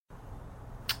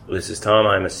This is Tom.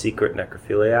 I'm a secret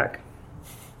necrophiliac.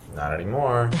 Not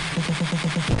anymore.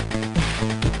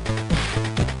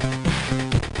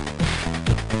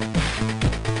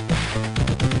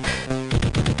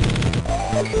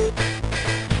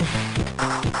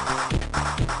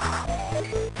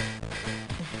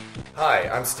 Hi,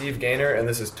 I'm Steve Gaynor, and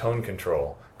this is Tone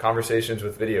Control, Conversations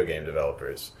with Video Game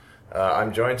Developers.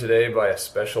 I'm joined today by a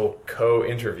special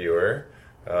co-interviewer,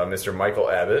 Mr.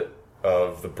 Michael Abbott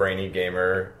of the Brainy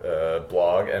Gamer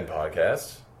blog and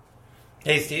podcast.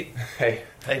 Hey, Steve. Hey.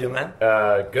 How you doing, man?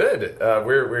 Good.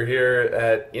 We're here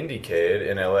at IndieCade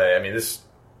in LA. I mean, this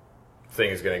thing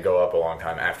is going to go up a long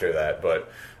time after that,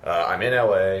 but I'm in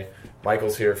LA.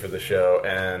 Michael's here for the show,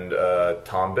 and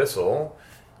Tom Bissell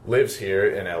lives here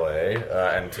in LA,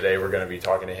 and today we're going to be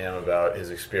talking to him about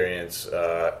his experience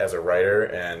as a writer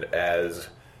and as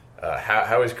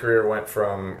how his career went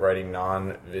from writing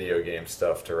non-video game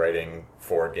stuff to writing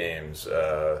for games,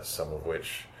 some of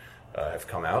which have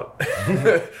come out.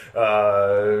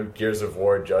 Gears of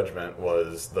War Judgment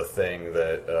was the thing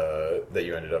that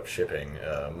you ended up shipping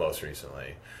most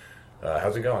recently.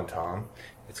 How's it going, Tom?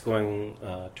 It's going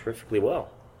terrifically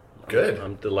well. Good.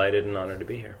 I'm delighted and honored to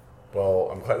be here. Well,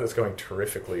 I'm glad that's going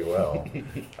terrifically well.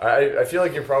 I feel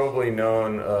like you're probably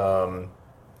known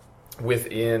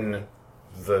within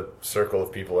the circle of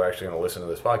people who are actually going to listen to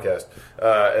this podcast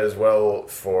as well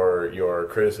for your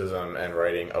criticism and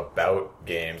writing about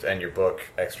games, and your book,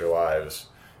 Extra Lives,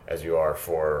 as you are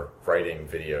for writing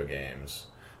video games.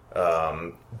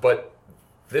 But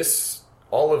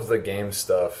all of the game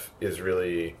stuff is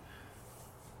really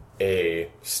a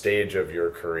stage of your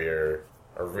career,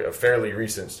 a fairly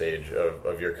recent stage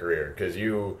of your career, because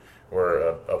you were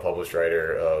a published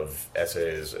writer of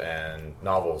essays and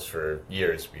novels for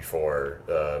years before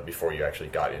you actually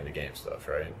got into game stuff,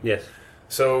 right? Yes.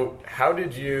 So how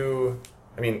did you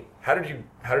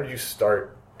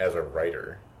start as a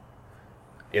writer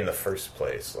in the first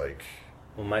place?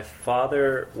 Well, my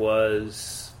father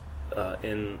was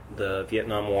in the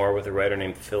Vietnam War with a writer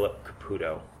named Philip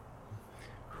Caputo,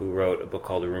 who wrote a book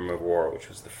called The Rumor of War, which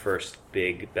was the first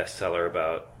big bestseller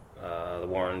about the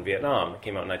war in Vietnam. It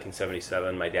came out in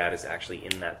 1977. My dad is actually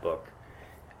in that book.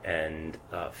 And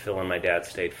Phil and my dad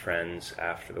stayed friends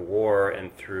after the war,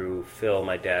 and through Phil,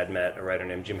 my dad met a writer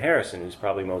named Jim Harrison, who's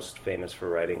probably most famous for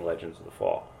writing Legends of the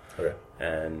Fall. Okay.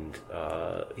 And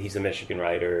he's a Michigan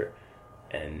writer,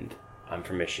 and I'm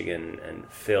from Michigan, and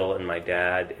Phil and my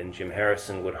dad and Jim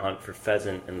Harrison would hunt for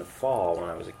pheasant in the fall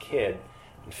when I was a kid.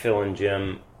 And Phil and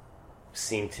Jim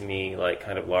seemed to me like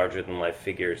kind of larger-than-life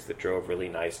figures that drove really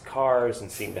nice cars and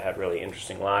seemed to have really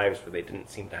interesting lives where they didn't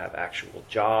seem to have actual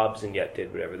jobs and yet did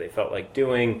whatever they felt like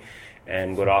doing,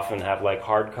 and would often have like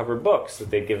hardcover books that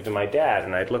they'd give to my dad,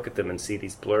 and I'd look at them and see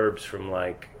these blurbs from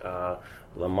like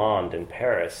Le Monde in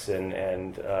Paris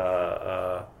and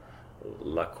La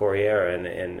Courriere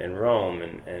in Rome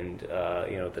and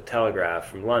the Telegraph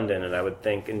from London, and I would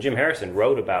think, and Jim Harrison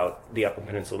wrote about the Upper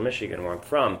Peninsula of Michigan where I'm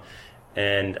from,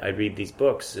 and I'd read these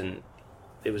books, and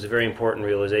it was a very important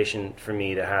realization for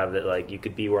me to have that like you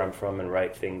could be where I'm from and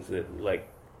write things that like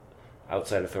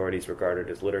outside authorities regarded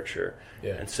as literature.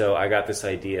 Yeah. And so I got this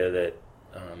idea that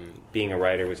being a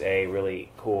writer was A,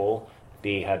 really cool,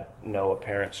 B, had no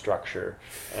apparent structure,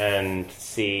 and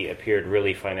C, appeared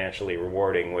really financially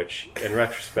rewarding, which, in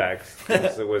retrospect,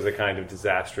 was a kind of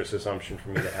disastrous assumption for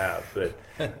me to have. But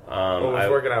well, it was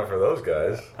working out for those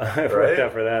guys. It worked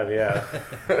out for them,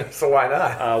 yeah. So why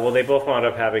not? Well, they both wound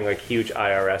up having like huge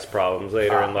IRS problems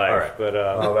later in life. All right. But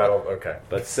okay.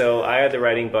 But so I had the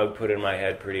writing bug put in my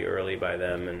head pretty early by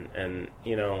them, and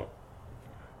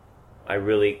I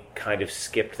really kind of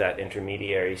skipped that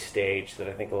intermediary stage that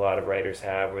I think a lot of writers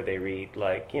have, where they read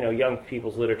like young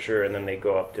people's literature and then they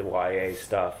go up to YA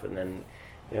stuff, and then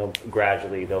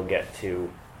gradually they'll get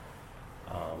to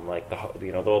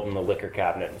they'll open the liquor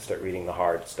cabinet and start reading the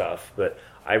hard stuff. But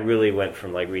I really went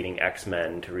from like reading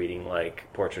X-Men to reading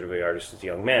like Portrait of the Artist as a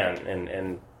Young Man,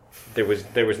 and there was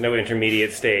no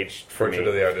intermediate stage for Portrait me.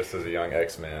 of the Artist as a young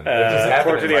X-Man.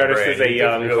 Portrait of the Artist as a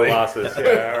young Colossus,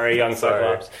 or a young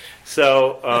Cyclops.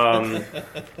 So,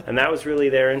 and that was really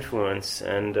their influence.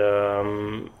 And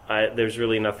there's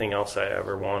really nothing else I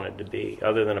ever wanted to be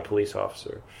other than a police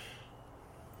officer.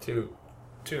 Two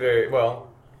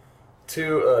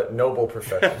noble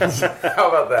professions. How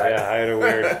about that? Yeah, I had a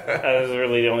weird. That was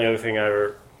really the only other thing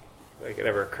it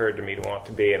ever occurred to me to want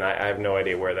to be, and I have no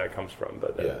idea where that comes from,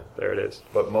 but there it is.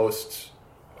 But most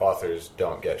authors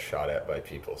don't get shot at by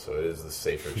people, so it is the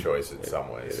safer choice in some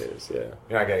ways. It is, yeah.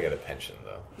 You're not gonna get a pension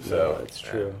though. So no, it's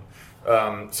true.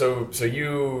 So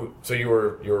you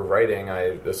were writing, I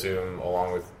assume,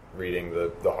 along with reading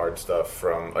the hard stuff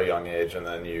from a young age, and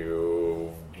then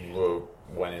you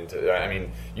went into. I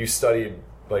mean, you studied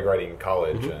like writing in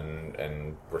college,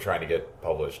 and were trying to get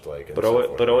published, like. And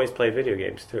but always play video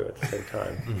games too at the same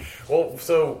time. Well,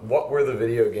 so what were the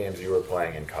video games you were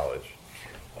playing in college?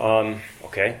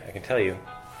 Okay, I can tell you.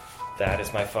 That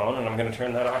is my phone, and I'm going to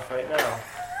turn that off right now.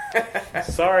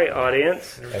 Sorry,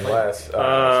 audience. And Wes,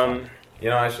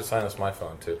 I should sign this my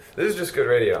phone too. This is just good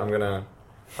radio.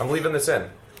 I'm leaving this in.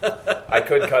 I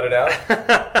could cut it out.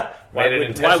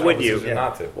 Why would you?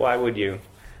 Not to. Why would you?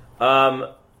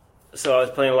 So I was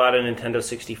playing a lot of Nintendo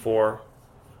 64.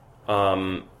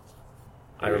 I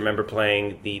remember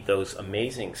playing those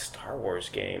amazing Star Wars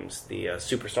games, the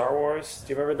Super Star Wars.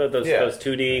 Do you remember those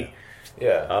 2D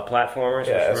platformers,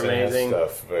 which were amazing?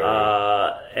 Stuff,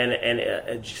 and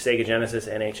Sega Genesis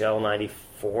NHL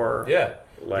 94. Yeah.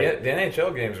 The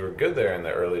NHL games were good there in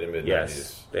the early to mid 90s.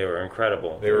 Yes, they were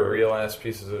incredible. They were real ass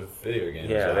pieces of video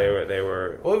games. Yeah, they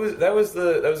were. Well, that was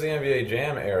the NBA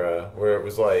Jam era, where it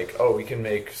was like, oh, we can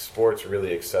make sports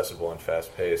really accessible and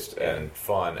fast paced and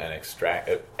fun, and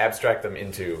abstract them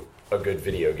into a good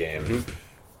video game,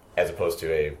 as opposed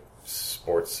to a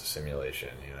sports simulation.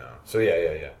 So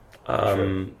yeah.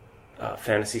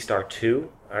 Phantasy Star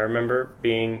 2, I remember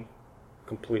being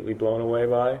completely blown away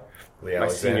by. My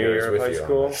senior year of high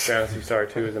school. Phantasy Star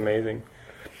 2 is amazing.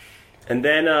 And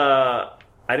then I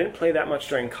didn't play that much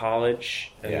during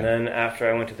college. And then after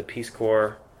I went to the Peace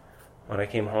Corps, when I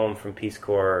came home from Peace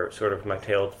Corps, sort of my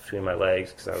tail between my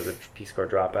legs, because I was a Peace Corps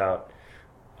dropout,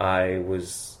 I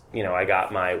was, I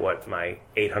got my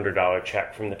 $800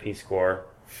 check from the Peace Corps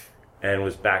and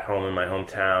was back home in my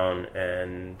hometown.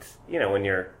 And, when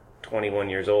you're 21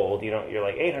 years old, you're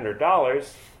like,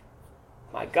 $800?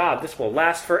 My God, this will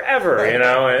last forever,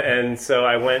 And so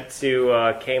I went to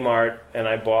Kmart and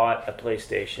I bought a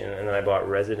PlayStation, and then I bought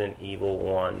Resident Evil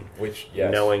 1,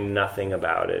 knowing nothing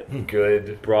about it.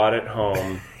 Good. Brought it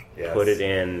home, put it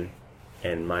in,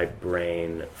 and my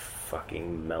brain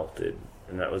fucking melted.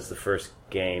 And that was the first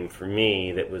game for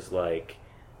me that was like,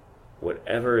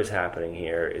 whatever is happening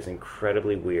here is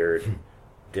incredibly weird,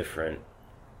 different.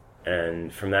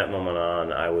 And from that moment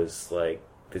on, I was like,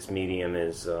 this medium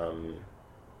is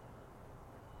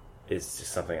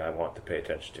just something I want to pay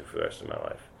attention to for the rest of my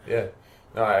life. Yeah.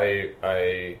 No,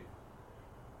 I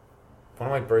one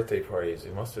of my birthday parties,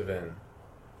 it must have been,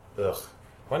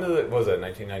 when was that,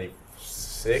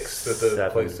 1996 at the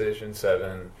PlayStation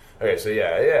 7? Okay, so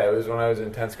it was when I was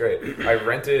in 10th grade. I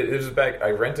rented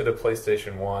a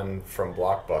PlayStation 1 from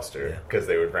Blockbuster, because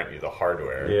they would rent you the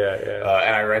hardware.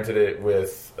 And I rented it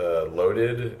with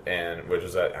Loaded, which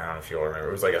was that, I don't know if you'll remember,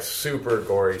 it was like a super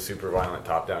gory, super violent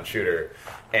top-down shooter,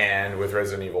 and with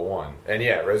Resident Evil 1. And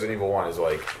Resident Evil 1 is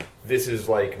like, this is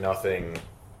like nothing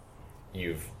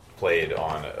you've played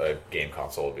on a game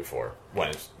console before, when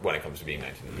it comes to being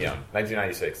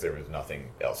 1996, there was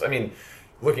nothing else. I mean,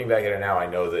 looking back at it now, I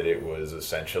know that it was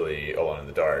essentially Alone in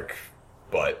the Dark,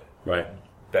 but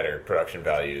better production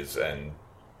values and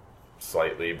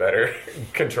slightly better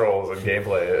controls and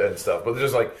gameplay and stuff. But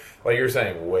just like you were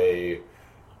saying, way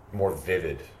more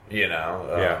vivid,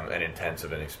 and intense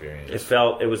of an experience.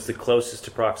 It was the closest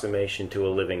approximation to a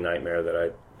living nightmare that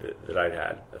I'd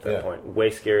had at that point. Way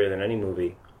scarier than any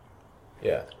movie.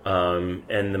 Yeah.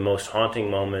 And the most haunting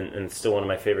moment, and still one of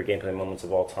my favorite gameplay moments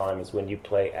of all time, is when you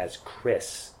play as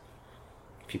Chris.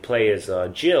 If you play as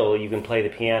Jill, you can play the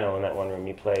piano in that one room.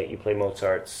 You play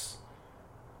Mozart's.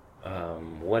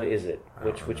 What is it?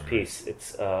 Which piece?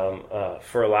 It's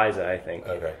For Eliza, I think.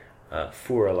 Okay.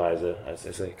 For Eliza,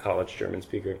 as a college German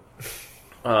speaker.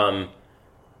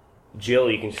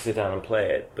 Jill, you can just sit down and play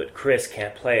it, but Chris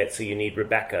can't play it, so you need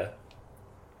Rebecca.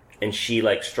 And she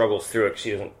struggles through it because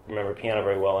she doesn't remember piano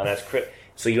very well. And as Chris,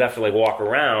 so you have to walk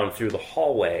around through the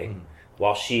hallway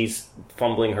while she's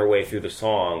fumbling her way through the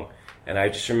song. And I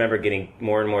just remember getting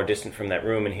more and more distant from that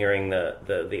room and hearing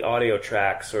the audio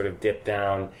track sort of dip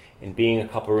down and being a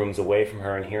couple rooms away from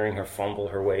her and hearing her fumble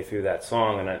her way through that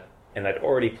song. And I'd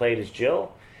already played as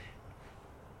Jill.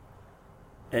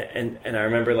 And I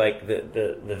remember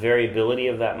the variability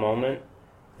of that moment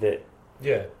that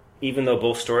even though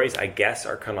both stories, I guess,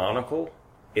 are canonical,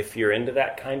 if you're into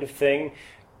that kind of thing,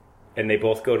 and they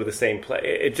both go to the same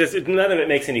place, none of it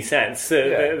makes any sense.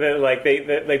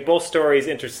 Both stories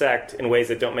intersect in ways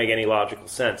that don't make any logical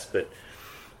sense. But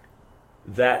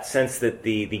that sense that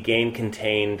the game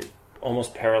contained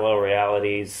almost parallel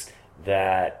realities,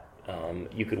 that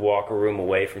you could walk a room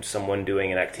away from someone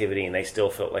doing an activity and they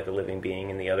still felt like a living being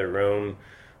in the other room.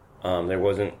 There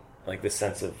wasn't this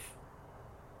sense of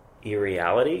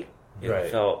irreality.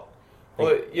 It felt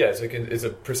Well, yeah, it's a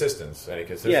persistence and a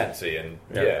consistency, and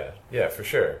yeah, for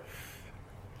sure.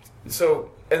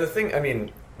 So, and the thing, I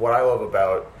mean, what I love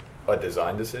about a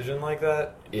design decision like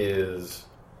that is,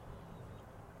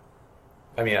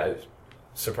 I mean,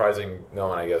 surprising no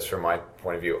one, I guess, from my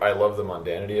point of view, I love the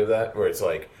mundanity of that, where it's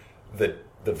like the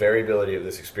variability of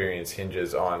this experience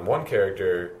hinges on one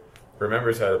character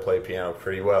remembers how to play piano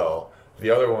pretty well,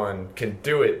 the other one can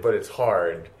do it, but it's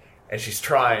hard, and she's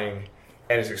trying,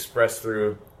 and it's expressed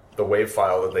through the wave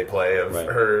file that they play of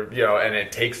her, and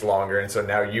it takes longer, and so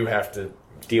now you have to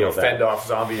fend off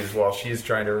zombies while she's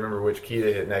trying to remember which key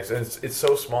to hit next. And it's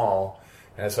so small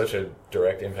and has such a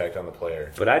direct impact on the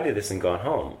player. But I did this in Gone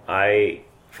Home. I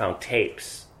found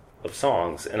tapes of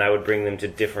songs, and I would bring them to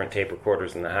different tape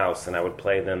recorders in the house, and I would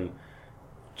play them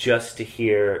just to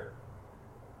hear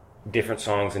different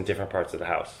songs in different parts of the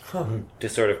house to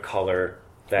sort of color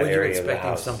that area of the house. Were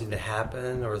you expecting something to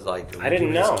happen, or I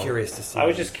didn't know. Just curious to see. I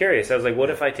was just curious. I was like, what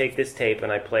if I take this tape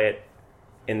and I play it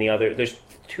in the other? There's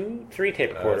 2-3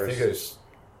 tape recorders. I think there's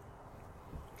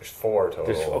 4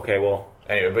 total. Okay, well.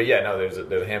 Anyway, but yeah, no, there's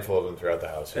a handful of them throughout the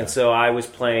house. Yeah. And so I was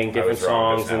playing different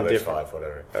songs and there's different. 5,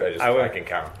 whatever. So I can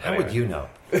count. How would you know?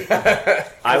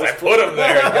 I put them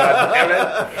there. God damn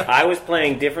it! I was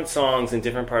playing different songs in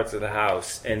different parts of the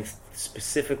house, and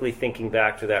specifically thinking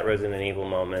back to that Resident Evil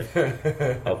moment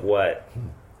of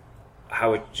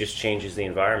how it just changes the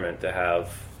environment to have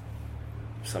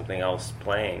something else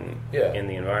playing in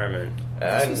the environment.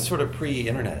 This was sort of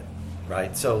pre-internet,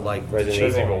 right? So like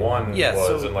Resident Evil 1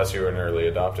 was, unless you were an early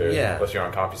adopter, unless you're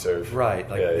on CompuServe. Right.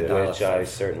 Like which I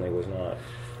certainly was not.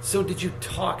 So did you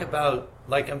talk about,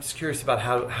 like, I'm just curious about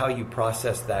how you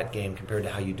processed that game compared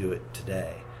to how you do it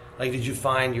today? Like, did you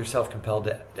find yourself compelled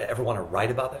to ever want to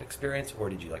write about that experience, or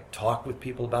did you, like, talk with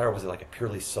people about it, or was it, like, a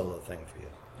purely solo thing for you?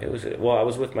 I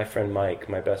was with my friend Mike,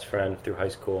 my best friend through high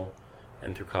school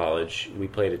and through college. We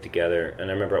played it together, and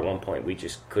I remember at one point we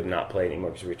just could not play it anymore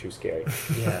because we were too scared.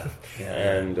 Yeah.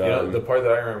 And the part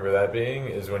that I remember that being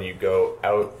is when you go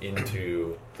out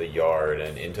into the yard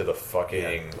and into the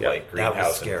fucking like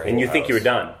greenhouse, and you think you were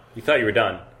done. You thought you were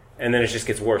done, and then it just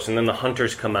gets worse. And then the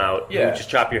hunters come out, and you just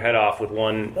chop your head off with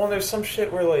one. Well, there's some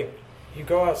shit where like you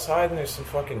go outside and there's some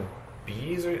fucking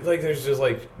bees, or like there's just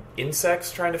like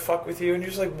insects trying to fuck with you, and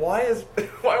you're just like, why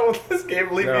won't this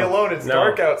game leave me alone? It's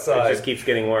dark outside. It just keeps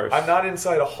getting worse. I'm not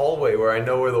inside a hallway where I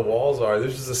know where the walls are.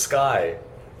 There's just a sky.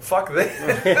 Fuck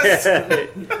this.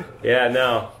 Yeah,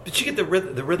 no. But you get the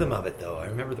rhythm of it, though. I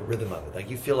remember the rhythm of it. Like,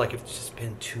 you feel like it's just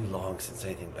been too long since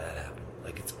anything bad happened.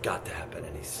 Like, it's got to happen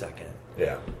any second.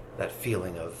 Yeah. That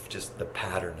feeling of just the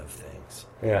pattern of things.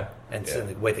 Yeah. And so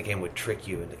the way the game would trick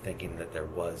you into thinking that there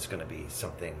was going to be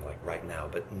something like right now,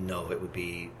 but no, it would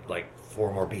be like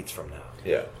 4 more beats from now.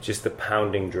 Yeah. Just the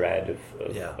pounding dread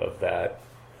of that.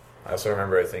 I also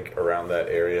remember, I think around that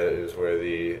area is where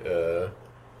the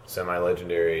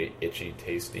semi-legendary Itchy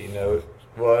Tasty note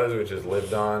was, which is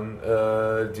lived on.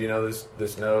 Do you know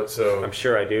this note? So I'm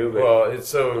sure I do. But... Well, it's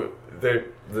so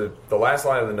the last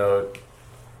line of the note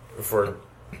for a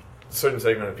certain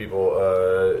segment of people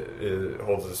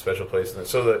holds a special place in it.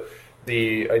 So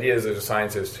the idea is there's a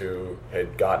scientist who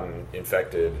had gotten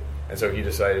infected, and so he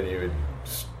decided he would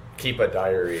keep a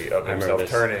diary of himself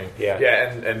turning.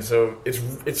 And so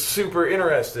it's super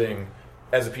interesting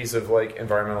as a piece of like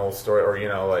environmental story,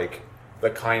 or like the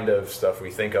kind of stuff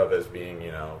we think of as being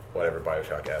whatever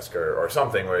BioShock-esque or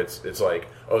something, where it's like,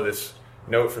 oh, this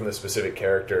note from this specific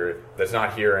character that's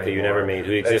not here anymore, that you never meet,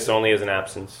 who exists only as an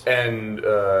absence, and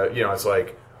it's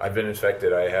like, I've been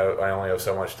infected, I only have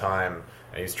so much time,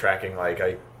 and he's tracking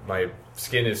like my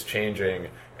skin is changing,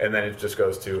 and then it just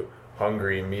goes to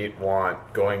hungry, meat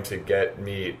want, going to get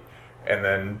meat, and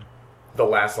then the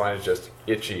last line is just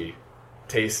itchy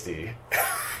tasty.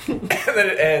 And then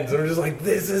it ends, and I'm just like,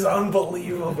 this is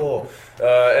unbelievable.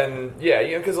 And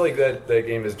because like that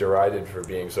game is derided for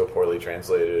being so poorly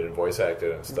translated and voice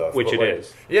acted and stuff, which it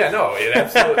is. Yeah, no, it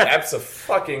absolutely,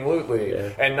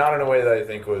 and not in a way that I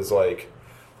think was like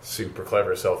super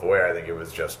clever, self-aware. I think it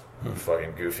was just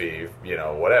fucking goofy,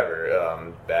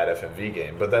 whatever, bad FMV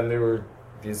game. But then there were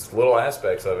these little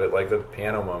aspects of it, like the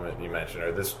piano moment you mentioned,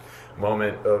 or this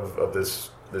moment of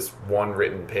this one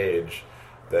written page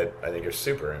that I think are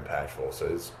super impactful. So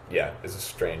it's a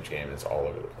strange game. It's all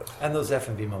over the place. And those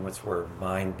FMV moments were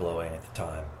mind-blowing at the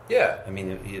time. Yeah. I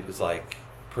mean, it was like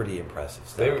pretty impressive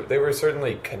stuff. They were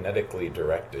certainly kinetically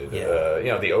directed.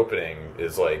 Yeah. The opening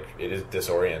is like, it is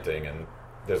disorienting, and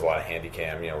there's a lot of handy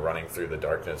cam, running through the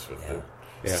darkness with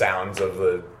the sounds of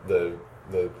the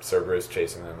Cerberus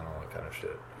chasing them and all that kind of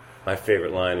shit. My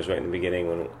favorite line is right in the beginning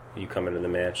when you come into the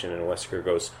mansion and Wesker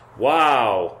goes,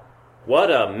 "Wow."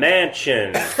 What a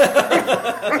mansion! It's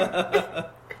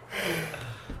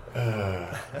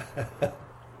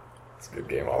a good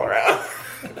game all around.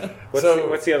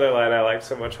 What's the other line I like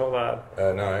so much? Hold on.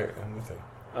 No, I'm with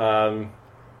you.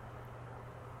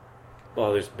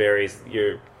 Well, there's Barry's.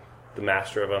 You're the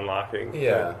master of unlocking.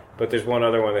 Yeah. But there's one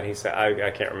other one that he said.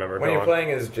 I can't remember. When you're playing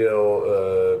as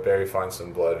Jill, Barry finds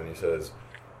some blood and he says,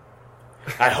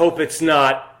 I hope it's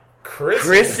not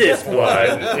Chris's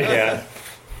blood. Yeah.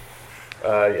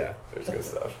 Yeah, there's good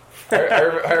stuff.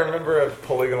 I remember a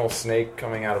polygonal snake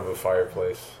coming out of a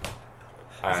fireplace.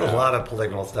 There's a lot of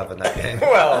polygonal stuff in that game.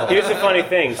 Well, here's the funny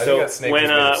thing. So that snake when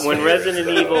was made of Resident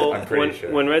spiders, Evil I'm pretty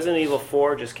sure. when Resident Evil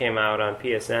 4 just came out on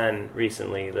PSN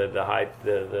recently, the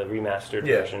remastered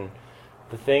version,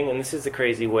 the thing, and this is the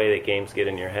crazy way that games get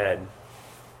in your head.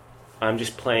 I'm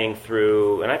just playing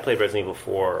through, and I played Resident Evil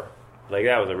 4. Like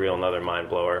that was a real another mind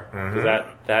blower because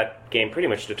that game pretty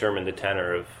much determined the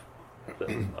tenor of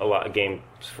a lot of games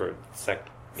for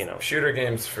shooter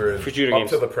games for shooter up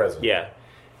games to the present. Yeah.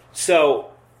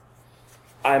 So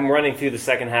I'm running through the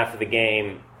second half of the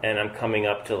game, and I'm coming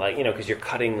up to because you're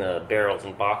cutting the barrels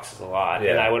and boxes a lot,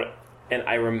 Yeah. and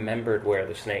I remembered where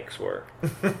the snakes were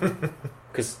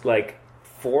because 4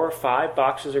 or 5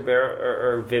 boxes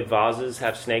or Viv vases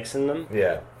have snakes in them.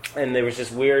 Yeah. And there was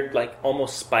this weird,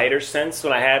 almost spider sense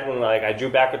when I drew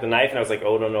back with the knife, and I was like,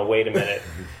 oh, no, wait a minute.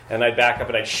 And I'd back up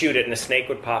and I'd shoot it, and a snake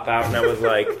would pop out, and I was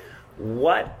like,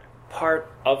 what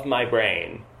part of my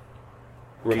brain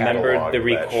remembered Catalog the that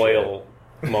recoil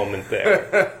moment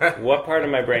there? What part of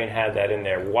my brain had that in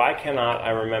there? Why cannot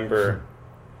I remember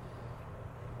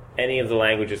any of the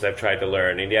languages I've tried to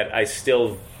learn, and yet I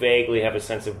still vaguely have a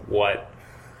sense of what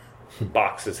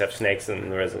boxes have snakes in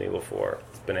the Resident Evil 4?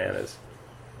 It's bananas.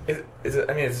 Is it?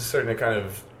 I mean, it's a certain kind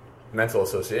of mental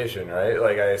association, right?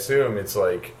 Like, I assume it's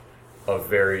like a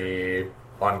very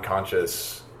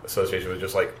unconscious association with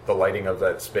just the lighting of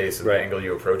that space and Right. the angle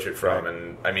you approach it from. Right.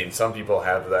 And I mean, some people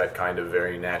have that kind of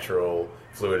very natural,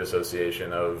 fluid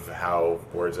association of how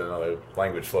words in another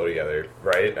language flow together,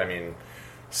 right? I mean,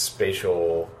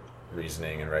 spatial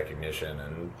reasoning and recognition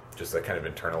and just that kind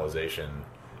of internalization,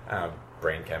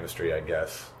 brain chemistry, I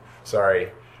guess.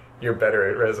 Sorry. You're better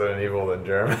at Resident Evil than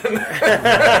German.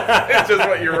 It's just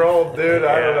what you rolled, dude.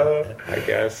 I don't know. I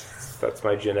guess that's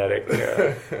my genetic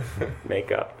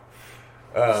makeup.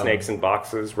 Snakes in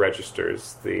boxes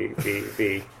registers.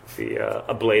 The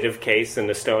ablative case in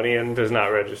Estonian does not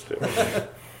register.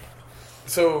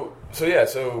 So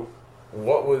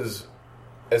what was,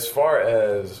 as far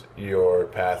as your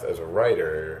path as a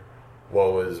writer,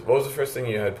 what was the first thing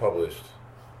you had published?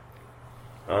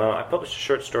 I published a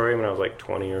short story when I was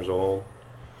 20 years old.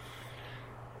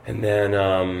 And then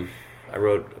I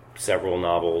wrote several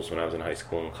novels when I was in high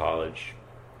school and college.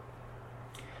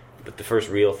 But the first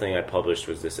real thing I published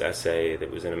was this essay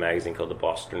that was in a magazine called the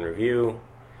Boston Review,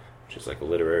 which is a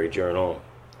literary journal.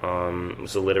 It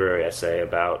was a literary essay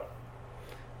about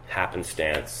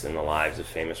happenstance in the lives of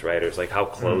famous writers, how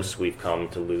close we've come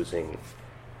to losing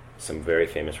some very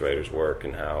famous writers' work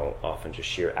and how often just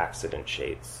sheer accident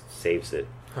saves it.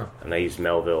 Huh. And I used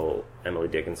Melville, Emily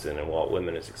Dickinson, and Walt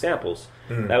Whitman as examples.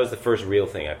 That was the first real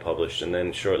thing I published. And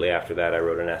then shortly after that, I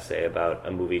wrote an essay about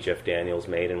a movie Jeff Daniels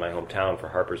made in my hometown for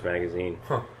Harper's Magazine.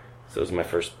 Huh. So those were my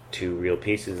first 2 real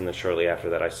pieces. And then shortly after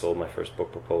that, I sold my first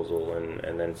book proposal.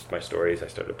 And then my stories, I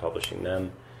started publishing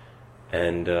them.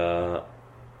 And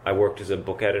I worked as a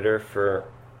book editor for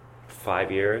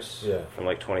 5 years,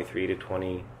 from 23 to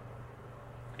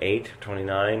 28,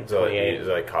 29, 28. Is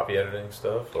that copy editing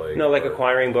stuff? No,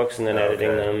 acquiring books and then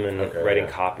editing them and writing yeah.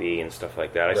 copy and stuff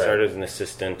like that. I started as an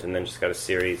assistant and then just got a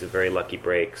series of very lucky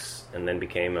breaks and then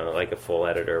became a full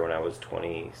editor when I was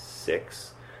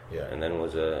 26. Yeah. And then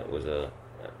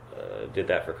did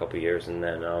that for a couple of years and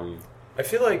then I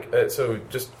feel so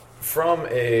just from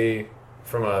a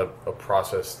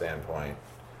process standpoint,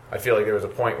 I feel like there was a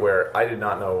point where I did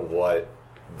not know what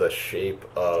the shape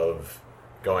of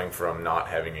going from not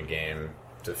having a game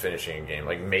to finishing a game,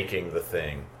 making the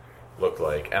thing, looked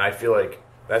like. And I feel like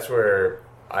that's where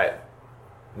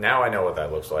now I know what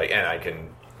that looks like, and I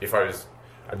can,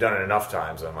 I've done it enough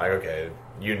times, I'm like, okay,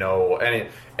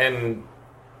 and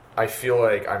I feel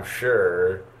like I'm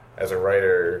sure as a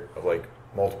writer of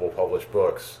multiple published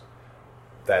books,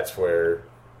 that's where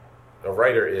a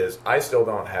writer is. I still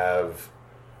don't have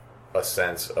a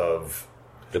sense of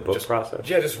the book process.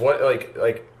 Yeah, just what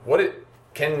what it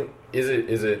can is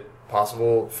it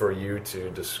possible for you to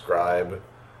describe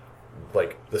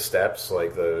the steps,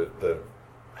 the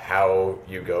how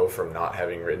you go from not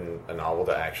having written a novel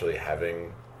to actually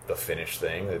having the finished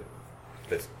thing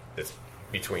that's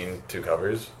between two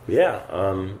covers? Yeah,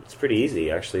 it's pretty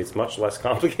easy, actually. It's much less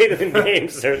complicated than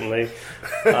games, certainly.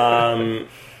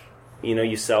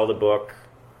 You sell the book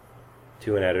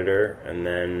to an editor, and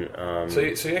then... So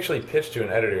you actually pitch to an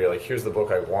editor, you're like, here's the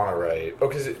book I want to write. Oh,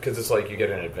 because it's like you get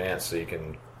an advance so you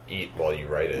can eat while you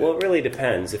write it. Well, it really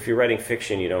depends. If you're writing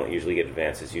fiction, you don't usually get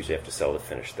advances. You usually have to sell the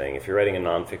finished thing. If you're writing a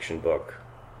nonfiction book,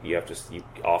 you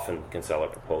often can sell a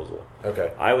proposal.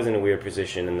 Okay. I was in a weird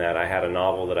position in that I had a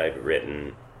novel that I'd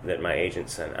written that my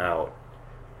agent sent out,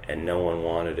 and no one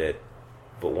wanted it,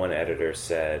 but one editor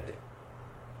said,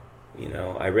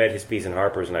 I read his piece in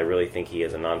Harper's, and I really think he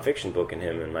has a nonfiction book in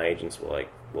him, and my agents were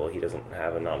like, well, he doesn't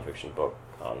have a nonfiction book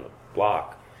on the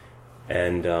block.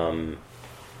 And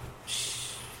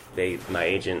my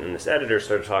agent and this editor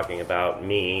started talking about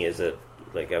me as I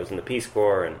was in the Peace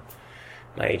Corps, and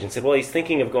my agent said, well, he's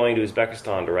thinking of going to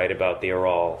Uzbekistan to write about the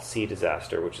Aral Sea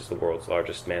disaster, which is the world's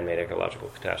largest man-made ecological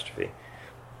catastrophe.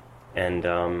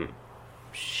 And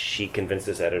she convinced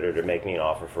this editor to make me an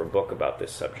offer for a book about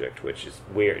this subject, which is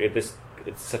weird. It's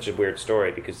such a weird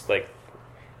story because,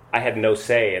 I had no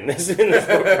say in this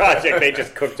book project. They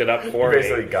just cooked it up for you me.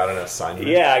 Basically got an assignment.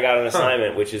 Yeah, I got an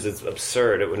assignment, which is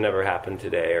absurd. It would never happen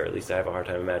today, or at least I have a hard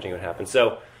time imagining it would happen.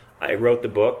 So I wrote the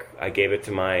book. I gave it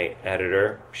to my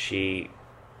editor. She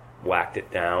whacked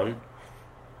it down.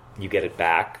 You get it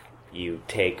back. You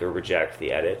take or reject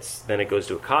the edits. Then it goes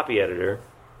to a copy editor.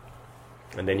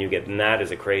 And then and that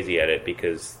is a crazy edit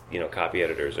because, copy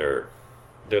editors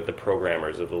they're the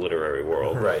programmers of the literary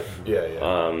world. Right,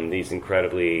 yeah. These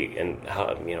incredibly and,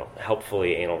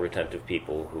 helpfully anal retentive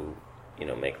people who,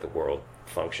 make the world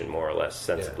function more or less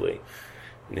sensibly. Yeah.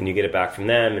 And then you get it back from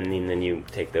them, and then you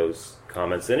take those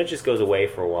comments. Then it just goes away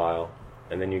for a while,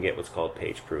 and then you get what's called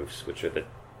page proofs, which are the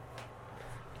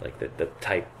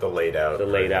laid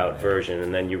out version,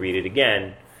 and then you read it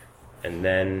again. And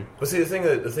then... Well, see, the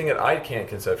thing that I can't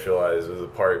conceptualize is the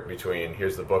part between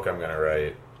here's the book I'm going to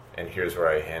write and here's where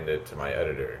I hand it to my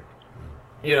editor.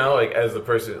 As the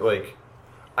person,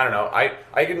 I don't know.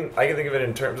 I can think of it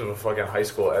in terms of a fucking high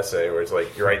school essay where it's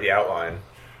you write the outline,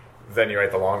 then you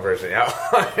write the long version of the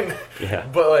outline. Yeah.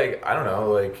 But, I don't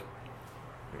know,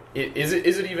 is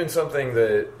it even something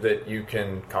that you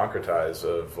can concretize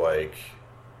of,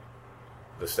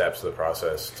 the steps of the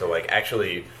process to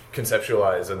actually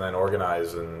conceptualize and then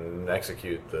organize and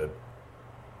execute the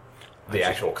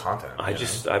actual content?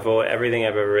 Everything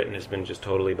I've ever written has been just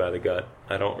totally by the gut.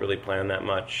 I don't really plan that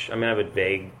much. I mean, I have a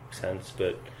vague sense,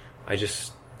 but you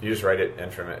just write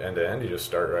it from end to end. You just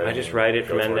start writing. I just write it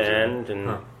from end to end, and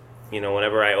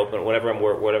whenever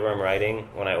I'm writing,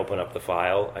 when I open up the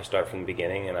file, I start from the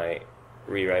beginning and I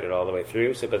rewrite it all the way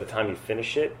through. So by the time you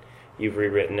finish it, you've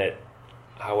rewritten it,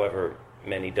 however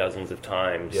many dozens of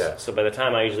times. Yeah. So by the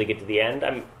time I usually get to the end,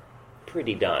 I'm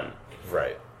pretty done.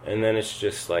 Right. And then it's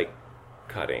just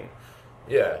cutting.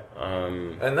 Yeah.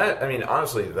 And that,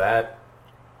 honestly, that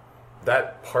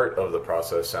part of the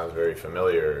process sounds very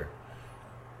familiar.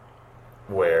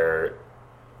 Where,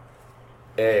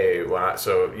 I'm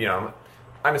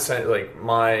essentially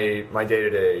my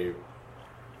day-to-day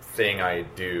thing I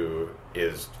do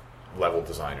is level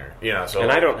designer, So, and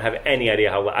I don't have any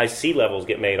idea how I see levels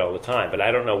get made all the time, but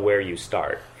I don't know where you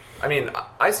start.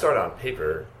 I start on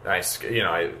paper.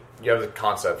 You have the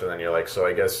concept, and then you're so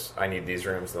I guess I need these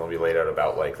rooms, and they'll be laid out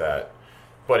about like that.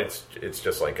 But it's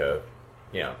just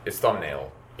it's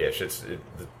thumbnail-ish. The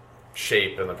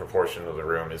shape and the proportion of the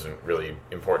room isn't really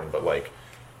important, but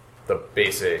the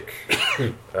basic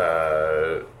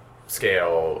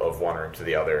scale of one room to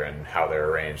the other and how they're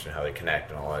arranged and how they connect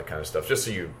and all that kind of stuff, just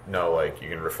so you you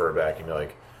can refer back and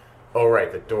be oh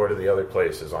right, the door to the other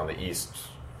place is on the east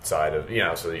side of,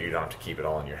 so that you don't have to keep it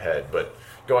all in your head. But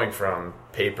going from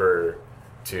paper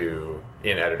to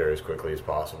in editor as quickly as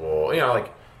possible,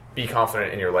 be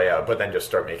confident in your layout, but then just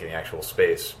start making the actual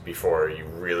space before you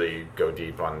really go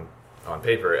deep on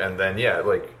paper. And then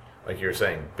like you were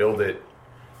saying, build it.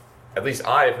 At least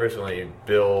I personally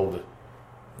build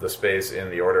the space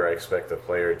in the order I expect the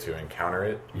player to encounter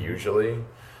it, usually.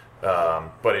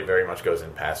 But it very much goes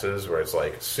in passes, where it's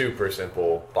super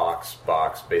simple, box,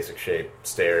 basic shape,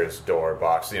 stairs, door,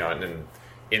 box, and then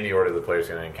in the order the player's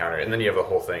going to encounter it. And then you have the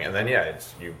whole thing. And then,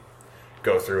 you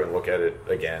go through and look at it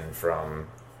again from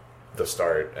the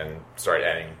start and start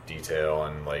adding detail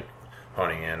and,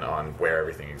 honing in on where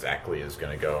everything exactly is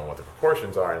going to go and what the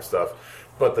proportions are and stuff.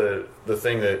 But the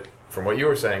thing that, from what you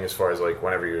were saying, as far as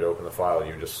whenever you would open the file,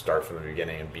 you would just start from the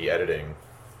beginning and be editing.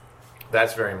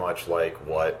 That's very much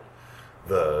what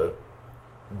the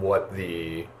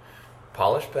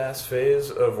polish pass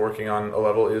phase of working on a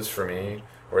level is for me,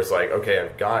 where it's okay,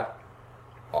 I've got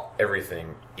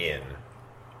everything in.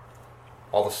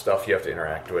 all the stuff you have to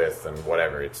interact with and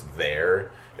whatever, it's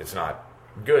there. It's not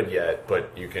good yet, but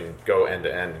you can go end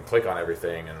to end and click on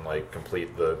everything and like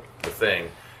complete the thing.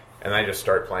 And I just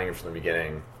start playing it from the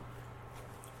beginning,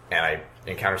 and I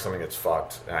encounter something that's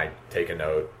fucked, and I take a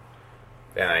note,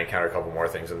 and I encounter a couple more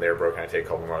things, and they're broken, I take a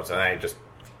couple more notes, and I just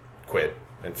quit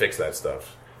and fix that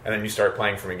stuff. And then you start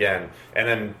playing from again, and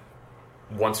then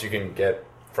once you can get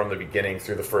from the beginning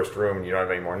through the first room, you don't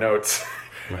have any more notes.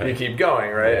 Right. You keep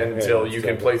going, right? Until you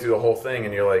can play through the whole thing,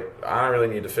 and you're like, I don't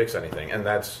really need to fix anything. And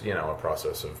that's, a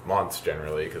process of months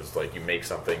generally, because like you make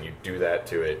something, you do that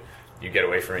to it, you get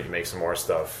away from it, you make some more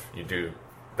stuff, you do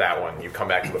that one, you come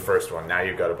back to the first one, now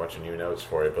you've got a bunch of new notes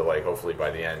for it, but like hopefully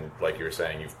by the end, like you were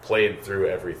saying, you've played through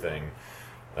everything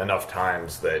enough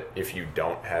times that if you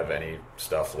don't have any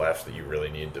stuff left that you really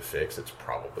need to fix, it's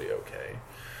probably okay.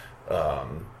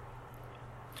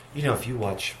 If you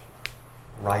watch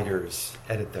writers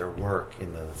edit their work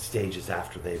in the stages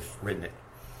after they've written it,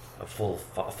 a full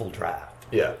draft.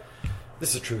 Yeah.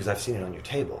 This is true because I've seen it on your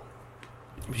table.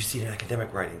 You see it in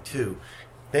academic writing too.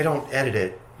 They don't edit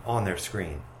it on their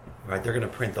screen, right? They're going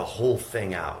to print the whole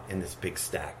thing out in this big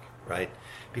stack, right?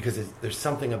 Because there's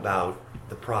something about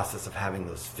the process of having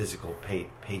those physical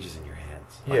pages in your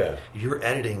hands. Like, yeah. if you're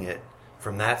editing it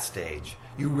from that stage,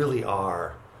 you really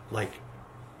are like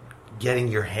getting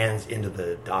your hands into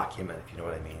the document, if you know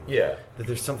what I mean. Yeah. That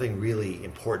there's something really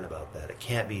important about that. It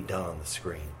can't be done on the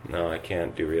screen. No, I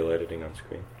can't do real editing on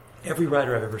screen. Every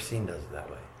writer I've ever seen does it that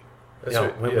way.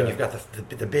 When you've got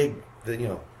the big,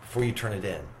 before you turn it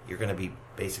in, you're going to be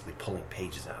basically pulling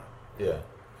pages out. Yeah.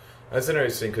 That's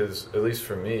interesting because, at least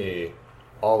for me,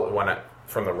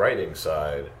 from the writing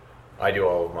side, I do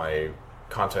all of my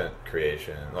content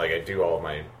creation. Like, I do all of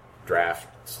my draft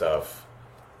stuff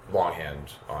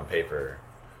longhand on paper,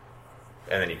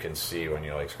 and then you can see when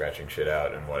you're like scratching shit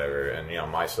out and whatever. And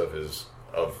my stuff is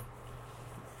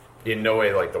in no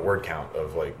way like the word count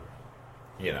of like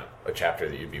a chapter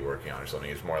that you'd be working on or something.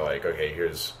 It's more like, okay,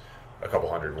 here's a couple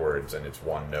hundred words and it's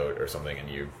one note or something, and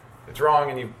it's wrong,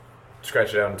 and you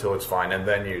scratch it out until it's fine, and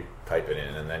then you type it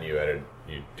in, and then you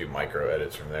do micro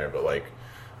edits from there. But like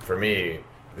for me,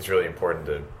 it's really important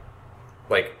to,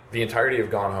 like, the entirety of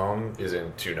Gone Home is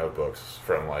in 2 notebooks,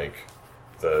 from like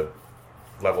the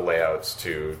level layouts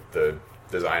to the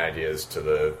design ideas to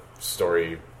the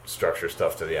story structure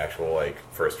stuff to the actual like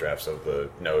first drafts of the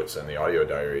notes and the audio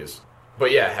diaries.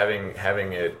 But yeah,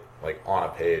 having it like on a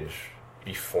page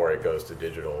before it goes to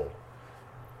digital.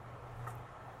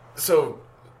 So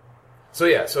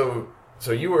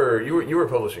you were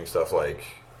publishing stuff like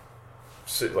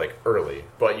early,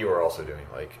 but you were also doing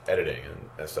like editing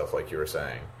and stuff like you were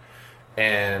saying.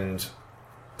 And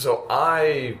so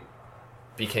I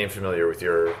became familiar with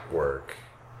your work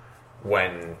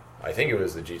when I think it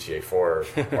was the GTA 4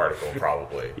 article,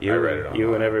 probably. I read it online.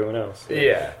 You and everyone else.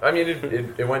 Yeah. I mean,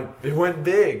 it went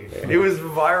big. Yeah. It was a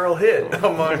viral hit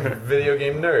among video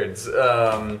game nerds.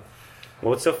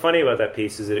 What's so funny about that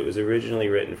piece is that it was originally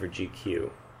written for GQ.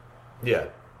 Yeah.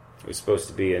 It was supposed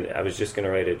to be I was just going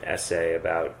to write an essay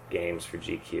about games for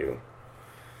GQ.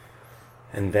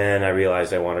 And then I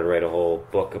realized I wanted to write a whole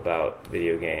book about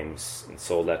video games and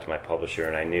sold that to my publisher,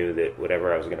 and I knew that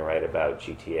whatever I was going to write about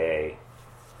GTA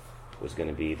was going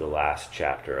to be the last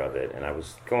chapter of it. And I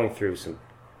was going through some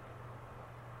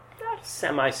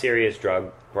semi-serious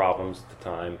drug problems at the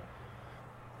time.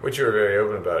 Which you were very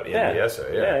open about in the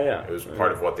essay. Yeah. It was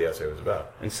part of what the essay was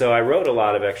about. And so I wrote a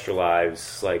lot of extra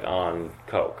lives like on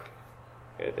coke.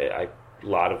 A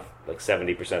lot of, like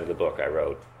 70% of the book I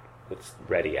wrote with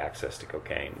ready access to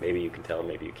cocaine. Maybe you can tell,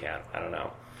 maybe you can't. I don't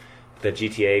know. The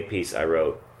GTA piece I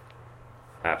wrote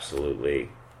absolutely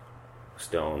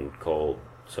stone cold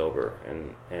sober.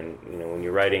 And when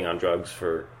you're writing on drugs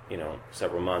for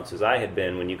several months, as I had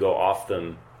been, when you go off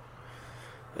them,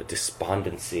 a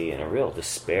despondency and a real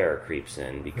despair creeps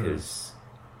in because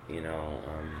you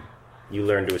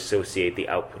learn to associate the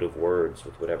output of words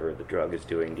with whatever the drug is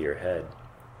doing to your head,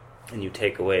 and you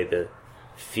take away the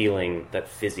feeling, that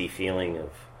fizzy feeling of,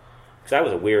 because I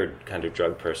was a weird kind of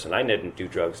drug person. I didn't do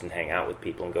drugs and hang out with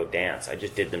people and go dance. I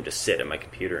just did them to sit at my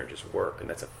computer and just work, and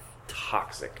that's a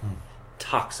toxic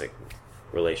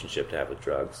relationship to have with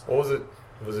drugs. What was it?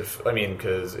 I mean,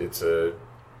 because it's a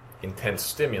intense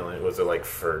stimulant. Was it like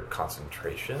for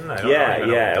concentration?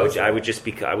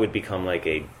 I would become like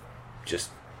a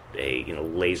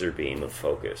laser beam of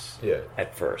focus. Yeah.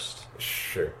 At first.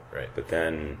 Sure. Right. But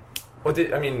then.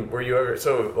 Were you ever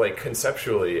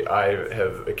conceptually? I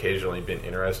have occasionally been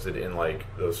interested in like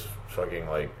those fucking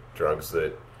like drugs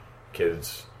that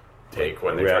kids take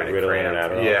when they're trying to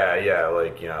cramp.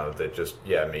 Yeah, that just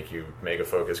make you mega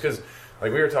focus. Because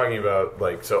Like we were talking about,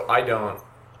 like, so I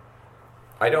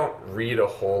don't read a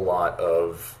whole lot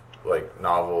of like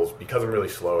novels because I'm really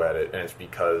slow at it, and it's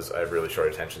because I have really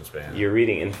short attention span. You're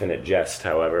reading Infinite Jest,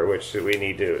 however, which we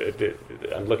need to.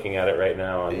 I'm looking at it right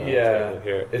now on the table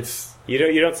here. It's You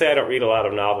don't say I don't read a lot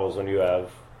of novels when you have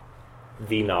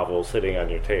the novel sitting on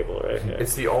your table, right? Yeah.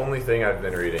 it's the only thing I've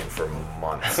been reading for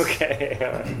months. Okay.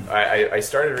 I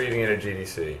started reading it at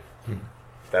GDC.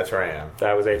 That's where I am.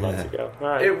 That was 8 months ago. All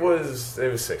right. It was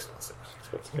 6 months ago.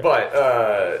 Okay.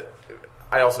 But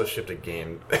I also shipped a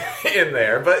game in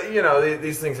there. But, you know,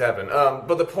 these things happen.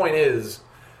 But the point is,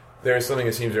 there's something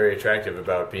that seems very attractive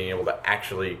about being able to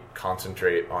actually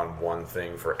concentrate on one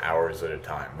thing for hours at a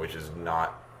time, which is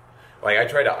not... Like, I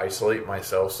try to isolate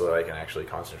myself so that I can actually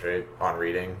concentrate on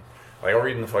reading. Like, I'll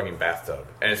read in the fucking bathtub.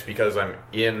 And it's because I'm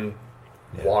in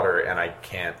water and I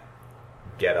can't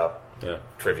get up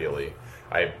trivially.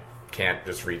 I can't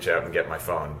just reach out and get my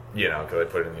phone, you know, because I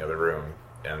put it in the other room.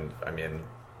 And I'm in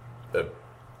a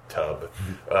tub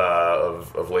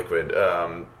of liquid.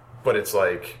 But it's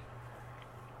like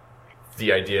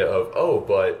the idea of,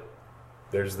 but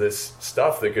there's this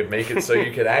stuff that could make it so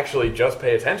you could actually just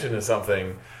pay attention to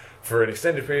something for an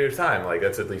extended period of time. Like,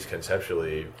 that's at least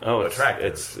conceptually attractive.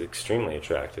 It's extremely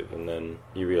attractive. And then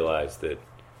you realize that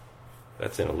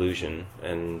that's an illusion,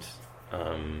 and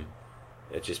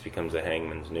it just becomes a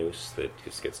hangman's noose that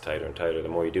just gets tighter and tighter. The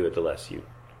more you do it, the less you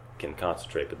can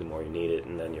concentrate, but the more you need it,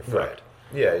 and then you're fucked.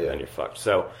 Right. Yeah. And you're fucked.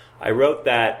 So I wrote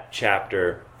that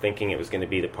chapter thinking it was going to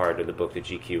be the part of the book that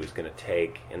GQ was going to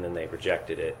take, and then they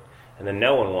rejected it. And then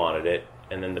no one wanted it,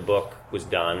 and then the book was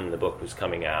done, and the book was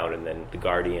coming out, and then The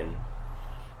Guardian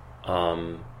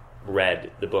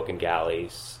read the book in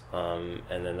galleys, and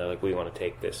then they're like, we want to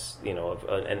take this, you know,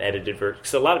 an edited version.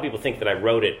 So a lot of people think that I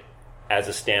wrote it as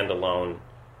a standalone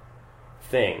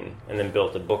thing and then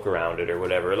built a book around it or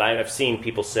whatever. I've seen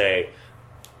people say,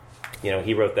 you know,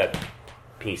 he wrote that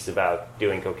piece about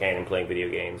doing cocaine and playing video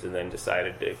games and then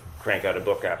decided to crank out a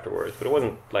book afterwards, but it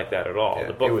wasn't like that at all. Yeah,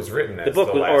 the book it was written as the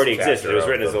book the last already chapter existed. It was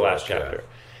written of as the the last book, chapter.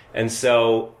 yeah. And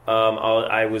so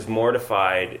I was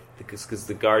mortified because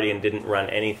The Guardian didn't run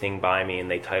anything by me,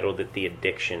 and they titled it The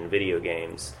Addiction Video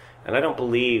Games. And I don't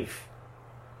believe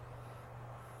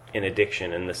in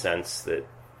addiction in the sense that,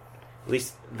 at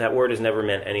least that word has never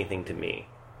meant anything to me.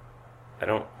 I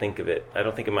don't think of it. I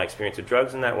don't think of my experience with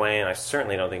drugs in that way, and I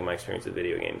certainly don't think of my experience with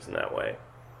video games in that way.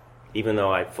 Even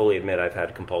though I fully admit I've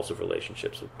had compulsive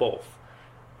relationships with both.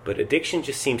 But addiction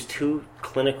just seems too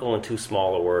clinical and too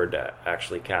small a word to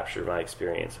actually capture my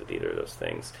experience with either of those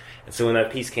things. And so when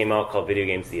that piece came out called Video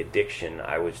Games: The Addiction,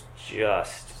 I was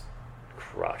just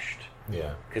crushed.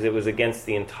 Yeah. Because it was against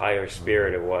the entire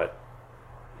spirit of what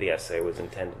the essay was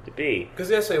intended to be. Because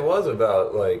the essay was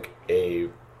about, like, a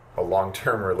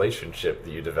long-term relationship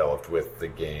that you developed with the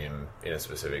game in a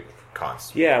specific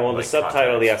context. Yeah, well, the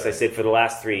subtitle of the essay right? said, for the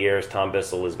last 3 years, Tom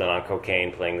Bissell has been on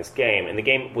cocaine playing this game. And the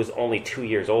game was only 2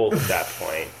 years old at that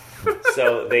point.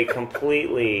 So they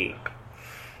completely...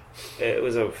 It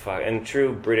was in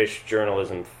true British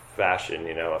journalism fashion,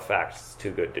 you know, a fact's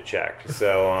too good to check.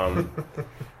 So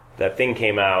that thing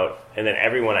came out, and then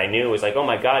everyone I knew was like, oh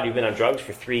my God, you've been on drugs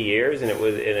for 3 years? And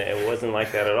it wasn't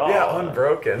like that at all. Yeah,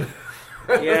 unbroken.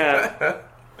 Yeah.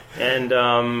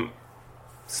 And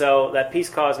so that piece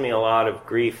caused me a lot of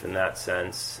grief in that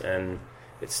sense, and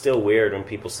it's still weird when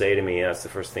people say to me, that's the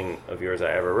first thing of yours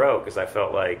I ever wrote, because I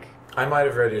felt like... I might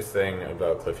have read your thing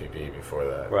about Cliffy B before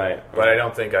that. Right. But I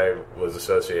don't think I was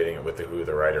associating it with who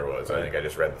the writer was. Right. I think I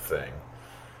just read the thing.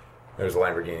 There was a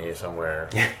Lamborghini somewhere.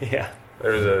 Yeah.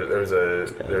 There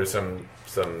was some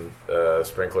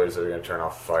sprinklers that are going to turn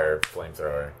off a fire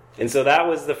flamethrower. And so that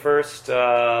was the first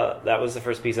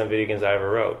piece on video games I ever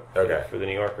wrote. Okay. For the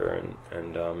New Yorker,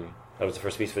 and that was the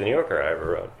first piece for the New Yorker I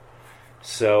ever wrote.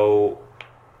 So,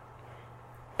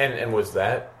 and was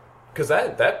that because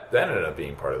that ended up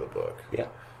being part of the book? yeah.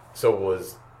 So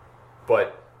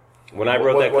When I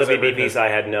wrote that was Cliffy it B written piece, I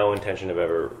had no intention of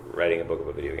ever writing a book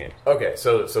about video games. Okay,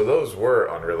 so those were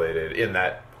unrelated in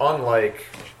that, unlike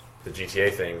the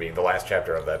GTA thing being the last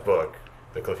chapter of that book,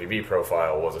 the Cliffy B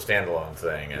profile was a standalone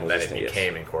thing, and then it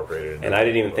became incorporated into and I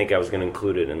didn't even think I was going to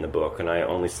include it in the book, and I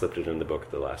only slipped it in the book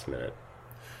at the last minute.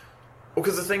 Well,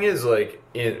 because the thing is, like,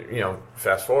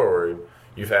 fast forward,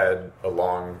 you've had a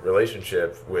long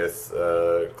relationship with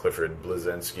Clifford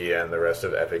Bleszinski and the rest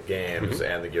of Epic Games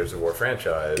and the Gears of War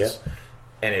franchise,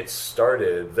 and it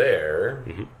started there.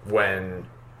 When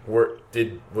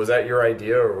was that your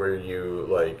idea, or were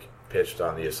you pitched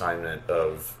on the assignment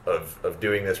of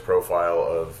doing this profile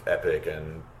of Epic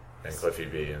and and Cliffy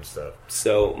B and stuff.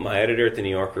 So my editor at the New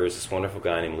Yorker is this wonderful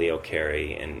guy named Leo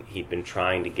Carey, and he'd been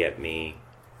trying to get me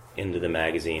into the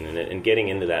magazine, and getting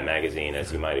into that magazine,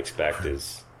 as you might expect,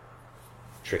 is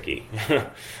tricky.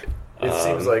 It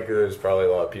seems like there's probably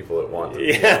a lot of people that want to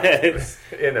be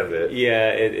in of it. Yeah,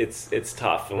 it's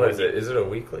tough. And what is it? Is it a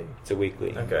weekly? It's a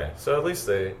weekly. Okay, so at least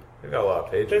they've got a lot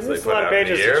of pages. There's they a put lot of out in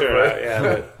pages the year, to churn but- out, yeah,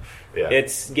 but yeah.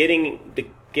 it's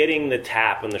getting the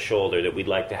tap on the shoulder that we'd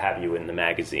like to have you in the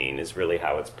magazine is really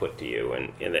how it's put to you,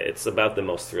 and it's about the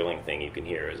most thrilling thing you can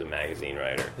hear as a magazine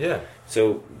writer. Yeah.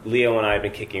 So Leo and I have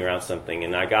been kicking around something,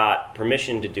 and I got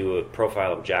permission to do a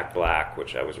profile of Jack Black,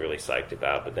 which I was really psyched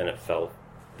about, but then it fell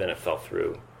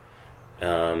through.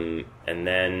 And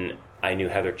then I knew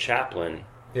Heather Chaplin,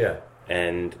 Yeah.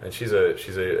 and she's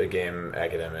a game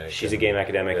academic. she's a game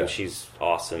academic, yeah. and she's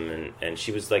awesome, and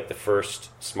she was like the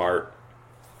first smart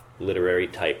literary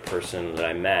type person that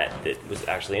I met that was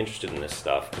actually interested in this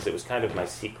stuff, because it was kind of my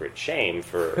secret shame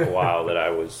for a while that I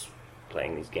was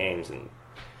playing these games, and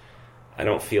I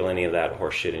don't feel any of that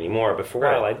horseshit anymore, but for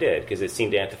a while I did, because it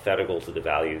seemed antithetical to the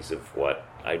values of what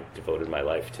I devoted my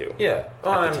life to. Yeah.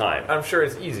 Well, at the time. I'm sure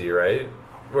it's easy, right?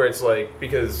 Where it's like,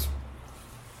 because...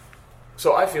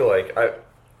 So I feel like,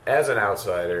 as an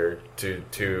outsider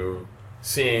to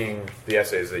seeing the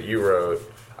essays that you wrote,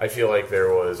 I feel like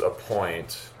there was a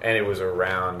point, and it was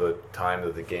around the time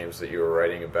that the games that you were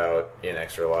writing about in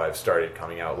Extra Life started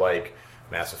coming out, like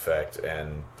Mass Effect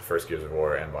and the first Gears of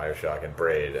War and Bioshock and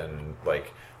Braid, and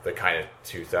like the kind of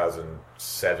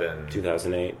 2007...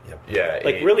 2008. Yep. Yeah.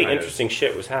 Like, 8 really kind of- interesting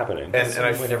shit was happening. And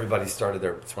I when everybody started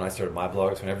it's when I started my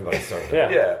blog, it's when everybody started.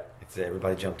 Yeah. Yeah.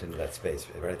 Everybody jumped into that space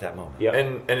right at that moment. Yep.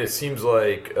 And it seems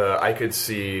like I could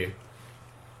see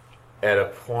at a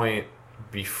point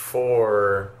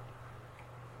before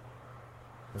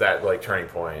that like turning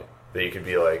point that you could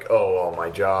be like, oh well, my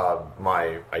job,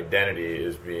 my identity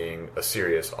is being a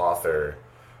serious author,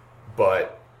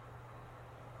 but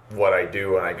what I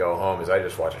do when I go home is I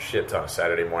just watch a shit ton of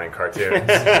Saturday morning cartoons.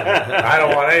 I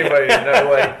don't want anybody to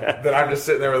know like that I'm just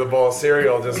sitting there with a bowl of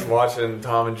cereal just watching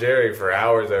Tom and Jerry for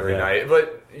hours every night.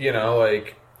 But you know,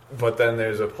 like, but then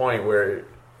there's a point where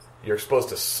you're exposed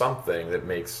to something that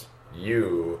makes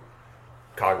you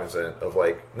cognizant of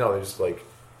like, no, there's like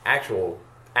actual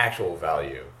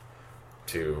value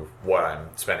to what I'm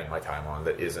spending my time on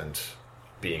that isn't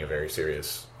being a very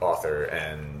serious author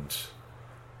and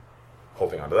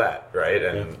holding on to that, right?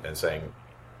 And saying,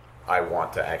 I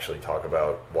want to actually talk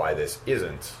about why this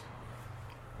isn't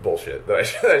bullshit that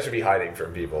I should be hiding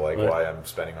from people, like why I'm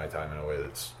spending my time in a way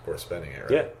that's worth spending it,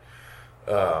 right?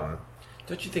 Yeah.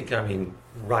 Don't you think, I mean,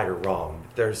 right or wrong,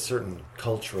 there's certain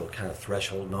cultural kind of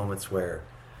threshold moments where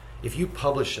if you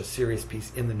publish a serious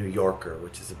piece in the New Yorker,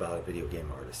 which is about a video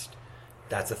game artist,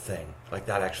 that's a thing. Like,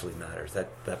 that actually matters.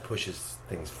 That pushes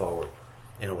things forward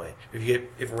in a way.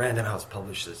 If Random House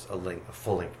publishes a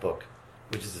full-length book,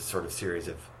 which is a sort of series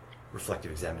of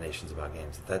reflective examinations about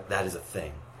games, that is a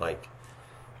thing. Like,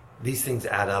 these things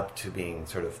add up to being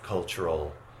sort of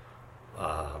cultural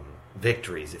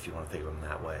victories, if you want to think of them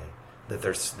that way, that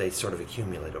they sort of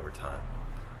accumulate over time.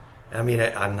 And I mean,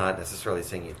 I'm not necessarily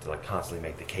saying you have to like constantly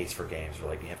make the case for games, or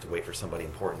like you have to wait for somebody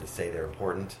important to say they're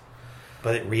important.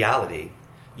 But in reality,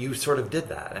 you sort of did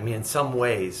that. I mean, in some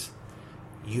ways,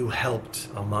 you helped,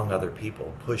 among other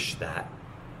people, push that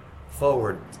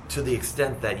forward to the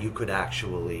extent that you could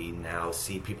actually now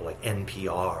see people like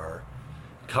NPR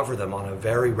cover them on a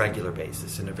very regular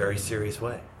basis in a very serious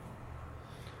way.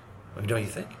 I mean, don't you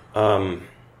think?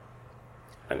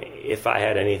 I mean, if I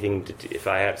had anything if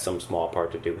I had some small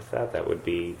part to do with that, that would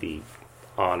be the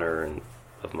honor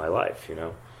of my life, you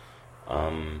know.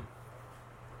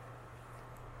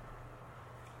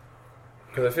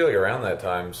 Because I feel like around that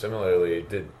time, similarly,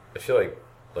 I feel like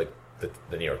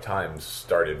the New York Times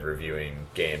started reviewing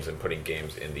games and putting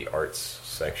games in the arts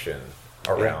section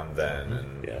around then,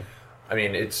 and I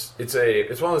mean, it's one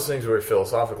of those things where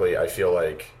philosophically, I feel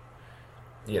like,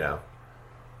 you know,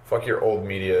 fuck your old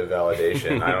media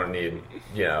validation. I don't need,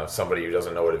 you know, somebody who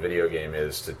doesn't know what a video game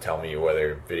is to tell me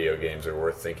whether video games are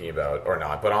worth thinking about or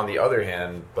not. But on the other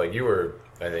hand, like you were,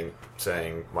 I think,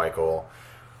 saying, Michael,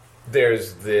 there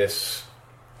is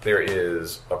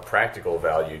a practical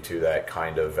value to that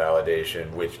kind of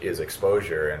validation, which is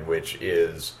exposure and which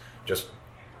is just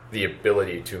the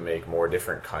ability to make more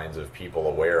different kinds of people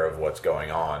aware of what's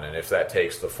going on. And if that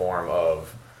takes the form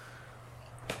of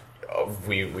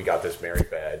we got this merit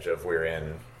badge of we're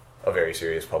in a very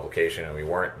serious publication and we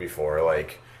weren't before,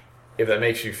 like, if that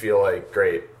makes you feel like,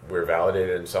 great, we're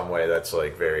validated in some way, that's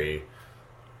like very,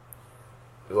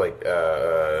 like,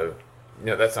 you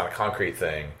know, that's not a concrete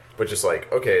thing, but just like,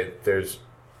 okay, there's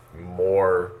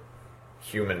more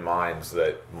human minds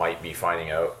that might be finding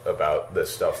out about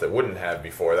this stuff that wouldn't have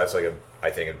before. That's like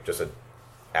I think just an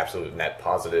absolute net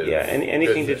positive. Yeah, and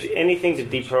anything good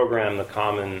to deprogram the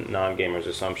common non-gamer's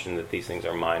assumption that these things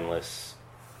are mindless,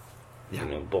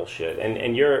 bullshit.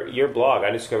 And your blog, I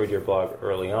discovered your blog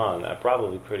early on,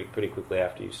 probably pretty quickly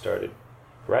after you started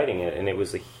writing it, and it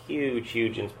was a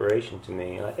huge inspiration to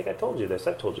me. And I think I've told you this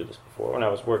before when I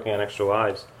was working on Extra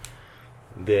Lives,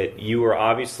 that you were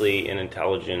obviously an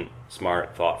intelligent,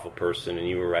 smart, thoughtful person, and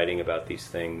you were writing about these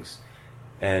things.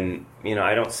 And,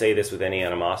 I don't say this with any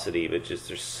animosity, but just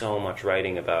there's so much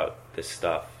writing about this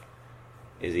stuff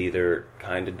is either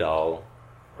kind of dull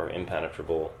or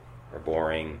impenetrable or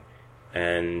boring.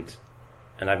 And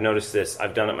I've noticed this.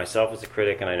 I've done it myself as a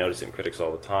critic, and I notice it in critics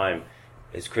all the time,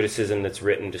 is criticism that's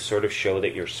written to sort of show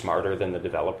that you're smarter than the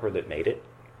developer that made it.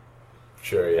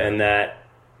 Sure, yeah. And that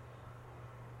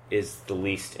is the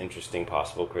least interesting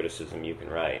possible criticism you can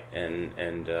write. And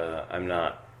I'm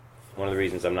not... One of the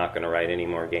reasons I'm not going to write any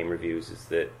more game reviews is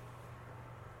that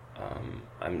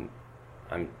I'm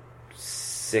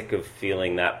sick of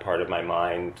feeling that part of my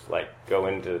mind go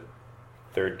into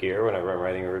third gear whenever I'm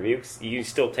writing a review. You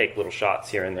still take little shots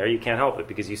here and there. You can't help it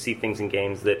because you see things in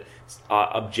games that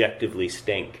objectively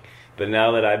stink. But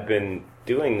now that I've been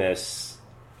doing this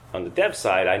on the dev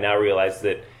side, I now realize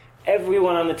that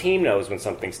everyone on the team knows when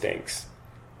something stinks.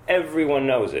 Everyone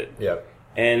knows it. Yep.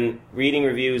 And reading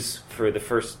reviews for the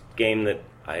first game that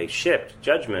I shipped,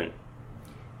 Judgment,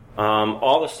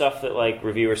 all the stuff that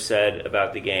reviewers said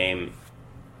about the game,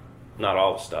 not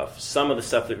all the stuff, some of the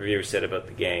stuff that reviewers said about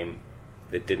the game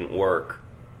that didn't work,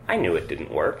 I knew it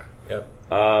didn't work. Yep.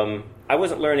 I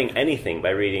wasn't learning anything by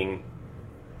reading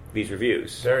these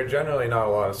reviews. There are generally not a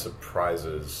lot of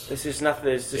surprises. This is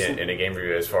nothing. In a game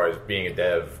review as far as being a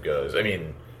dev goes. I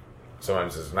mean,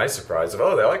 sometimes it's a nice surprise of,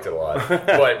 they liked it a lot.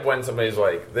 But when somebody's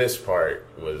like, this part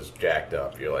was jacked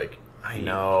up, you're like, I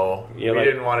know. We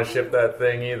didn't want to ship that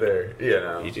thing either.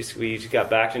 We just got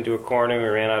backed into a corner. We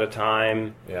ran out of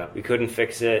time. Yeah. We couldn't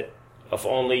fix it. If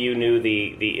only you knew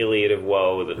the Iliad of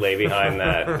woe that lay behind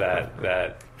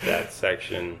that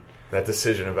section. That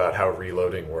decision about how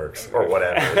reloading works, or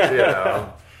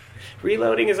whatever.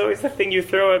 Reloading is always the thing you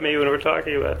throw at me when we're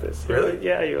talking about this. Really?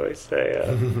 Yeah, you always say.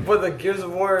 But the Gears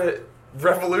of War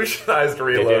revolutionized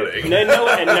reloading.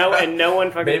 And no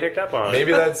one fucking picked up on it.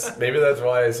 Maybe that's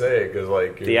why I say it, because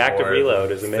the act of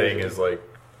reload is amazing. Thing is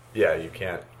you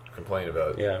can't complain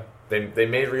about. Yeah. They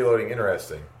made reloading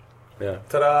interesting. Yeah.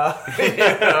 Ta-da!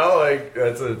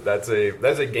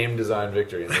 That's a game design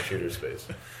victory in the shooter space.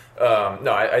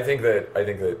 I think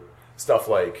that stuff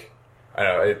like, I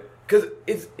don't know, because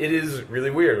it is really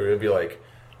weird. It would be like,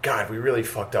 God, we really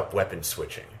fucked up weapon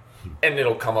switching. And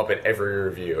it'll come up in every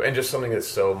review. And just something that's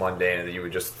so mundane that you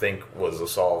would just think was a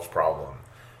solved problem.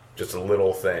 Just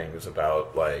little things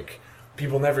about,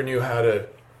 people never knew how to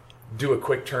do a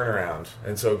quick turnaround.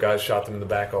 And so guys shot them in the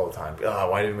back all the time.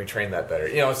 Why didn't we train that better?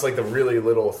 It's the really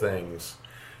little things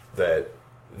that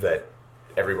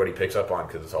everybody picks up on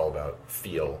because it's all about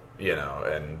feel,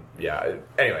 and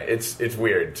anyway, it's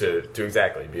weird to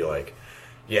exactly be like,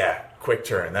 yeah, quick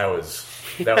turn, that was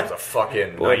a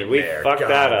fucking boy, nightmare. we fucked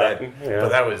that up. But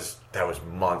that was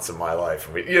months of my life.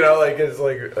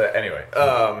 Anyway.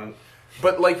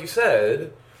 But like you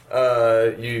said,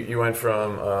 you went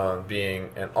from being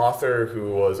an author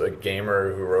who was a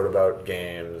gamer who wrote about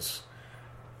games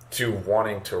to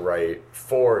wanting to write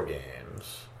for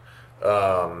games.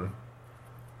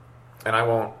 And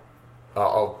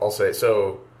I'll say,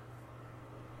 so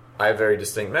I have very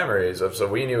distinct memories of, so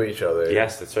we knew each other.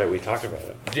 Yes, that's right, we talked about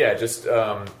it. Yeah, just,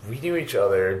 we knew each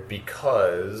other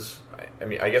because,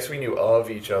 I guess we knew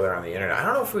of each other on the internet. I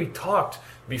don't know if we talked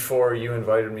before you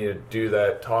invited me to do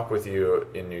that talk with you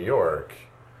in New York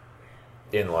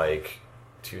in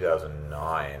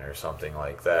 2009 or something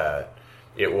like that.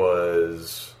 It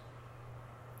was...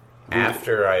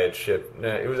 after I had shipped...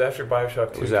 it was after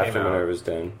Bioshock 2 came out. It was after Minerva's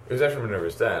Den. It was after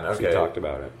Minerva's Den, okay. So we talked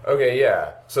about it. Okay,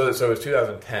 yeah. So it was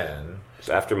 2010. It's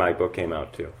after my book came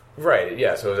out, too. Right,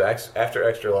 yeah. So it was after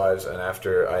Extra Lives and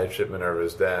after I had shipped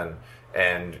Minerva's Den.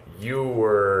 And you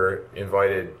were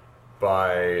invited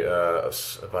by a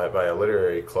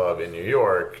literary club in New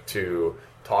York to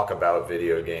talk about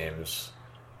video games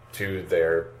to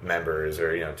their members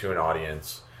or, to an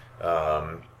audience.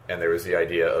 And there was the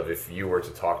idea of if you were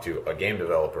to talk to a game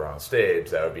developer on stage,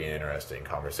 that would be an interesting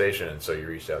conversation. And so you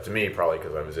reached out to me, probably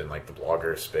because I was in the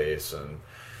blogger space and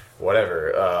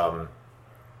whatever.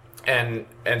 And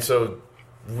so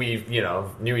we,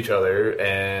 knew each other.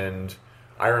 And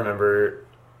I remember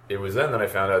it was then that I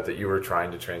found out that you were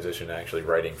trying to transition to actually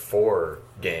writing for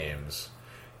games.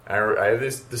 I have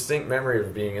this distinct memory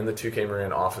of being in the 2K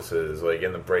Marin offices, like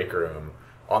in the break room,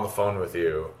 on the phone with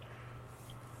you,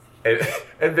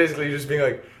 and basically just being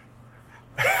like,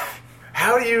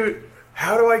 how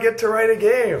do I get to write a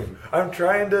game?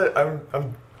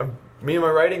 Me and my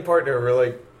writing partner were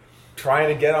like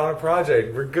trying to get on a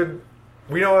project. We're good.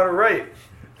 We know how to write.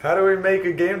 How do we make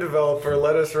a game developer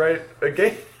let us write a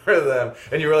game for them?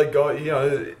 And you were like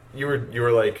you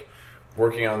were like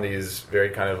working on these very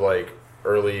kind of like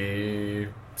early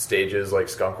stages, like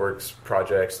Skunkworks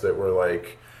projects that were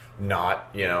like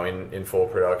not, in full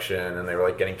production, and they were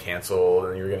like getting canceled,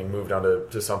 and you were getting moved on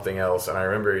to something else. And I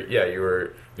remember, you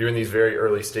were in these very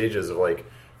early stages of like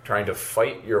trying to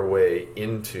fight your way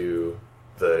into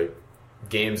the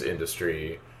games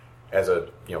industry as a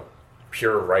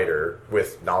pure writer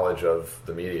with knowledge of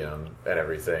the medium and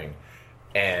everything,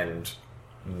 and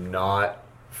not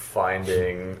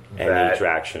finding any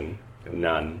traction.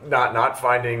 None. Not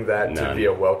finding that None. to be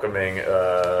a welcoming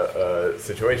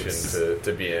situation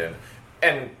to be in.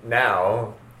 And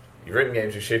now, you've written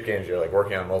games, you've shaped games, you're like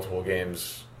working on multiple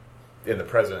games in the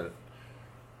present.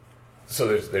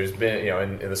 So there's been,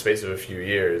 in the space of a few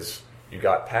years, you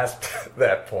got past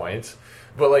that point.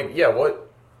 But like, yeah, what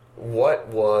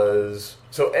was...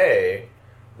 So A,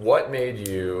 what made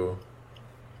you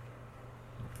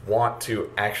want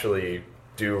to actually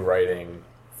do writing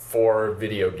for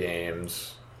video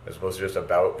games as opposed to just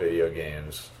about video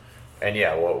games? And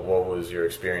yeah, what was your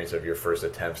experience of your first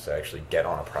attempts to actually get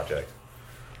on a project?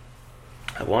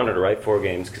 I wanted to write 4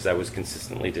 games because I was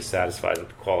consistently dissatisfied with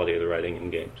the quality of the writing in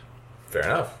games. Fair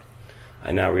enough.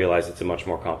 I now realize it's a much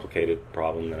more complicated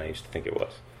problem than I used to think it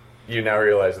was. You now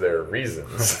realize there are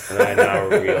reasons. And I now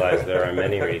realize there are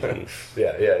many reasons.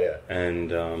 Yeah.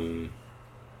 And,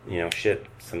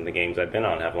 some of the games I've been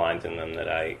on have lines in them that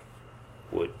I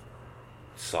would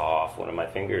saw off one of my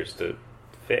fingers to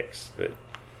fix. But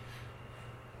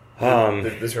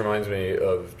this reminds me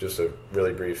of just a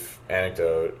really brief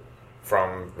anecdote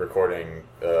from recording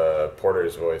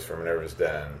Porter's voice from Minerva's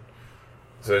Den.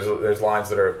 So there's lines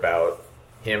that are about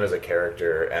him as a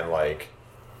character and like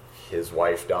his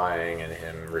wife dying and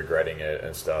him regretting it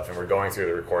and stuff. And we're going through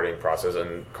the recording process,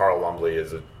 and Carl Lumbly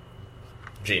is a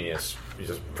genius. He's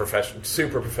just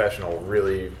super professional,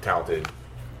 really talented,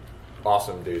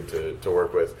 awesome dude to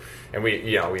work with. And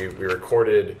we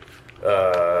recorded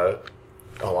a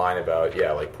line about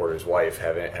like Porter's wife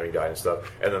having died and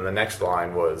stuff. And then the next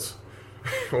line was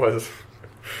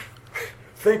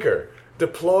Thinker,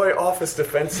 deploy office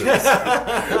defenses.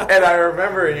 And I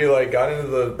remember you like got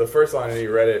into the first line and he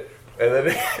read it, and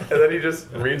then he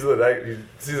just reads he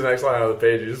sees the next line on the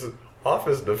page. He just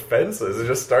office defenses and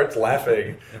just starts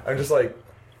laughing. I'm just like,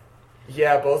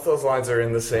 yeah, both those lines are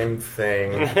in the same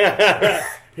thing.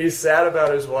 He's sad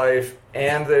about his wife,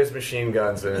 and there's machine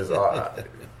guns in his.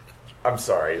 I'm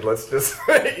sorry. Let's just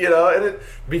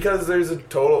because there's a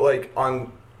total like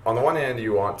on the one hand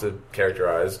you want to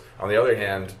characterize, on the other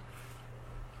hand,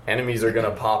 enemies are going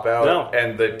to pop out,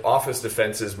 and the office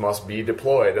defenses must be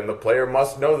deployed, and the player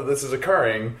must know that this is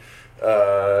occurring.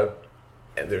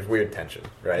 And there's weird tension,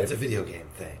 right? It's a video game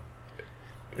thing.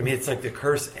 I mean, it's like the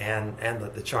curse and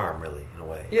the charm, really, in a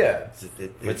way. Yeah.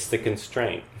 It's the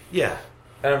constraint. Yeah.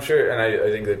 And I'm sure, and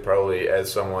I think that probably as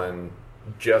someone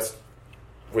just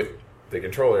with the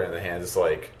controller in the hand, it's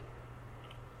like,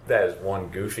 that is one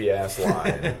goofy-ass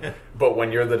line. But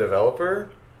when you're the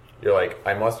developer, you're like,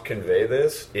 I must convey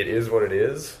this. It is what it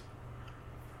is.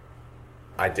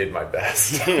 I did my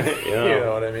best. You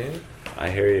know what I mean? I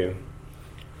hear you.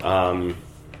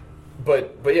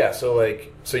 But yeah, so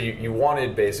you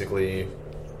wanted basically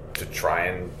to try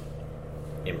and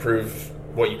improve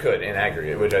what you could in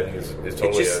aggregate, which I think is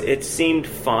totally. It seemed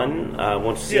fun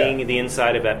once seeing the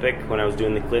inside of Epic when I was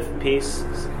doing the Cliff piece,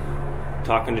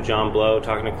 talking to John Blow,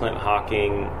 talking to Clint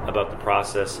Hawking about the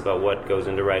process, about what goes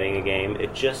into writing a game.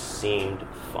 It just seemed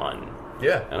fun.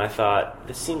 Yeah, and I thought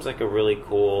this seems like a really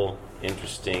cool,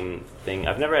 interesting thing.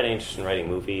 I've never had any interest in writing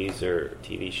movies or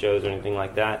TV shows or anything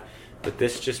like that, but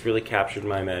this just really captured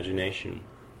my imagination.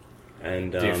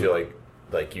 And do you feel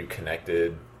like you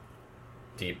connected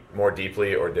more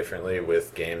deeply or differently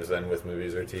with games than with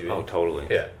movies or TV? Oh, totally.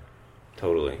 Yeah,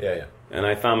 totally. Yeah. And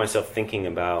I found myself thinking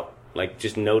about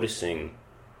just noticing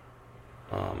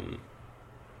the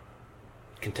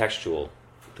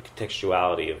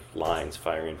contextuality of lines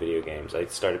firing in video games. I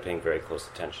started paying very close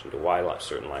attention to why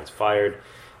certain lines fired,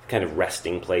 kind of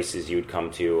resting places you would come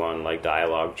to on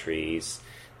dialogue trees.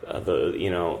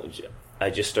 I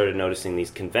just started noticing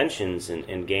these conventions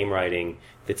in game writing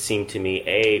that seemed to me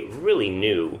A, really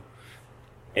new,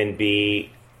 and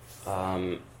B,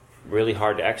 really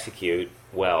hard to execute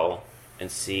well,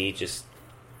 and C, just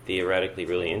theoretically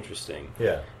really interesting.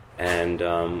 Yeah. And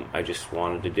I just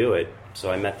wanted to do it.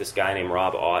 So I met this guy named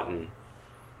Rob Auten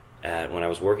when I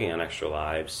was working on Extra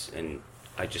Lives, and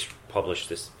I just published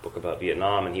this book about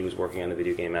Vietnam, and he was working on a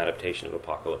video game adaptation of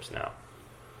Apocalypse Now.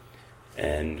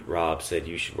 And Rob said,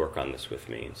 you should work on this with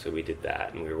me. And so we did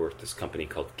that, and we worked with this company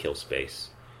called Killspace,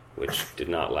 which did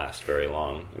not last very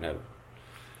long.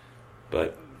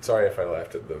 But Sorry if I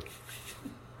laughed at the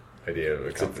idea of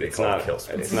a company called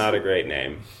Killspace. It's not a great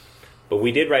name. But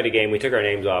we did write a game. We took our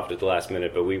names off at the last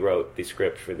minute, but we wrote the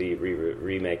script for the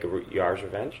remake of Yar's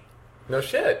Revenge. No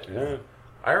shit. Yeah.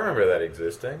 I remember that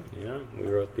existing. Yeah, we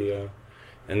wrote the...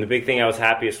 and the big thing I was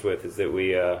happiest with is that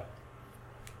we...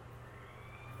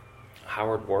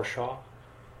 Howard Warshaw?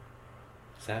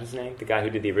 Is that his name? The guy who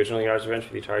did the original Yar's Revenge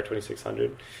for the Atari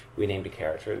 2600? We named a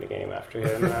character in the game after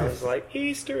him, and I was like,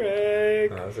 Easter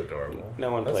egg! Oh, that's adorable.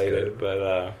 No one That's played good. it,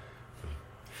 but...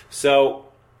 So...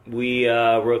 We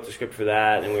wrote the script for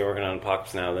that, and we were working on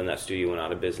Apocalypse Now. Then that studio went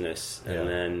out of business, and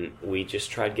then we just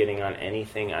tried getting on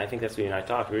anything. I think that's when you and I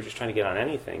talked. We were just trying to get on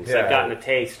anything. So I've gotten a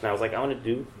taste, and I was like, I want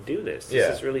to do this.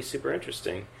 This is really super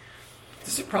interesting.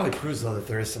 This probably proves, though, that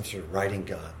there is some sort of writing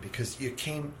god, because you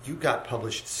got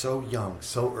published so young,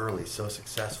 so early, so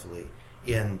successfully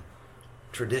in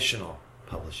traditional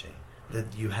publishing that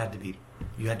you had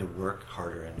to work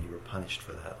harder, and you were punished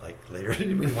for that. Like later,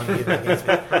 when one of you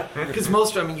because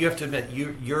most, I mean, you have to admit,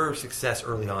 your success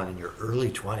early on in your early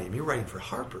 20s. I mean, you're writing for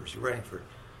Harper's, you're writing for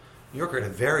New Yorker at a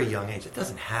very young age. It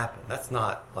doesn't happen. That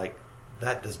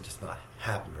doesn't just not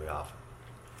happen very often.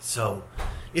 So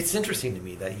it's interesting to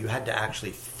me that you had to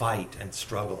actually fight and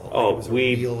struggle. Oh, it was a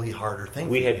really harder thing.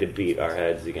 We had to beat our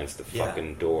heads against the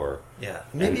fucking door. Yeah,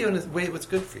 maybe in a way it was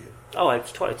good for you. Oh,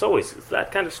 it's always,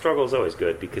 that kind of struggle is always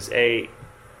good, because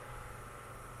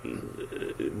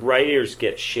writers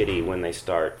get shitty when they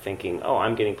start thinking, oh,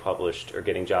 I'm getting published or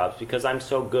getting jobs because I'm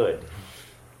so good.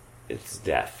 It's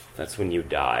death. That's when you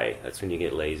die. That's when you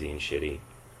get lazy and shitty.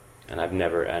 And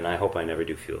I hope I never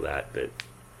do feel that, but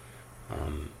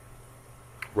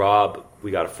Rob,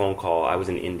 we got a phone call. I was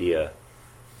in India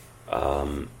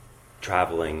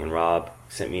traveling, and Rob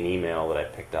sent me an email that I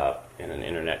picked up in an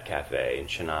internet cafe in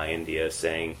Chennai, India,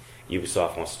 saying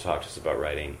Ubisoft wants to talk to us about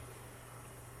writing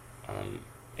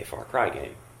a Far Cry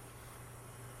game.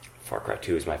 Far Cry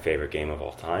 2 is my favorite game of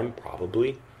all time,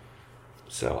 probably.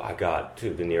 So I got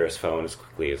to the nearest phone as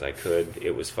quickly as I could.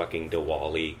 It was fucking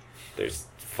Diwali. There's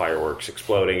fireworks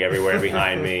exploding everywhere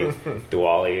behind me.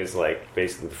 Diwali is like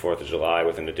basically the 4th of July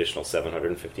with an additional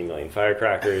 750 million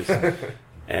firecrackers.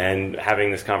 And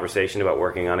having this conversation about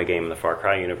working on a game in the Far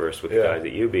Cry universe with the guys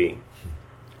at Ubi.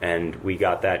 And we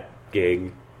got that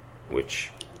gig,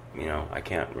 which, I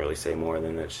can't really say more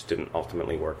than that just didn't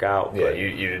ultimately work out. Yeah,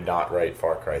 you did not write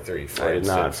Far Cry 3, for I did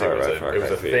instance. not write Far Cry 3. It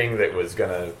was a thing that was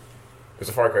going to... It was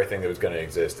a Far Cry thing that was going to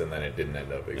exist, and then it didn't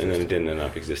end up existing. And then it didn't end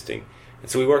up existing. And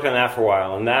so we worked on that for a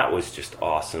while, and that was just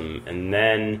awesome. And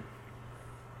then...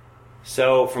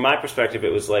 So, from my perspective,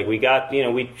 it was like we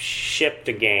shipped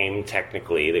a game,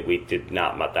 technically, that we did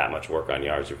not that much work on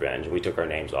Yar's Revenge, and we took our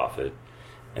names off it.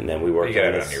 And then we worked you got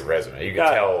on it on your resume. You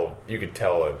could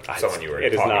tell someone you were talking to.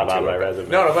 It is not on my resume.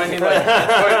 No, but I mean,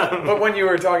 but when you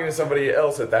were talking to somebody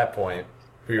else at that point,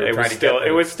 who you were trying to get them,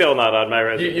 it was still not on my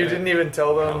resume. You didn't even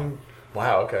tell them... No.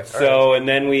 Wow, okay. So, and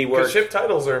then we worked... Because ship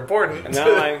titles are important.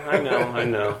 No, I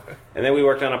know. And then we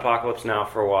worked on Apocalypse Now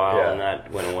for a while, and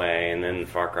that went away, and then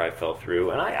Far Cry fell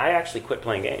through. And I actually quit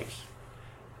playing games.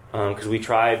 Because we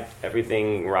tried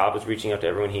everything. Rob was reaching out to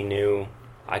everyone he knew.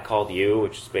 I called you,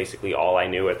 which is basically all I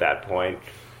knew at that point.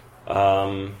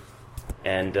 I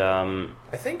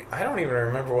don't even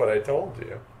remember what I told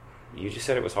you. You just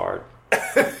said it was hard.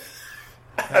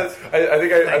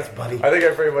 Thanks, buddy. I think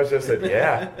I pretty much just said,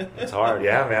 yeah. It's hard.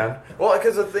 Yeah, man. Well,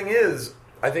 because the thing is,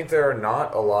 I think there are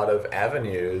not a lot of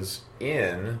avenues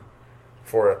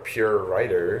for a pure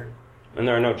writer. And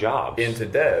there are no jobs. Into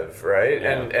dev, right?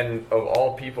 Yeah. And of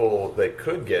all people that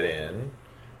could get in,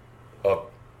 a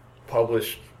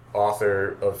published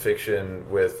author of fiction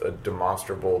with a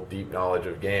demonstrable deep knowledge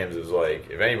of games is like,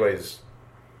 if anybody's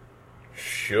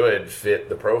should fit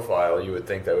the profile, you would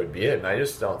think that would be it. And I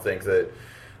just don't think that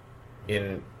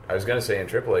I was going to say in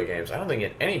AAA games, I don't think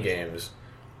in any games,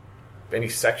 any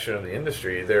section of the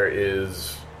industry, there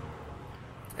is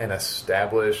an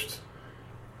established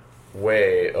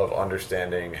way of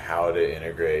understanding how to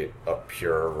integrate a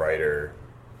pure writer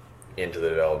into the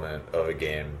development of a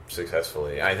game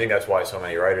successfully. And I think that's why so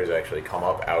many writers actually come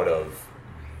up out of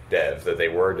dev, that they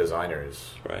were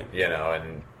designers. Right.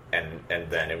 And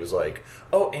then it was like,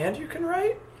 oh, and you can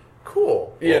write?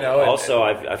 cool. Also,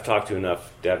 I've talked to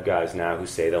enough dev guys now who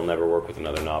say they'll never work with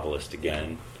another novelist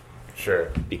again.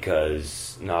 Sure.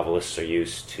 Because novelists are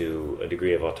used to a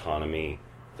degree of autonomy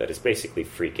that is basically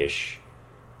freakish.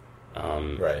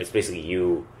 Right. It's basically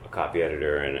you, a copy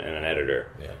editor, and an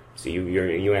editor. Yeah. So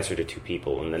you answer to two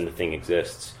people, and then the thing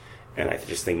exists. And I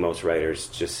just think most writers,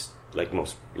 just like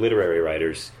most literary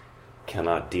writers,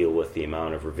 cannot deal with the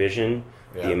amount of revision,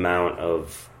 the amount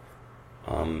of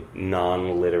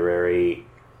non-literary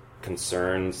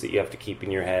concerns that you have to keep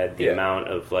in your head, the amount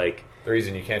of like... The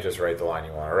reason you can't just write the line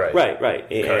you want to write. Right.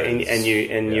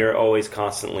 You're always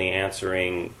constantly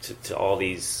answering to all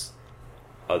these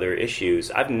other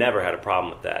issues. I've never had a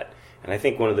problem with that. And I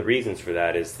think one of the reasons for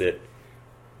that is that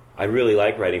I really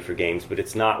like writing for games, but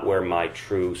it's not where my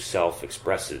true self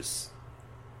expresses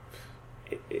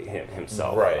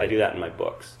himself. Right. I do that in my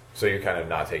books. So you're kind of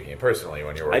not taking it personally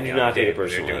when you're working on I do not take it games.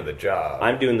 personally. You're doing the job.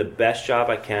 I'm doing the best job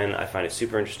I can. I find it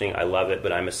super interesting. I love it,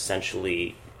 but I'm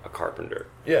essentially a carpenter.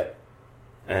 Yeah.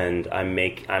 And I'm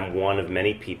one of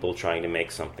many people trying to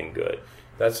make something good.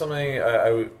 That's something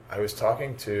I was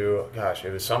talking to. Gosh,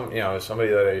 it was somebody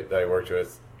that I worked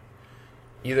with.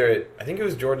 I think it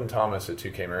was Jordan Thomas at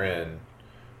 2K Marin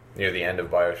near the end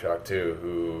of BioShock 2,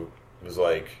 who was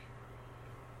like,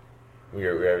 we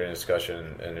were having a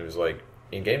discussion, and it was like,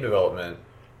 in game development,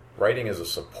 writing is a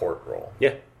support role.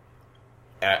 Yeah.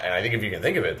 And I think if you can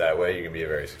think of it that way, you can be a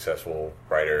very successful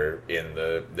writer in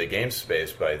the game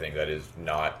space, but I think that is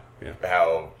not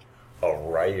how a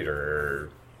writer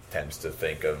tends to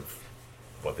think of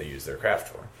what they use their craft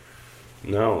for.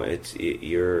 No,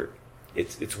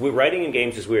 writing in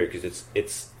games is weird because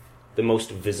it's the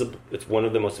most visible. It's one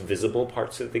of the most visible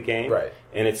parts of the game, right?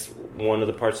 And it's one of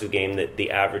the parts of the game that the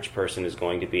average person is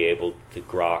going to be able to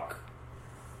grok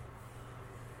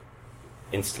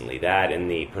instantly. That and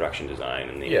the production design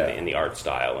and the art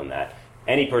style, and that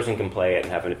any person can play it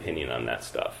and have an opinion on that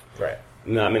stuff. Right.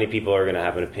 Not many people are going to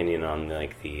have an opinion on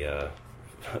like the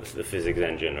physics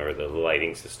engine or the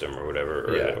lighting system or whatever,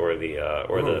 or the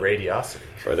radiosity,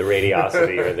 or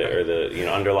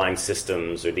the underlying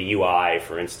systems or the UI,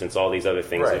 for instance. All these other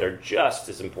things that are just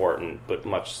as important but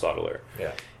much subtler.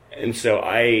 Yeah. And so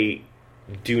I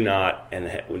do not,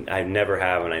 and I never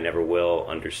have, and I never will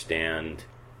understand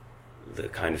the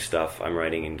kind of stuff I'm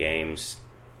writing in games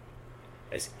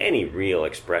as any real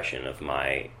expression of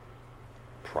my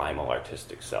primal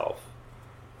artistic self.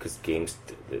 Because games,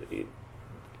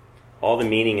 all the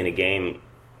meaning in a game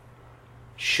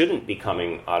shouldn't be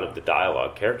coming out of the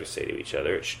dialogue characters say to each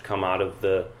other. It should come out of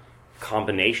the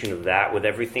combination of that with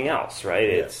everything else, right?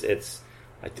 Yeah. It's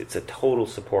a total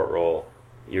support role.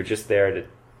 You're just there to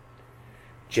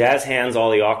jazz hands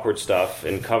all the awkward stuff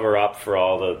and cover up for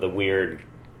all the weird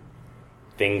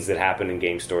things that happen in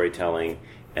game storytelling,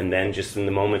 and then just in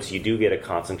the moments you do get a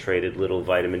concentrated little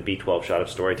vitamin B12 shot of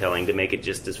storytelling to make it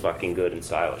just as fucking good and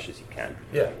stylish as you can.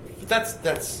 Yeah. But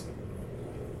that's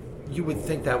you would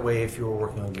think that way if you were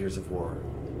working on Gears of War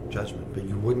Judgment, but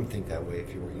you wouldn't think that way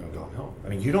if you were working on Gone Home. I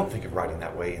mean, you don't think of writing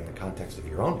that way in the context of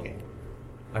your own game,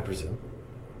 I presume.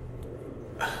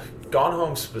 Gone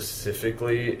Home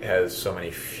specifically has so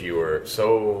much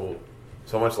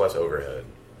less overhead,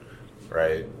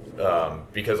 right?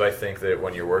 Because I think that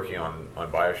when you're working on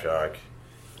BioShock,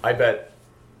 I bet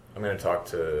I'm going to talk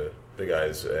to the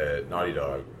guys at Naughty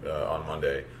Dog on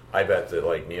Monday. I bet that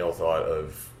like Neil thought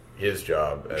of his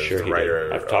job as the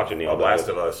writer I've talked to Neil of Last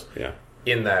of Us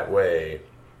in that way.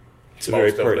 It's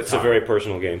a very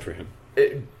personal game for him.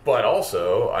 But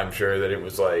also, I'm sure that it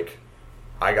was like,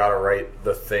 I got to write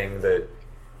the thing that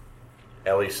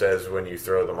Ellie says when you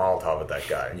throw the Molotov at that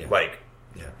guy.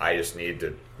 Yeah. I just need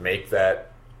to make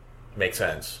that make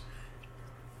sense.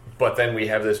 But then we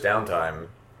have this downtime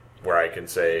where I can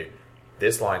say,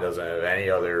 this line doesn't have any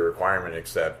other requirement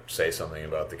except say something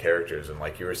about the characters. And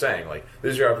like you were saying, like,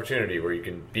 this is your opportunity where you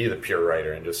can be the pure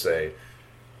writer and just say,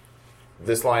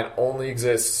 this line only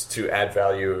exists to add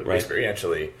value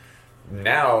experientially.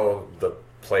 Now the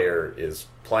player is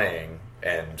playing,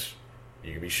 and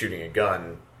you could be shooting a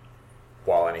gun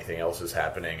while anything else is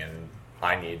happening, and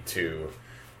I need to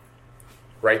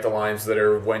write the lines that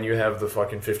are when you have the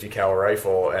fucking 50 cal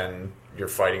rifle and you're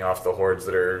fighting off the hordes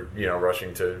that are,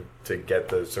 rushing to get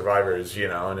the survivors,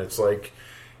 and it's like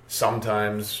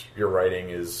sometimes your writing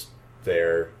is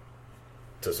there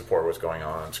to support what's going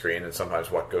on screen, and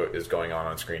sometimes what is going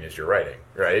on screen is your writing,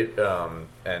 right?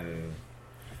 And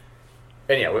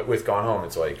yeah, with Gone Home,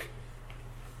 it's like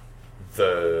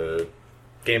the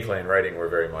gameplay and writing were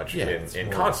very much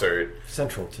in concert,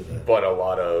 central to the. But a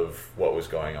lot of what was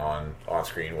going on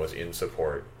screen was in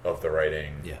support of the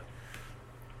writing. Yeah.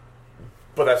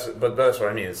 But that's what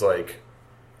I mean. It's like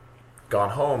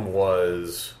Gone Home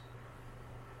was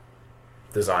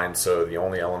designed so the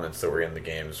only elements that were in the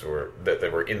games were that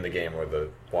were in the game were the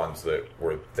ones that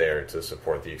were there to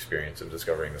support the experience of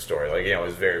discovering the story. Like, you know, it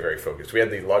was very, very focused. We had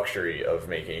the luxury of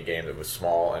making a game that was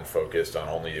small and focused on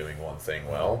only doing one thing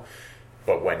well.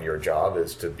 But when your job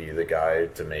is to be the guy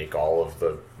to make all of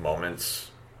the moments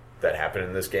that happen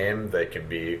in this game, that can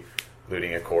be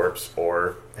looting a corpse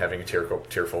or having a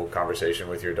tearful conversation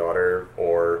with your daughter,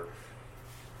 or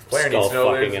the player needs to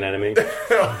know fucking an enemy,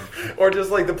 or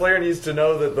just like the player needs to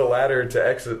know that the ladder to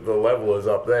exit the level is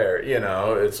up there. You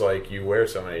know, it's like you wear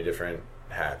so many different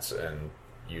hats, and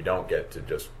you don't get to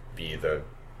just be the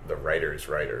writer's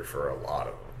writer for a lot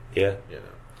of them. Yeah, you know.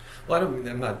 Well,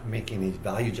 I'm not making these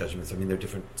value judgments. I mean, they're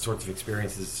different sorts of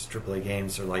experiences. AAA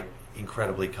games are like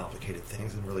incredibly complicated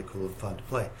things and really cool and fun to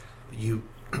play.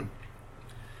 But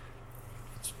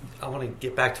I want to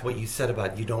get back to what you said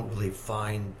about you don't really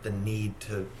find the need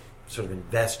to sort of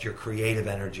invest your creative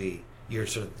energy, your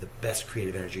sort of the best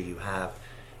creative energy you have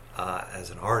as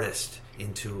an artist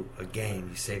into a game.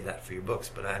 You save that for your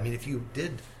books. But I mean, if you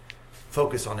did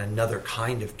focus on another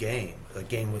kind of game, a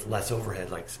game with less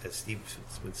overhead, like as Steve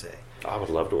would say. I would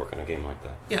love to work on a game like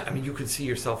that. Yeah, I mean, you could see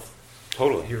yourself.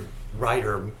 Totally. Your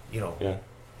writer, Yeah.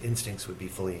 instincts would be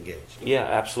fully engaged. Yeah,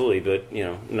 absolutely. But,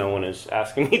 no one is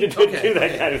asking me to do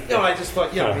that kind of thing. No, I just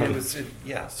thought, I mean, it was,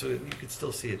 so you could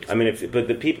still see it. I mean,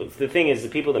 the thing is, the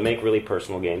people that make really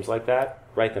personal games like that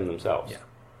write them themselves. Yeah.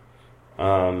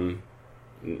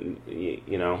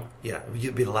 Yeah,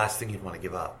 it'd be the last thing you'd want to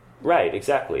give up. Right,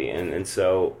 exactly, and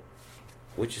so,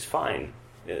 which is fine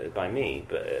by me.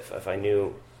 But if I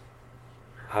knew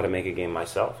how to make a game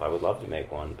myself, I would love to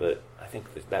make one. But I think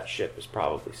that ship has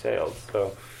probably sailed.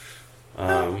 So,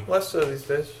 less so these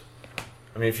days.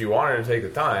 I mean, if you wanted to take the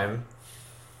time,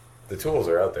 the tools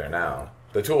are out there now.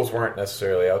 The tools weren't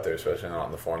necessarily out there, especially not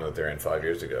in the form that they're in 5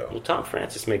 years ago. Well, Tom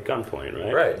Francis made Gunpoint,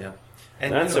 right? Right. Yeah.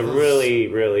 And that's a really,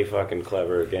 really fucking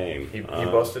clever game. He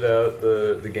busted out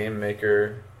the Game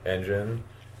Maker engine,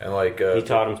 and he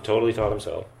totally taught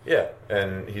himself. Yeah,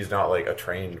 and he's not like a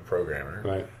trained programmer,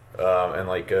 right? And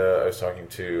I was talking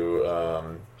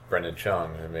to Brendan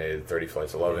Chung, who made 30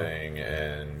 Flights of Loving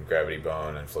and Gravity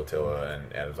Bone and Flotilla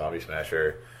and Adam Zombie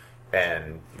Smasher,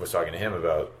 and was talking to him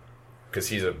about, because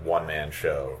he's a one-man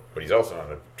show, but he's also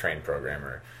not a trained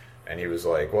programmer, and he was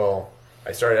like, well,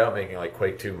 I started out making like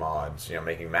Quake 2 mods,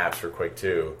 making maps for Quake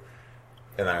 2,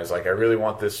 and I was like, I really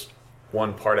want this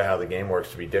one part of how the game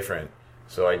works to be different,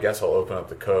 so I guess I'll open up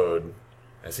the code, and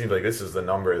it seems like this is the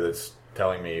number that's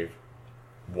telling me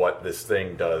what this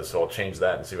thing does, so I'll change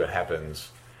that and see what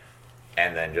happens,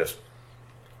 and then just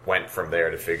went from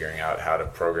there to figuring out how to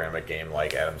program a game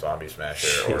like Adam Zombie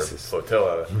Smasher or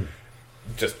Flotilla.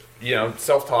 Just,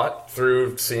 self-taught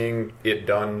through seeing it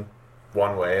done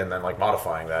one way and then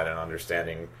modifying that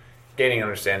and gaining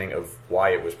understanding of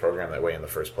why it was programmed that way in the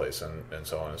first place, and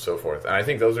so on and so forth. And I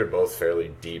think those are both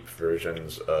fairly deep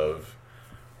versions of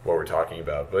what we're talking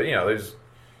about. But, there's...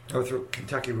 I would throw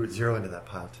Kentucky Route Zero into that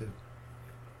pile, too.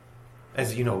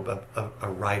 As you know, a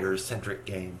writer-centric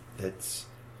game that's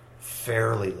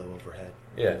fairly low overhead.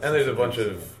 Yeah, and there's a bunch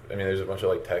of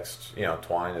text.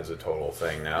 Twine is a total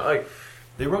thing now.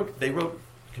 They wrote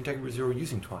Kentucky Route Zero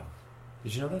using Twine.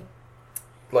 Did you know that?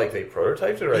 They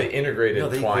prototyped it, or they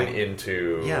integrated Twine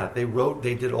into... Yeah, they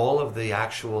did all of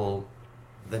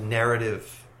the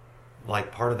narrative,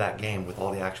 part of that game with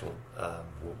all the actual,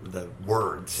 the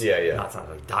words. Yeah. Not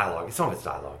like dialogue. Some of it's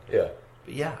dialogue. Yeah.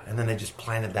 But yeah, and then they just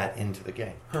planted that into the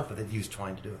game. But they'd used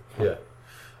Twine to do it.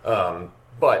 Yeah.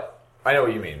 But I know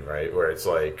what you mean, right? Where it's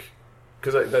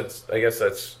because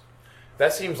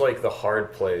that seems like the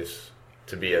hard place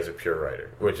to be as a pure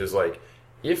writer, which is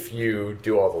if you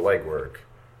do all the legwork,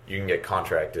 you can get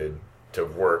contracted to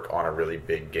work on a really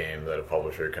big game that a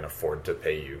publisher can afford to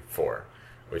pay you for,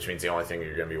 which means the only thing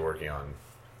you're going to be working on,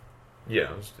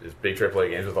 is big AAA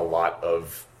games with a lot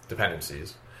of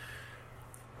dependencies.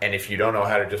 And if you don't know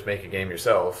how to just make a game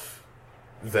yourself,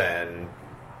 then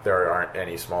there aren't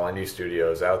any small indie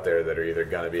studios out there that are either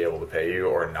going to be able to pay you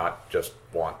or not just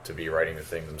want to be writing the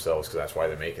things themselves, because that's why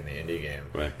they're making the indie game.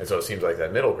 Right. And so it seems like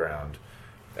that middle ground,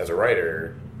 as a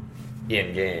writer,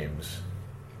 in games,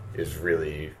 is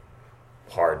really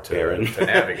hard to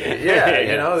navigate.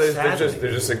 There's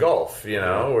just a gulf,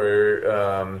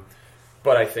 where...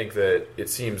 but I think that it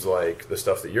seems like the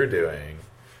stuff that you're doing,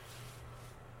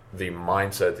 the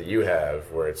mindset that you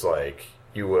have, where it's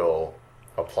you will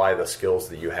apply the skills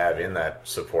that you have in that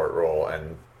support role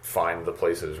and find the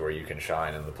places where you can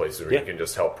shine and the places where you can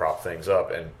just help prop things up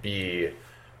and be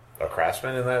a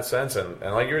craftsman in that sense, and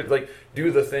like you're like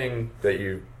do the thing that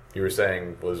you were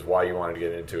saying was why you wanted to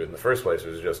get into it in the first place,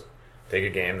 was just take a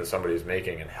game that somebody's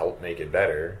making and help make it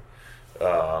better.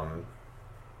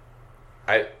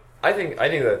 I think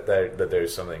that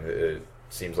there's something that it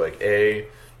seems like it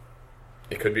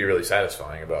could be really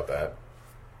satisfying about that,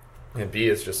 and B,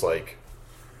 it's just like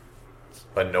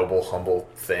a noble, humble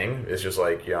thing. It's just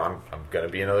like, yeah, I'm gonna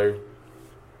be another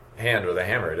hand with a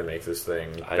hammer to make this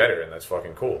thing better, and that's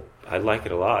fucking cool. I like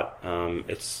it a lot.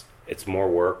 It's more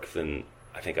work than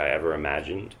I think I ever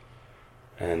imagined,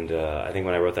 and I think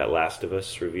when I wrote that Last of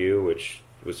Us review, which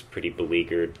was a pretty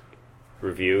beleaguered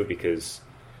review because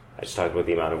I just talked about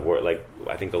the amount of work. Like,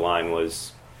 I think the line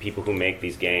was, people who make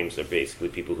these games are basically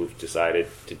people who've decided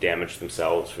to damage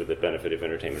themselves for the benefit of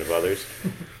entertainment of others.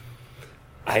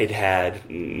 I'd had,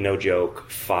 no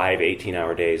joke, 5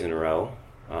 18-hour days in a row,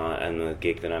 and the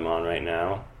gig that I'm on right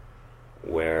now,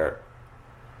 where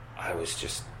I was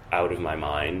just out of my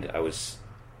mind. It was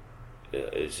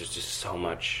just so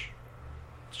much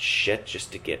shit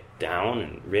just to get down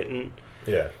and written.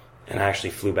 Yeah. And I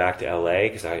actually flew back to LA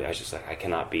because I was just like, I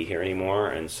cannot be here anymore.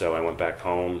 And so I went back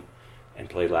home and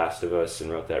played Last of Us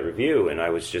and wrote that review. And I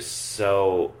was just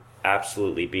so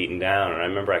absolutely beaten down. And I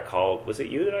remember I called, was it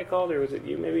you that I called, or was it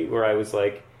you maybe, where I was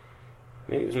like,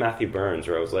 maybe it was Matthew Burns,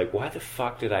 where I was like, why the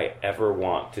fuck did I ever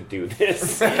want to do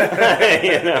this? You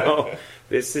know,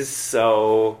 this is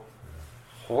so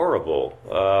horrible.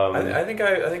 I think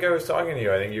I was talking to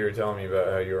you. I think you were telling me about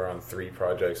how you were on 3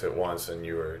 projects at once and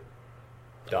you were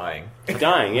dying.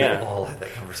 Dying, yeah. We all had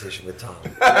that conversation with Tom.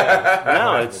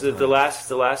 No, it's the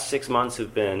last 6 months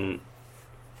have been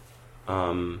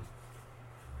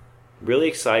really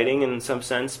exciting in some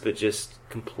sense, but just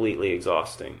completely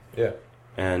exhausting. Yeah.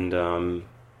 And I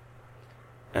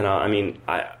mean,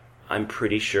 I'm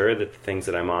pretty sure that the things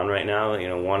that I'm on right now, you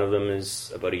know, one of them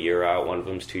is about a year out, one of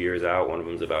them's 2 years out, one of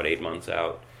them's about 8 months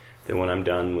out. Then when I'm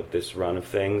done with this run of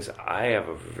things, I have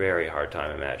a very hard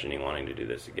time imagining wanting to do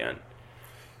this again.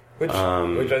 Which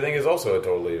I think is also a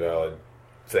totally valid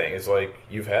thing. It's like,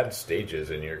 you've had stages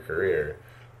in your career.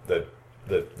 The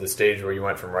stage where you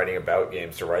went from writing about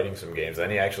games to writing some games,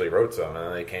 then you actually wrote some, and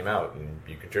then they came out, and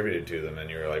you contributed to them, and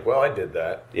you were like, well, I did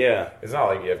that. Yeah. It's not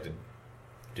like you have to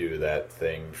do that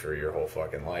thing for your whole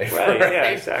fucking life. Right, yeah,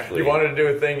 exactly. You wanted to do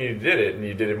a thing, you did it, and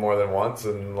you did it more than once,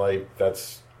 and like,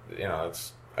 that's, you know,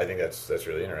 I think that's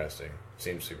really interesting.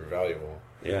 Seems super valuable.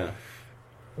 Yeah.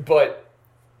 But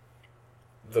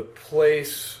the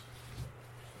place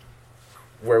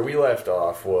where we left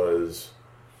off was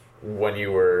when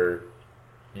you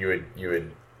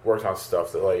had worked on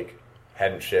stuff that like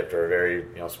hadn't shipped, or a very,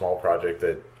 you know, small project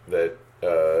that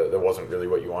wasn't really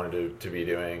what you wanted to be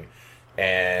doing,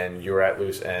 and you were at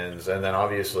loose ends, and then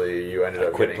obviously you ended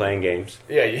up quit playing games.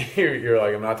 Yeah, you're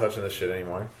like, I'm not touching this shit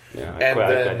anymore. Yeah, I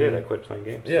quit playing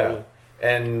games. Yeah,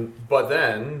 but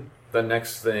then the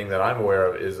next thing that I'm aware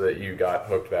of is that you got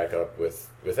hooked back up with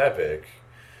Epic.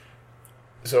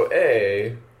 So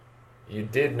you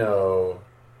did know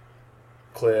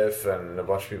Cliff and a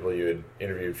bunch of people you had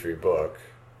interviewed for your book.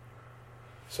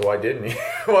 So why didn't you?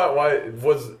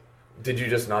 Did you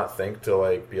just not think to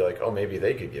like be like, oh, maybe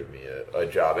they could give me a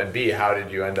job? And B, how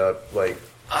did you end up like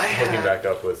hooking back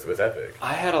up with Epic?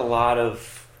 I had a lot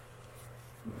of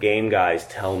game guys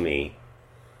tell me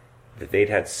that they'd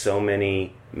had so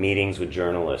many meetings with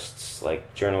journalists.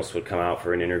 Like, journalists would come out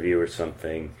for an interview or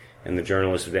something, and the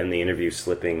journalist would end the interview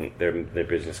slipping their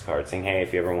business card, saying, hey,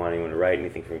 if you ever want anyone to write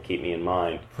anything for me, keep me in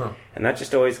mind. Huh. And that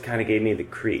just always kind of gave me the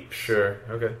creeps. Sure,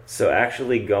 okay. So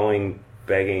actually going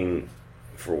begging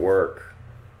for work,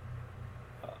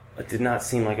 it did not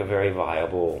seem like a very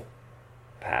viable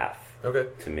path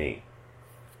to me.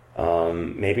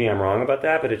 Maybe I'm wrong about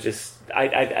that, but it just...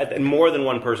 I more than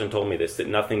one person told me this, that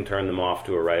nothing turned them off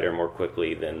to a writer more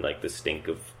quickly than like the stink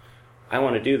of, I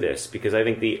want to do this. Because I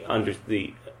think on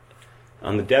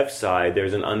the dev side,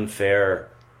 there's an unfair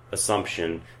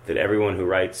assumption that everyone who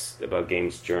writes about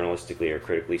games journalistically or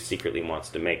critically secretly wants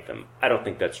to make them. I don't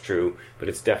think that's true, but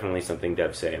it's definitely something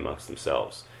devs say amongst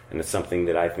themselves. And it's something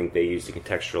that I think they use to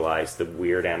contextualize the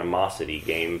weird animosity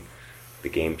the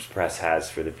games press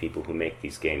has for the people who make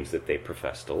these games that they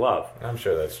profess to love. I'm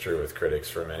sure that's true with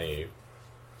critics for many.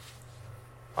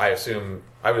 I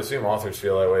would assume authors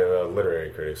feel that way about literary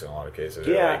critics in a lot of cases.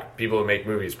 Yeah. Like, people who make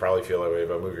movies probably feel that way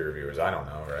about movie reviewers. I don't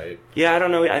know, right? Yeah, I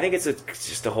don't know. I think it's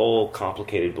just a whole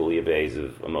complicated bouillabaisse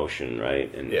of emotion,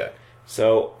 right? And yeah.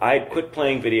 So I quit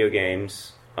playing video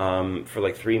games for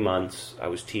like 3 months. I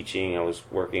was teaching. I was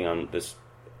working on this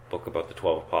book about the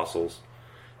 12 Apostles.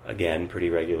 again pretty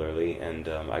regularly, and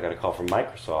I got a call from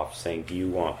Microsoft saying, "Do you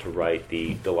want to write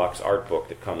the deluxe art book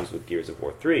that comes with Gears of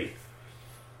War 3?"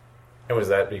 And was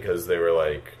that because they were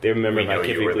like, They remember we my know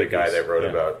Kid you were the guy Weeklies. that wrote Yeah.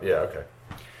 about, yeah, okay.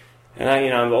 And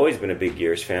I've always been a big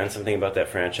Gears fan. Something about that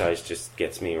franchise just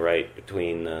gets me right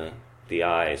between the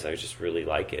eyes. I just really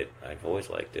like it. I've always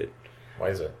liked it. Why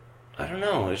is it? I don't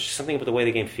know. There's just something about the way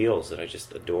the game feels that I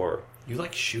just adore. You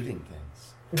like shooting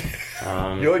things.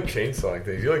 You like chainsawing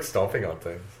things. You like stomping on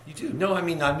things. You do. No, I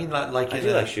mean like I in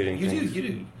do a- like shooting You things. do. You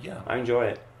do. Yeah. I enjoy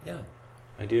it. Yeah.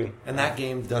 I do. And that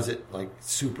game does it like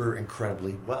super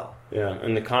incredibly well. Yeah,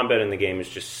 and the combat in the game is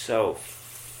just so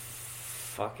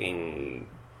fucking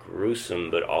gruesome,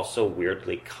 but also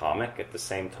weirdly comic at the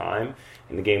same time.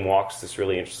 And the game walks this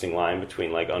really interesting line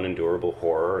between like unendurable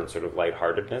horror and sort of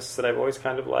lightheartedness that I've always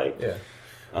kind of liked. Yeah.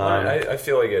 I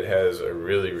feel like it has a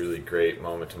really, really great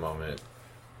moment-to-moment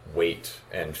weight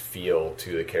and feel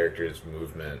to the character's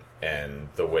movement, and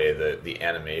the way that the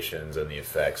animations and the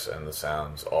effects and the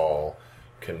sounds all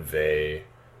convey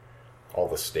all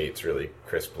the states really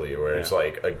crisply, where it's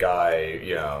like a guy, he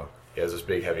has this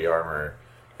big heavy armor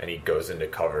and he goes into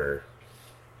cover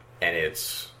and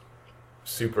it's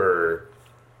super,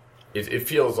 it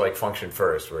feels like function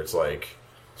first, where it's like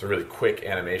it's a really quick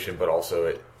animation, but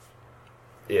also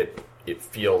it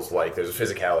feels like there's a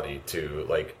physicality to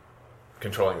like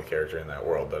controlling the character in that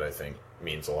world that I think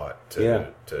means a lot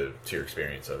to your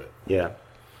experience of it. Yeah.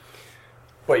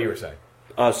 What you were saying?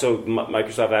 So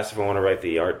Microsoft asked if I want to write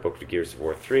the art book to Gears of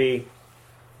War 3,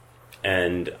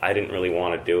 and I didn't really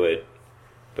want to do it,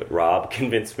 but Rob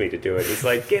convinced me to do it. He's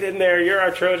like, "Get in there! You're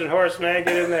our Trojan horse, man!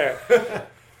 Get in there!"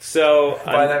 So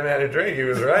Buy that man a drink. He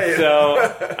was right.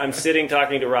 So I'm sitting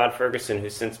talking to Rod Ferguson,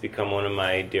 who's since become one of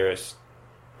my dearest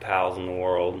pals in the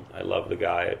world. I love the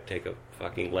guy. I'd take a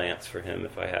fucking lance for him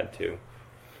if I had to.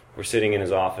 We're sitting in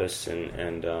his office,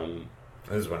 and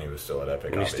this is when he was still at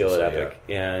Epic. when he's still at Epic,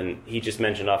 and he just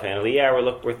mentioned offhandedly, "Yeah,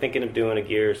 we're thinking of doing a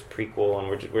Gears prequel,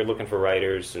 and we're looking for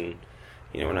writers, and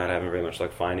we're not having very much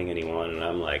luck finding anyone." And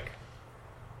I'm like,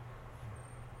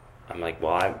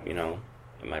 well,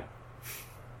 my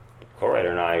co-writer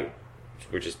and I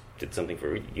just did something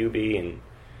for UB and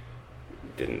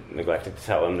didn't neglect to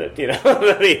tell him that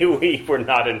that we were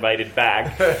not invited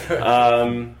back.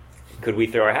 Could we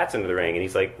throw our hats into the ring? And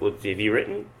he's like, "Well, have you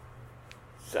written?"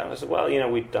 So I said, "Well,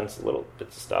 we've done some little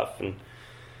bits of stuff." And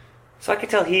so I could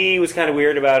tell he was kind of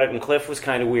weird about it, and Cliff was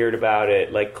kind of weird about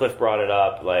it. Like, Cliff brought it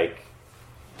up, like,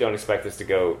 "Don't expect this to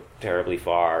go terribly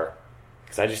far."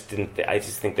 Because I just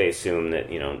think they assumed that,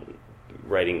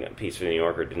 writing a piece for the New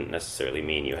Yorker didn't necessarily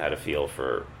mean you had a feel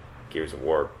for Gears of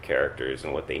War characters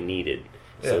and what they needed.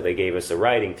 So they gave us a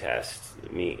writing test,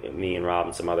 me and Rob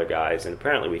and some other guys, and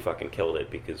apparently we fucking killed it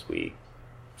because we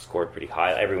scored pretty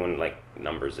high. Everyone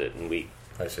numbers it, and we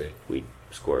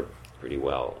scored pretty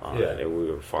well on it. And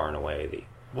we were far and away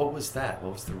What was that?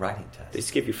 What was the writing test? They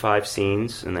just give you 5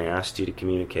 scenes, and they asked you to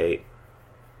communicate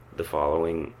the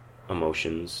following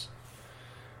emotions.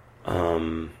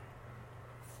 And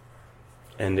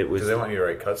it was. Do they want you to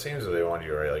write cutscenes, or do they want you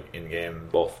to write in-game?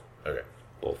 Both. Okay.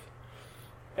 Both.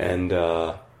 And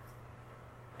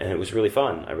it was really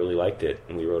fun. I really liked it,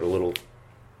 and we wrote a little,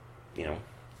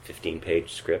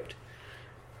 15-page script,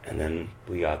 and then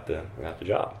we got the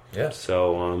job. Yeah.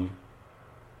 So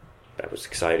that was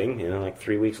exciting.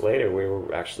 3 weeks later, we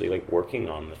were actually working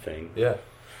on the thing. Yeah.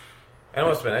 And it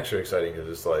must have been extra exciting because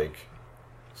it's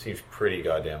seems pretty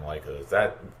goddamn likely.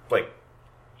 That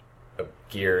a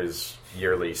Gears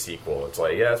yearly sequel. It's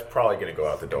it's probably going to go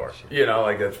out the door.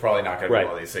 That's probably not going to be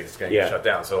one of these things that's going to get shut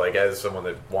down. So as someone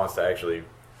that wants to actually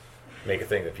make a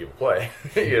thing that people play,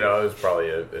 it was probably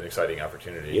an exciting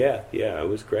opportunity. Yeah, it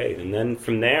was great. And then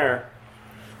from there,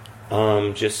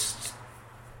 just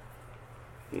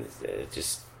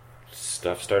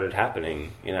stuff started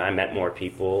happening. I met more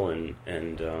people, and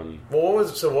Well,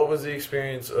 what was the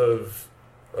experience of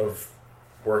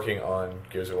working on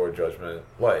Gears of War Judgment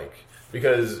like?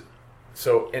 Because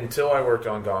until I worked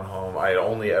on Gone Home, I had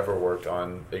only ever worked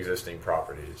on existing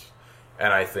properties,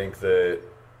 and I think that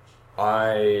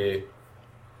I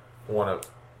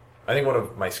think one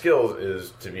of my skills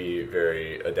is to be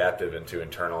very adaptive and to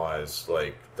internalize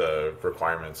the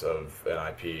requirements of an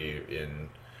IP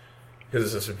because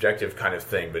it's a subjective kind of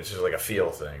thing, but it's just a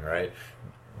feel thing, right?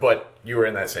 But you were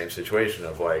in that same situation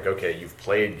of okay, you've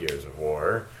played Gears of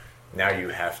War, now you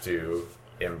have to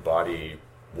embody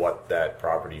what that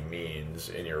property means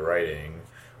in your writing.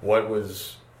 What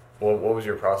was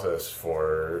your process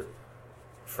for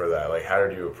that? How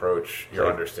did you approach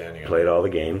your understanding of it? Played all the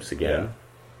games again,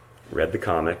 read the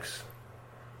comics,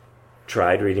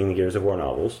 tried reading the Gears of War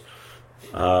novels,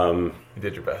 You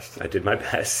did your best. I did my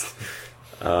best.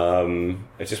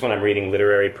 It's just when I'm reading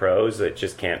literary prose, it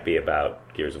just can't be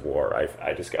about Gears of War.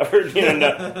 I discovered,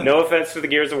 no offense to the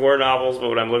Gears of War novels, but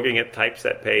when I'm looking at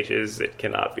typeset pages, it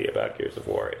cannot be about Gears of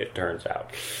War. It turns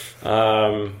out.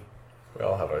 We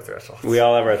all have our thresholds. We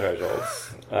all have our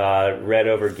thresholds. Read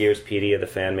over Gearspedia, the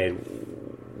fan-made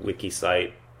wiki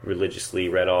site, religiously.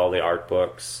 Read all the art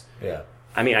books. Yeah.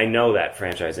 I mean, I know that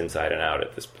franchise inside and out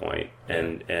at this point,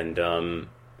 and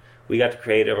we got to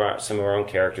create some of our own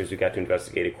characters. We got to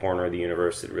investigate a corner of the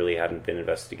universe that really hadn't been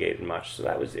investigated much. So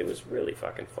it was really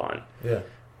fucking fun. Yeah.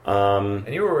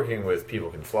 And you were working with People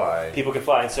Can Fly. People Can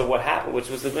Fly. And so what happened, which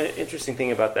was the interesting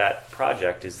thing about that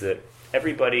project, is that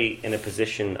everybody in a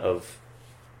position of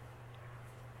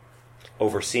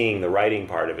overseeing the writing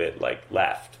part of it,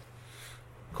 left.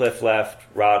 Cliff left,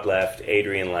 Rod left,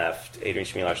 Adrian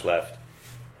Shmielash left.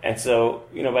 And so,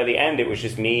 by the end, it was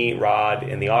just me, Rod,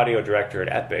 and the audio director at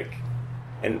Epic.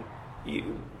 And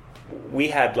we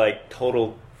had,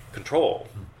 total control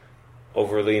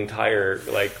over the entire,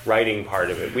 writing part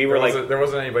of it. We were there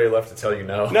wasn't anybody left to tell you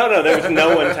no? No, there was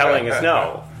no one telling us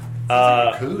no.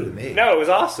 Coup to me. No, it was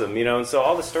awesome, and so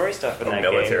all the story stuff in that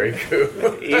military game... coup.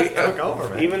 Took over,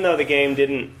 man. Even though the game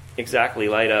didn't exactly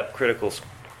light up critical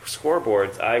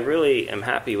scoreboards, I really am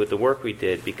happy with the work we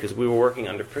did because we were working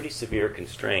under pretty severe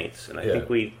constraints, and I think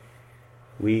we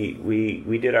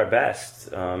did our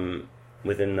best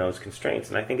within those constraints.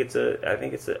 And I think it's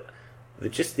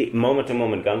just the moment to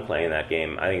moment gunplay in that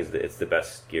game. I think it's the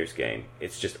best Gears game.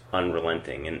 It's just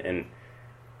unrelenting, and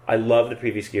I love the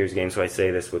previous Gears game, so I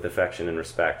say this with affection and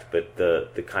respect. But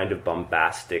the kind of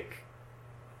bombastic,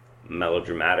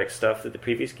 melodramatic stuff that the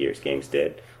previous Gears games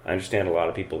did, I understand a lot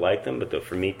of people like them, but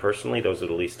for me personally, those are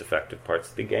the least effective parts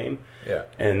of the game. Yeah.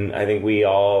 And I think we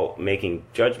all, making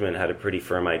judgment, had a pretty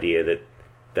firm idea that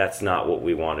that's not what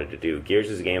we wanted to do.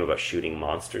 Gears is a game about shooting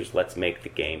monsters. Let's make the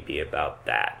game be about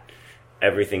that.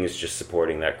 Everything is just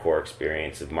supporting that core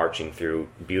experience of marching through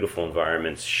beautiful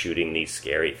environments, shooting these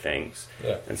scary things.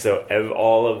 Yeah. And so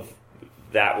all of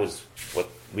that was what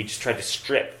we just tried to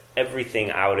strip everything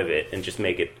out of it and just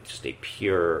make it just a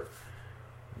pure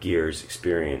Gears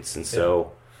experience. And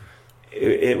so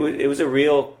it was a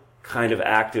real kind of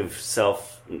act of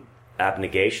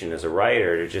self-abnegation as a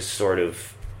writer to just sort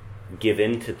of give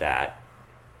into that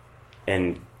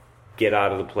and get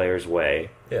out of the player's way.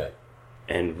 Yeah.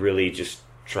 And really just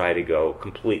try to go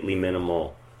completely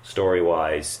minimal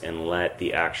story-wise and let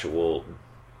the actual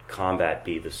combat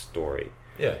be the story.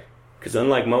 Yeah. Because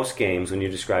unlike most games, when you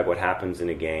describe what happens in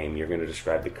a game, you're going to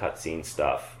describe the cutscene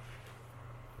stuff.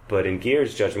 But in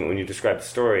Gears Judgment, when you describe the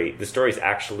story is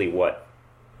actually what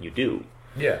you do.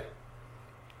 Yeah.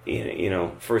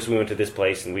 First we went to this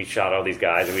place and we shot all these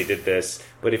guys and we did this.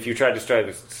 But if you tried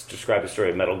to describe the story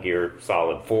of Metal Gear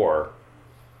Solid 4,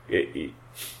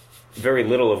 very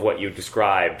little of what you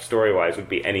described story-wise would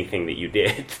be anything that you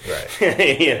did. Right.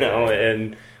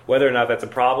 And whether or not that's a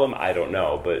problem, I don't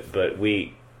know. But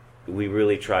we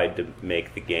really tried to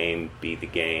make the game be the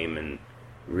game and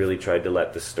really tried to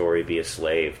let the story be a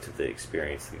slave to the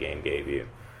experience the game gave you.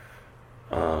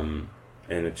 And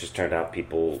it just turned out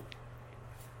people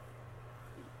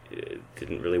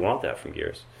didn't really want that from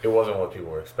Gears. It wasn't what people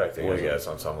were expecting, I guess,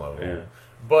 on some level. Yeah.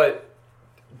 But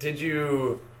did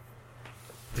you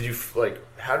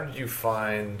how did you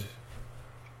find,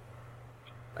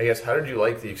 I guess, how did you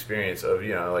like the experience of,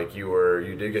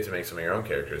 you did get to make some of your own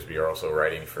characters, but you're also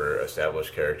writing for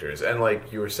established characters. And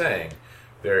like you were saying,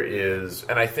 there is,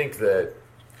 and I think that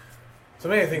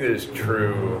something that is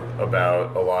true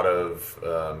about a lot of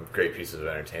great pieces of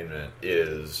entertainment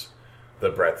is the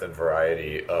breadth and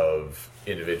variety of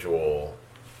individual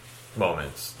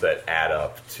moments that add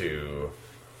up to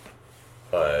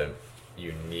a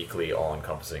uniquely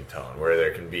all-encompassing tone, where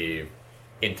there can be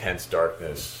intense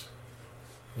darkness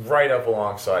right up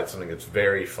alongside something that's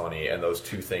very funny, and those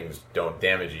two things don't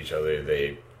damage each other,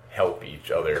 they help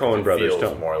each other. Coen Brothers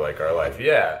feels more like our life.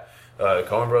 Yeah.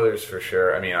 Coen Brothers for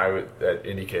sure. I mean, at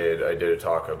IndieCade, I did a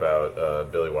talk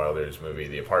about Billy Wilder's movie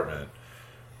The Apartment,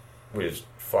 which is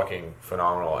fucking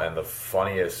phenomenal, and the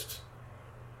funniest,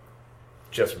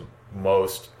 just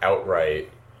most outright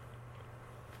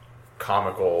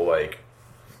comical,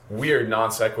 weird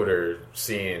non sequitur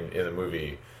scene in the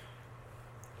movie.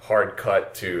 Hard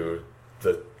cut to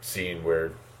the scene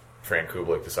where Fran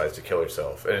Kubelik decides to kill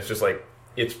herself, and it's just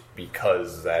it's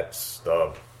because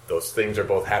those things are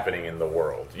both happening in the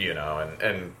world,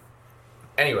 and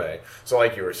anyway, so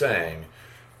like you were saying,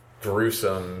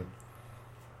 gruesome,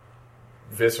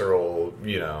 visceral,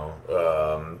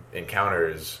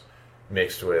 encounters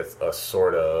mixed with a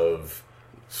sort of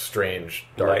strange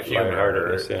dark humor.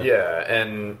 Lightheartedness, yeah. Yeah,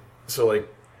 and so like,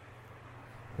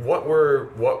 what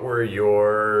were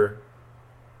your?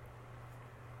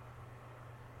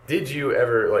 Did you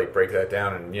ever like break that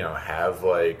down and have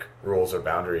like rules or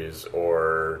boundaries,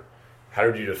 or how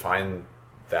did you define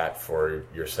that for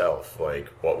yourself? Like,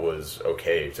 what was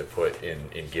okay to put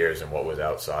in Gears and what was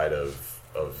outside of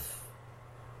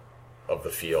the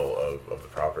feel of the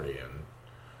property? And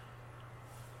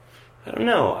I don't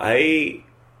know. I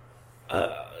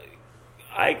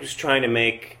was trying to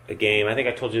make a game. I think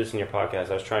I told you this in your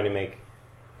podcast. I was trying to make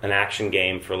an action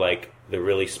game for like the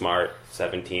really smart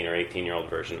 17 or 18-year-old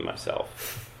version of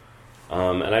myself.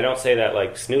 And I don't say that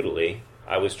like snootily.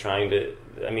 I was trying to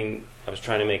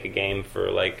make a game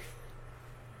for like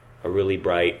a really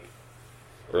bright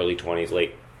early 20s,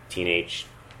 late teenage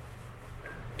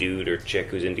dude or chick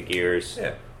who's into Gears.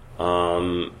 Yeah.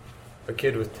 A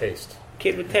kid with taste.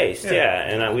 Kid with taste, yeah.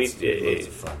 And Loads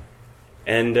of fun.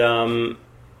 And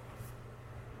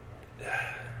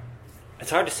it's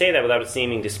hard to say that without it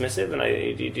seeming dismissive.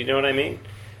 And do you know what I mean?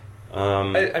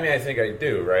 I think I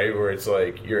do, right? Where it's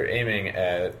like you're aiming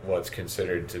at what's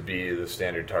considered to be the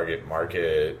standard target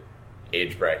market,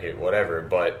 age bracket, whatever,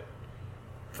 but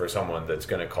for someone that's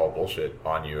going to call bullshit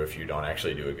on you if you don't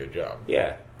actually do a good job.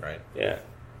 Yeah. Right? Yeah.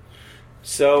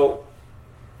 So,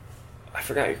 I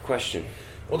forgot your question.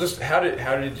 Well, just how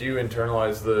did you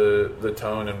internalize the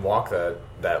tone and walk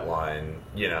that line,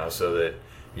 so that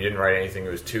you didn't write anything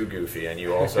that was too goofy, and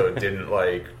you also didn't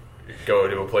like go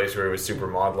to a place where it was super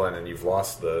maudlin and you've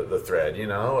lost the thread,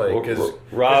 because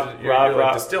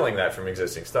you're distilling that from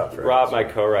existing stuff. Right? Rob, my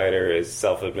co-writer, is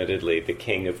self-admittedly the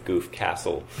king of Goof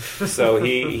Castle, so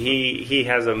he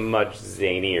has a much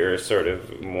zanier, sort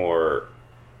of more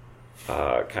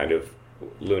kind of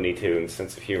Looney Tunes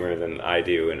sense of humor than I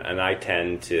do, and I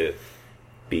tend to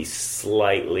be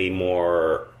slightly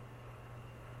more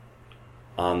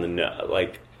on the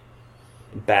like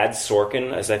Bad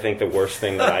Sorkin, as I think the worst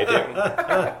thing that I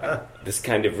do. This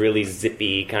kind of really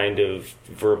zippy, kind of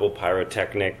verbal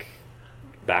pyrotechnic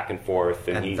back and forth,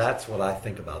 and that's what I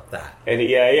think about that. And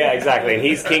yeah, exactly. And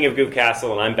he's king of Goof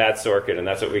Castle, and I'm Bad Sorkin, and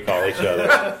that's what we call each other.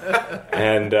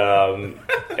 And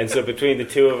so between the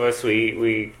two of us,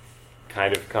 we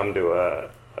kind of come to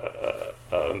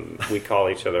we call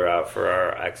each other out for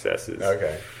our excesses.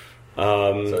 Okay.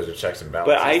 So there's a checks and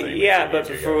balances. But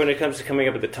for when it comes to coming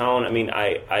up with the tone, I mean,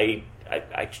 I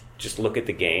just look at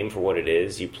the game for what it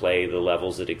is. You play the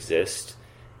levels that exist,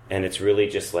 and it's really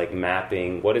just like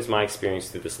mapping what is my experience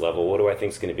through this level. What do I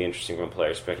think is going to be interesting from a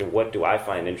player perspective? What do I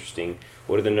find interesting?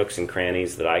 What are the nooks and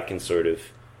crannies that I can sort of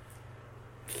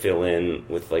fill in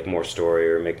with like more story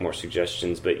or make more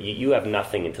suggestions? But you have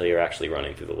nothing until you're actually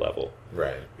running through the level.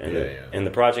 Right. And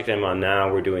the project I'm on now,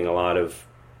 we're doing a lot of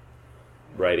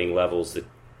writing levels that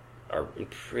are in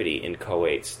pretty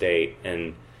inchoate state,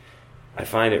 and I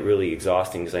find it really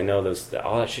exhausting because I know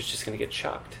all that shit's just going to get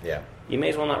chucked. Yeah. You may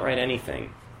as well not write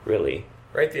anything, really.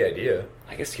 Write the idea.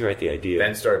 I guess you write the idea.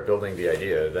 Then start building the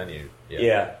idea, then you...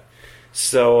 Yeah.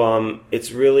 So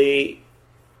it's really...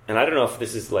 And I don't know if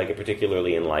this is like a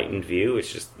particularly enlightened view.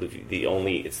 It's just the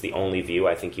only view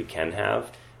I think you can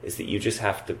have, is that you just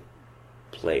have to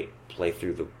play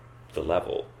through the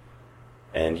level.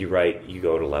 And you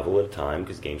go to level at a time,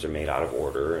 because games are made out of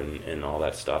order and all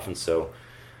that stuff. And so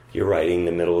you're writing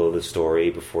the middle of the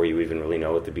story before you even really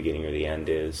know what the beginning or the end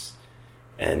is.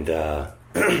 And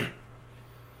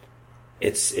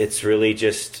it's really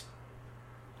just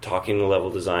talking to the level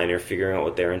designer, figuring out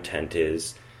what their intent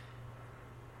is,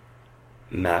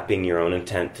 mapping your own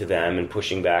intent to them, and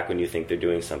pushing back when you think they're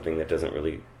doing something that doesn't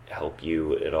really help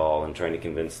you at all, and trying to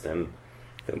convince them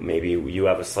that maybe you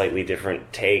have a slightly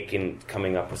different take, and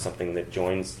coming up with something that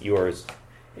joins yours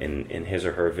in his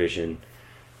or her vision.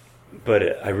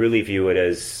 But I really view it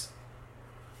as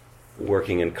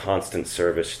working in constant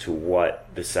service to what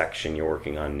the section you're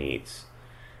working on needs.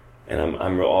 And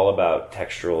I'm all about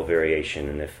textural variation,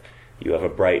 and if you have a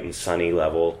bright and sunny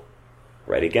level,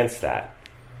 write against that.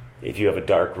 If you have a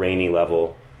dark, rainy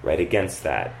level, write against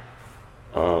that.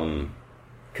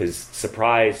 Because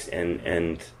surprise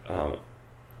and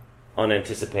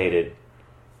unanticipated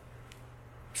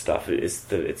stuff is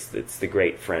it's the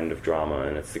great friend of drama,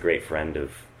 and it's the great friend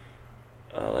of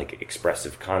like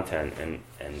expressive content,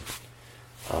 and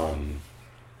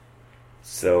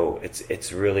so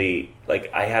it's really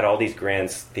like I had all these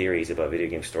grand theories about video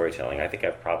game storytelling. I think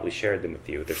I've probably shared them with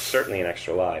you. There's certainly in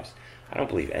Extra Lives. I don't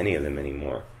believe any of them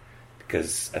anymore,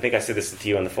 because I think I said this to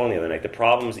you on the phone the other night. The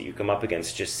problems that you come up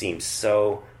against just seem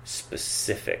so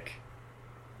specific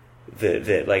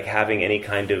that like having any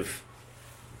kind of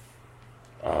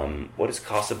What is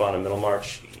Casaubon in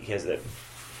Middlemarch? He has that,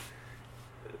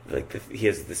 he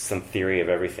has some theory of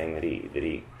everything that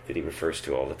he refers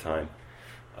to all the time.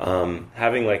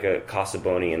 Having like a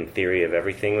Casaubonian theory of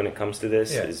everything when it comes to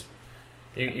this is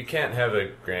you can't have a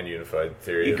grand unified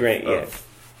theory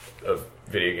of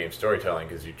video game storytelling,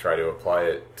 because you try to apply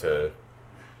it to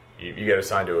you get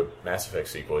assigned to a Mass Effect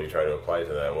sequel, you try to apply it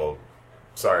to that. Well,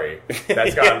 sorry,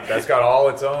 that's got all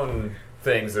its own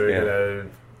things that are gonna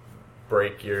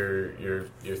break your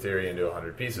theory into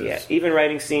 100 pieces. Yeah, even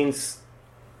writing scenes.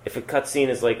 If a cutscene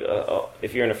is like,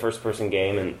 if you're in a first-person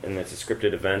game and it's a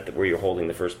scripted event where you're holding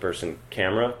the first-person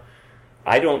camera,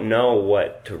 I don't know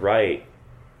what to write,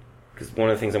 because one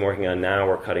of the things I'm working on now,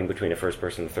 we're cutting between a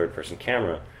first-person and third-person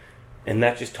camera, and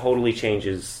that just totally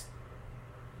changes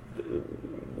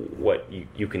what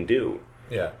you can do.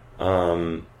 Yeah.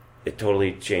 It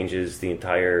totally changes the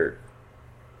entire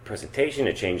presentation.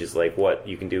 It changes like what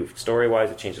you can do story-wise.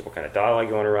 It changes what kind of dialogue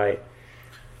you want to write.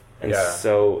 And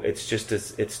so it's just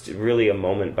it's really a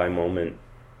moment by moment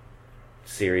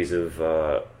series of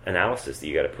analysis that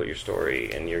you got to put your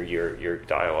story and your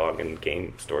dialogue and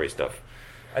game story stuff.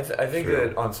 I think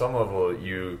that on some level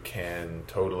you can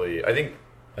totally. I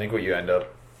think what you end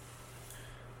up,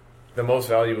 the most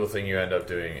valuable thing you end up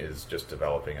doing is just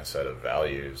developing a set of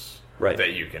values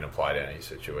that you can apply to any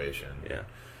situation. Yeah.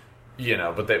 You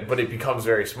know, but it becomes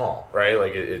very small, right?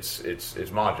 Like it's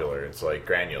modular. It's like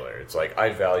granular. It's like I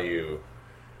value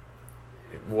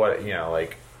what, you know,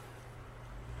 like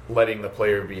letting the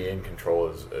player be in control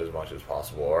as much as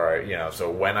possible, or you know, so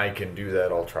when I can do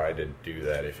that, I'll try to do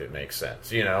that if it makes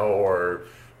sense, you know, or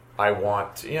I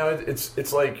want, you know,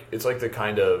 it's like the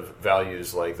kind of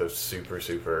values like the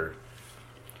super,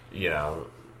 you know,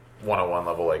 101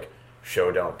 level, like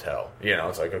show don't tell, you know.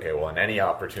 It's like, okay, well, in any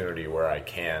opportunity where I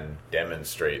can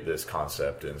demonstrate this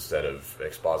concept instead of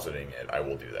expositing it, I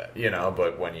will do that, you know.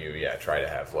 But when you try to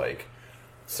have like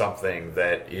something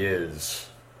that is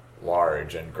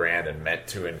large and grand and meant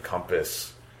to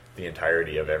encompass the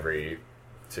entirety of every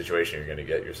situation you're going to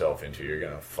get yourself into, you're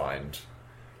going to find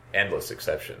endless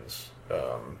exceptions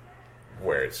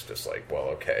where it's just like, well,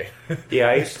 okay. Yeah,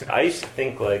 I used to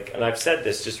think like, and I've said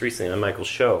this just recently on Michael's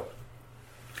show,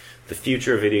 the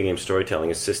future of video game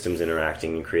storytelling is systems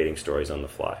interacting and creating stories on the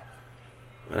fly.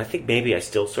 And I think maybe I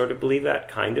still sort of believe that,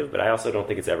 kind of, but I also don't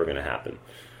think it's ever going to happen.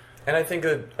 And I think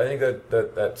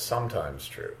that that's sometimes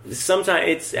true.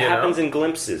 Sometimes it happens in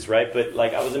glimpses, right? But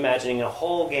like I was imagining a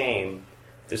whole game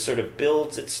that sort of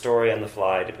builds its story on the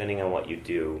fly, depending on what you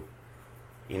do.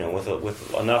 You know,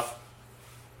 with enough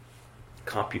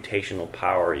computational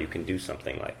power, you can do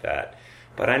something like that.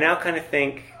 But I now kind of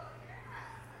think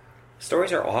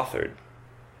stories are authored,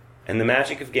 and the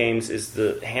magic of games is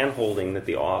the hand-holding that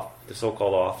the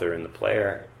so-called author and the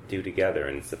player do together,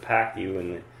 and it's the pact you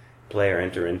and the player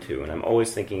enter into. And I'm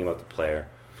always thinking about the player,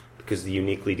 because the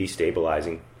uniquely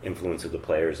destabilizing influence of the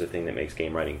player is the thing that makes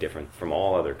game writing different from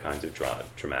all other kinds of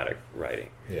dramatic writing.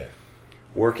 Yeah.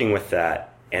 Working with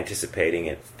that, anticipating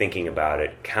it, thinking about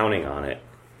it, counting on it,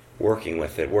 working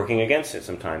with it, working against it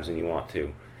sometimes when you want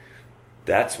to.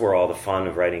 That's where all the fun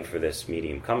of writing for this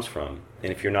medium comes from.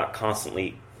 And if you're not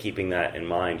constantly keeping that in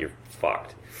mind, you're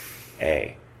fucked.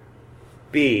 A.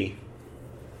 B.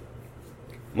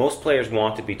 Most players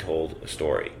want to be told a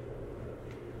story.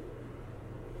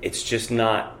 It's just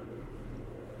not...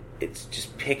 It's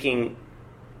just picking...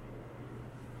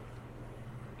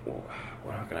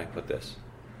 How can I put this?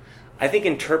 I think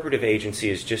interpretive agency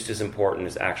is just as important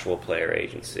as actual player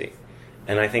agency.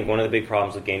 And I think one of the big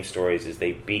problems with game stories is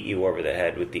they beat you over the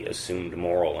head with the assumed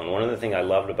moral. And one of the things I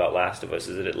loved about Last of Us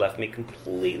is that it left me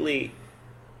completely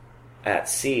at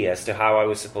sea as to how I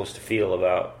was supposed to feel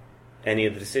about any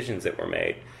of the decisions that were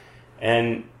made.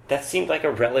 And that seemed like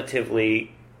a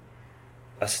relatively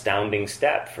astounding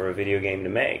step for a video game to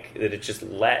make. That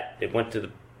it went to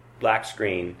the black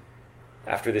screen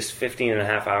after this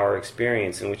 15.5-hour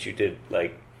experience in which you did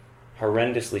like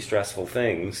horrendously stressful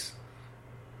things.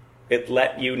 It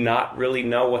let you not really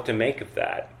know what to make of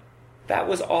that. That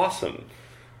was awesome.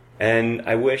 And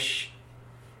I wish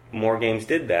more games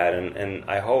did that, and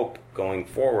I hope going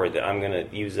forward that I'm going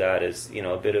to use that as, you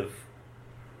know, a bit of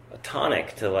a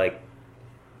tonic to like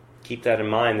keep that in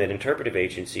mind, that interpretive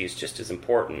agency is just as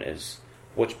important as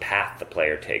which path the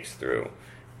player takes through.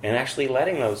 And actually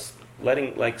letting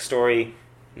like story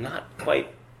not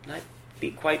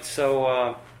be quite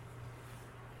so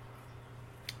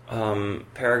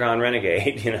Paragon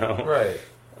Renegade, you know? Right.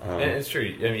 And it's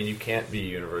true. I mean, you can't be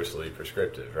universally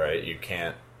prescriptive, right? You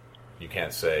can't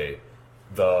say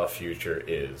the future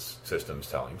is systems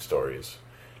telling stories.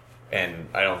 And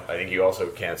I think you also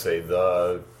can't say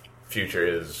the future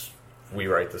is we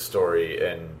write the story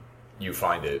and you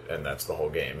find it, and that's the whole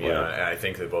game. You know, and I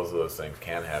think that both of those things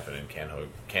can happen and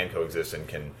can coexist and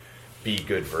can be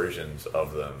good versions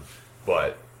of them.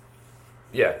 But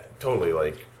yeah, totally.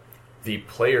 Like the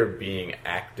player being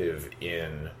active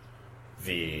in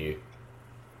the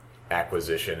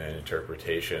acquisition and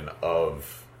interpretation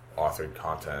of authored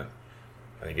content,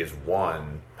 I think, is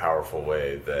one powerful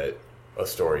way that a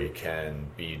story can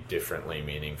be differently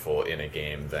meaningful in a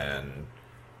game than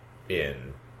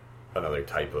in another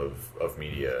type of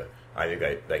media. I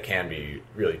think that can be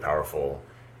really powerful,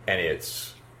 and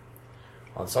it's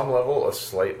on some level a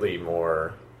slightly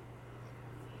more,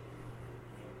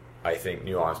 I think,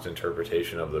 nuanced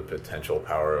interpretation of the potential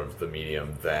power of the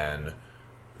medium than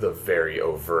the very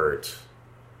overt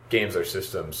games are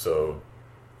systems, so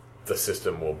the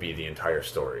system will be the entire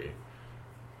story.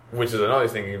 Which is another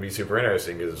thing that can be super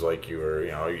interesting, is like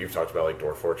you've talked about like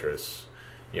Dwarf Fortress.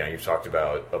 You've talked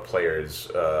about a player's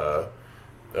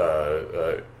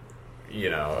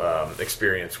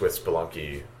experience with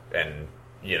Spelunky, and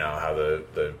how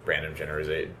the random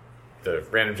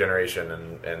generation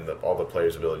and all the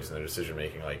players' abilities and their decision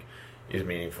making is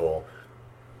meaningful.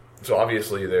 So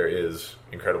obviously there is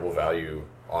incredible value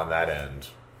on that end,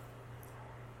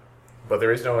 but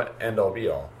there is no end all be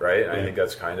all, right? And I think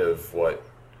that's kind of what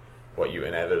you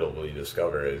inevitably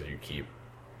discover as you keep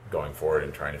going forward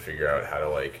and trying to figure out how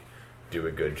to do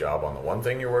a good job on the one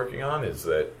thing you're working on, is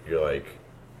that you're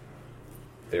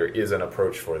there is an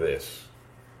approach for this,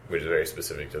 which is very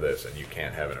specific to this, and you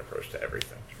can't have an approach to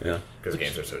everything. Yeah, because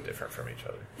games are so different from each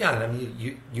other. Yeah, and I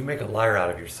mean, you make a liar out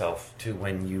of yourself too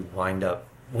when you wind up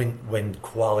when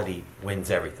quality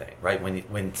wins everything, right?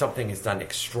 When something is done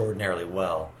extraordinarily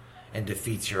well and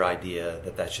defeats your idea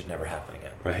that should never happen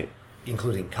again, right?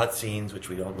 Including cutscenes, which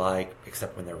we don't like,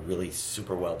 except when they're really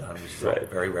super well done, which is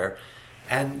very rare.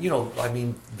 And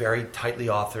very tightly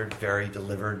authored, very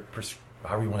delivered,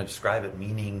 however you want to describe it,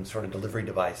 meaning sort of delivery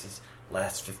devices.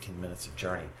 Last 15 minutes of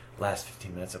Journey, last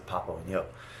 15 minutes of Papo and Yo.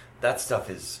 That stuff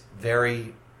is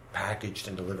very packaged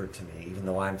and delivered to me, even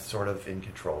though I'm sort of in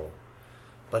control.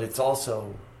 But it's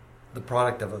also the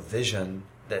product of a vision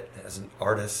that has an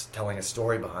artist telling a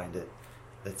story behind it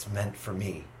that's meant for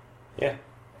me. Yeah.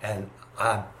 And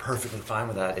I'm perfectly fine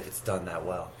with that if it's done that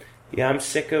well. Yeah, I'm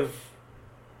sick of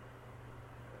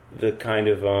the kind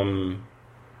of,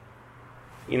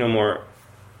 more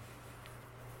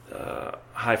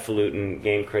highfalutin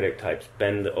game critic types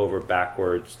bend over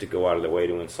backwards to go out of their way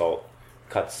to insult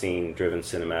cutscene-driven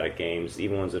cinematic games,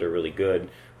 even ones that are really good,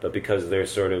 but because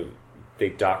they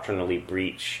doctrinally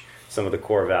breach some of the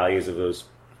core values of those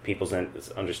people's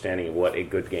understanding of what a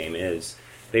good game is,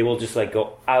 they will just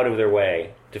go out of their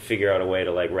way to figure out a way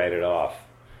to write it off.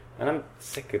 And I'm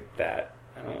sick of that.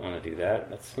 I don't want to do that.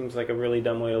 That seems like a really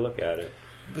dumb way to look at it.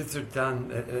 But they're done.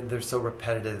 They're so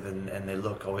repetitive, and they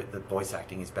look. Oh, the voice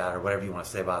acting is bad, or whatever you want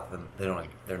to say about them. They don't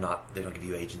give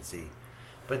you agency.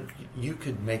 But you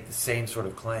could make the same sort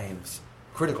of claims,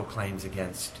 critical claims,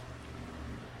 against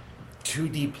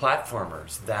 2D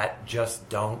platformers that just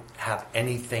don't have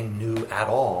anything new at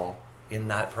all in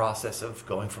that process of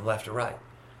going from left to right.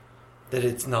 That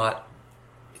it's not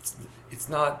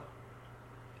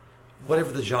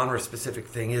whatever the genre-specific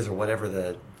thing is, or whatever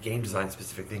the game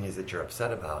design-specific thing is that you're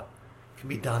upset about, can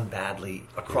be done badly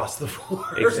across the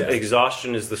board.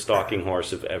 Exhaustion is the stalking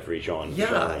horse of every genre.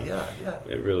 Yeah.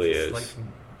 It really is.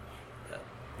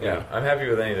 Yeah, I'm happy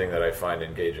with anything that I find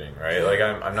engaging, right?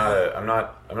 I'm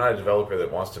not a developer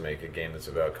that wants to make a game that's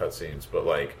about cutscenes, but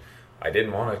I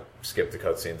didn't want to skip the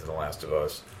cutscenes in The Last of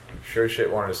Us. Sure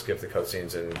shit wanted to skip the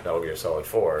cutscenes in Metal Gear Solid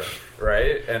 4,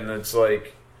 right? And it's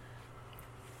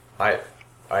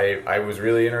I was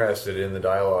really interested in the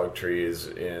dialogue trees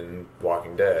in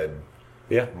Walking Dead.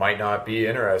 Yeah. Might not be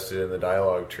interested in the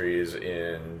dialogue trees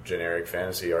in generic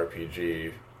fantasy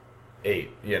RPG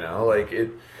 8,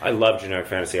 I love generic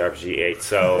fantasy RPG 8,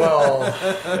 so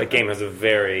the game has a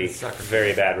very,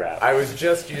 very bad rap. I was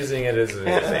just using it as an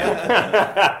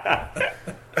example.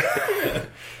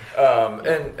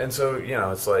 And so,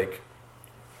 it's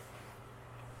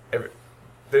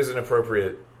there's an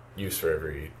appropriate use for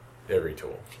every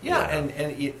tool. Yeah,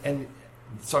 and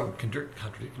so I'm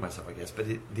contradicting myself, I guess, but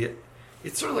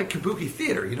it's sort of like kabuki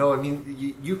theater,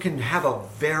 you can have a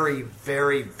very,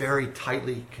 very, very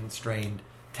tightly constrained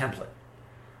template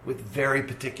with very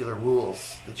particular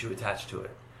rules that you attach to it.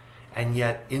 And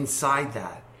yet inside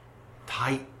that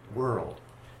tight world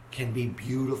can be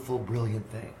beautiful, brilliant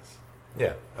things.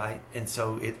 Yeah. Right? And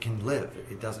so it can live.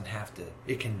 It doesn't have to.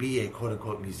 It can be a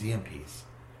quote-unquote museum piece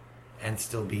and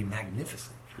still be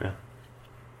magnificent. Yeah.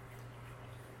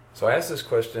 So I asked this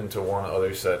question to one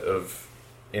other set of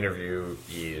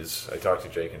interviewees. I talked to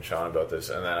Jake and Sean about this,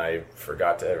 and then I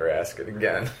forgot to ever ask it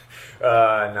again.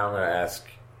 Now I'm going to ask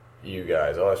you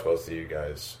guys. I'll ask both of you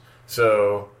guys.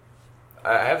 So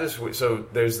I have this. So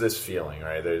there's this feeling,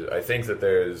 right? I think that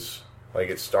there's like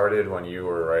it started when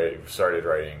you started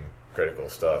writing critical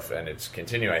stuff, and it's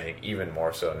continuing. I think even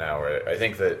more so now. Where I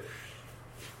think that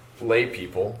lay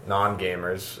people,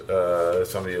 non-gamers,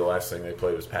 somebody the last thing they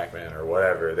played was Pac-Man or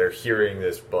whatever, they're hearing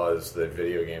this buzz that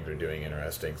video games are doing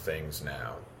interesting things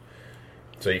now.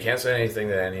 So you can't say anything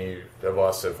that any of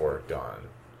us have worked on.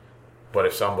 But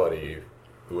if somebody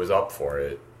who was up for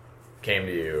it came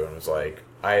to you and was like,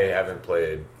 I haven't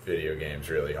played video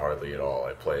games really hardly at all.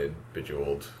 I played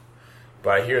Bejeweled.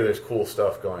 But I hear there's cool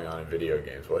stuff going on in video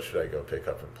games. What should I go pick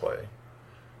up and play?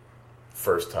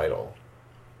 First title.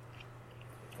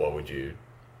 What would you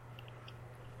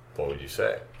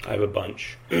say? I have a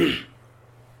bunch.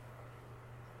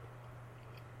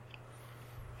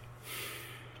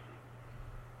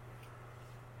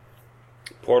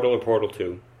 Portal or Portal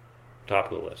 2,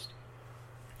 top of the list.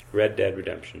 Red Dead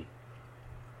Redemption.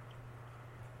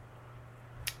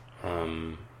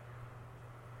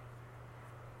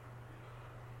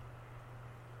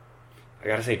 I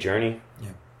gotta say Journey. Yeah.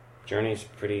 Journey's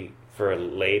pretty, for a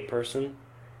lay person,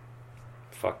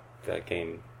 fuck, that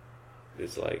game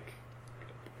is like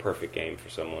a perfect game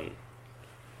for someone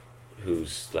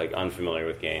who's like unfamiliar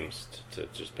with games to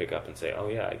just pick up and say, oh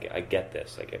yeah, I get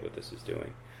this, I get what this is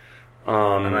doing.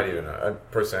 I might even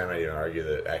argue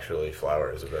that actually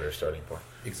Flower is a better starting point.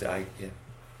 Exactly. Yeah.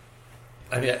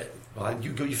 I mean, well,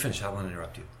 you finish. I want to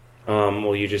interrupt you.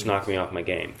 Well, you just knocked me off my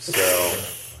game. So,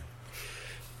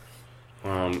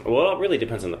 well, it really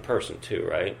depends on the person too,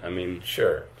 right? I mean,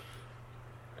 sure.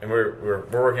 And we're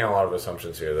working on a lot of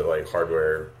assumptions here that like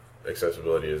hardware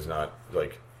accessibility is not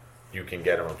like you can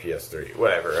get them on PS3,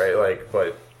 whatever, right? Like,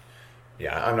 but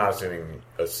yeah, I'm not assuming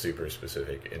a super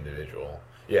specific individual.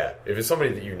 Yeah, if it's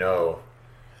somebody that you know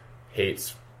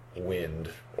hates wind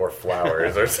or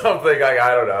flowers or something, like,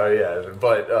 I don't know, yeah.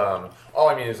 But all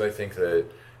I mean is I think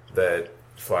that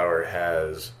Flower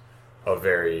has a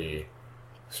very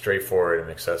straightforward and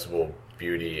accessible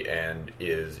beauty and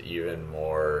is even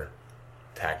more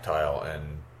tactile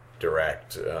and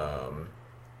direct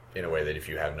in a way that if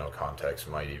you have no context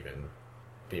might even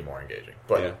be more engaging.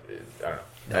 But yeah. I don't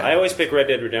know. I always pick Red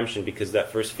Dead Redemption because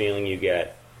that first feeling you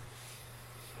get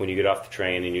when you get off the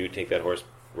train and you take that horse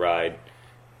ride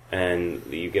and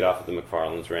you get off at the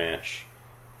McFarland's ranch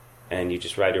and you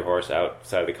just ride your horse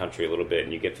outside of the country a little bit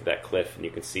and you get to that cliff and you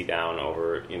can see down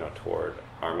over, toward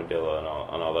Armadillo and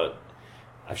all that.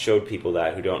 I've showed people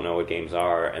that who don't know what games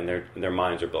are and their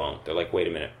minds are blown. They're like, wait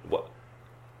a minute, what?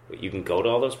 You can go to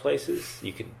all those places?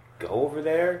 You can go over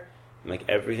there? And like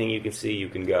everything you can see, you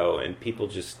can go. And people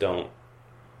just don't.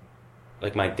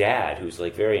 Like my dad, who's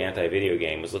like very anti-video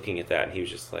game, was looking at that and he was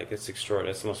just like, "It's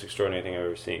extraordinary. That's the most extraordinary thing I've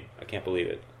ever seen. I can't believe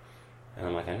it." And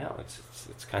I'm like, "I know.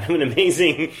 It's kind of an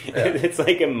amazing. Yeah. It's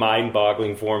like a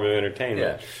mind-boggling form of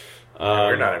entertainment." Yeah.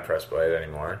 You're not impressed by it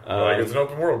anymore. Like it's an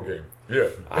open world game. Yeah.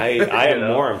 I am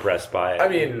more impressed by it. I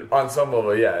mean, on some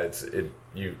level, yeah.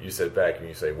 You sit back and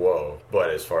you say, "Whoa!" But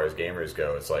as far as gamers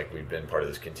go, it's like we've been part of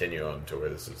this continuum to where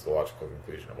this is the logical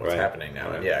conclusion of what's happening now.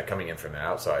 Right. And yeah, coming in from an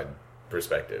outside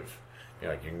perspective.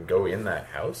 Like you can go in that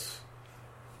house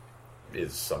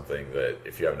is something that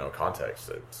if you have no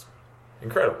context, it's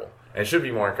incredible. And it should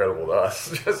be more incredible to us,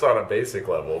 just on a basic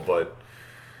level. But,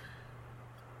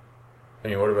 I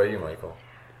mean, what about you, Michael?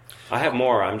 I have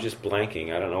more. I'm just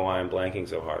blanking. I don't know why I'm blanking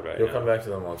so hard right now. You'll come back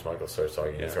to them once Michael starts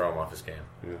talking. Yeah. You throw him off his game.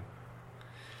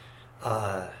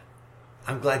 Yeah.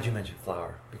 I'm glad you mentioned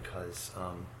Flower because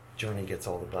Journey gets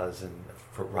all the buzz, and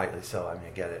rightly so. I mean, I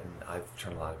get it, and I've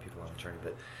turned a lot of people on the Journey.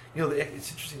 But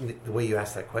it's interesting the way you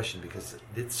asked that question because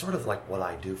it's sort of like what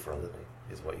I do for a living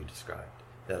is what you described.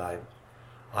 That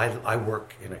I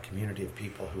work in a community of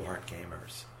people who aren't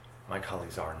gamers. My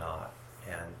colleagues are not,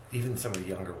 and even some of the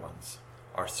younger ones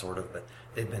are sort of, but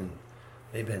they've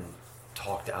been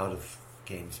talked out of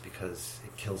games because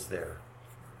it kills their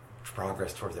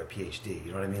progress towards their PhD.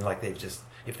 You know what I mean? Like they've just,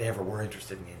 if they ever were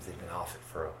interested in games, they've been off it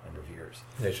for a number of years.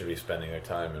 They should be spending their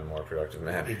time in a more productive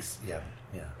manner.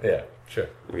 Yeah, sure.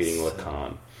 Reading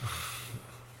Lacan.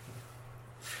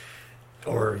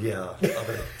 Or,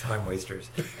 other time wasters.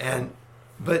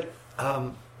 But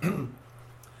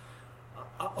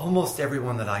almost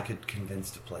everyone that I could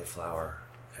convince to play Flower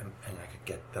and I could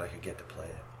get to play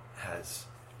it has,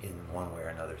 in one way or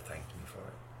another, thanked me for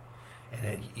it.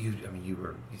 And you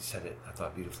said it, I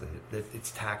thought, beautifully.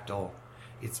 It's tactile,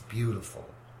 it's beautiful,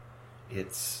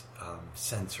 it's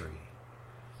sensory,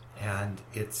 and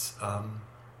it's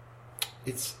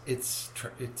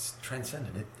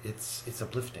transcendent. It's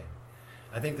uplifting.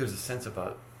 I think there's a sense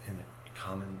about in a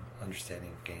common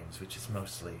understanding of games, which is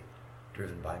mostly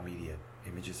driven by media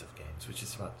images of games, which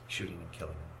is about shooting and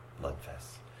killing and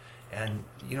bloodfests. And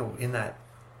in that,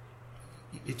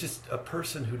 it just a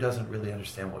person who doesn't really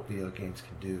understand what video games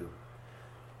can do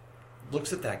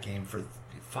looks at that game for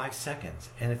 5 seconds,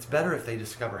 and it's better if they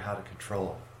discover how to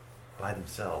control by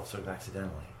themselves, sort of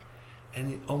accidentally.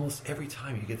 And almost every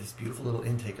time you get this beautiful little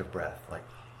intake of breath, like,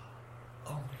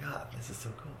 oh my God, this is so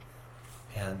cool.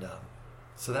 And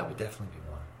so that would definitely be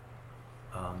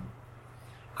one.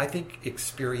 I think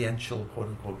experiential, quote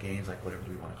unquote, games, like whatever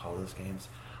we want to call those games,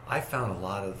 I get a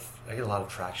lot of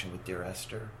traction with Dear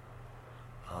Esther,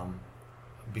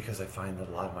 because I find that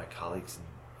a lot of my colleagues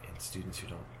and students who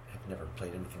have never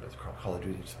played anything but Call of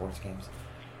Duty and sports games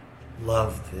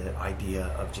love the idea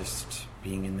of just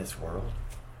being in this world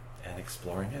and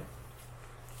exploring it.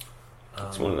 I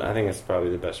think it's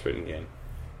probably the best written game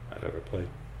I've ever played.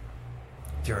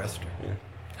 Dear Esther. Yeah.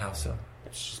 How so?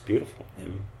 It's just beautiful. Yeah.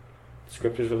 The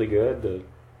script is really good.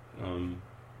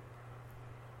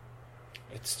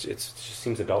 It just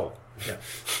seems adult. Yeah.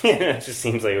 It just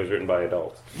seems like it was written by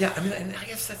adults. Yeah, I mean, and I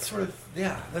guess that's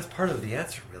that's part of the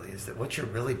answer, really, is that what you're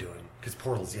really doing, because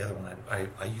Portal's the other one,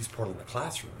 I use Portal in the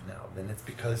classroom now, and it's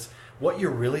because what you're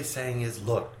really saying is,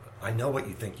 look, I know what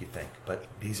you think, but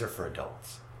these are for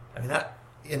adults. I mean, that,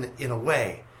 in a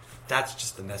way, that's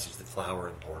just the message that Flower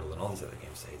and Portal and all these other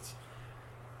games say.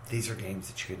 These are games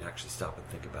that you can actually stop and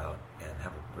think about and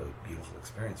have a really beautiful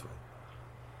experience with.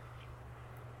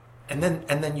 And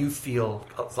then you feel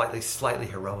slightly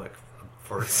heroic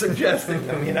for suggesting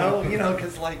them,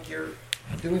 because like you're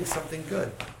doing something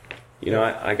good.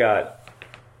 I got,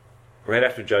 right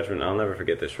after Judgment, I'll never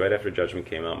forget this, right after Judgment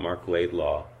came out, Mark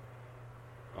Laidlaw,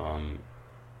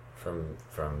 from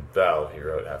Valve, he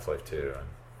wrote Half-Life 2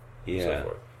 and so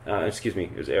forth. Excuse me,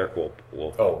 it was Eric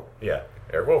Wolf. Oh, yeah.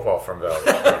 Eric Wolfall from Valve.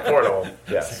 Portal,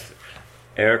 yes.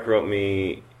 Eric wrote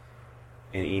me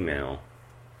an email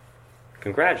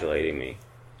congratulating me,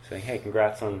 saying, hey,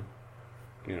 congrats on,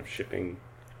 shipping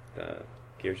the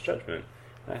Gears Judgment.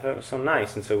 And I thought it was so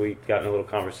nice, and so we got in a little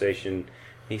conversation.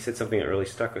 He said something that really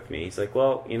stuck with me. He's like,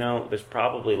 well, there's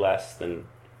probably less than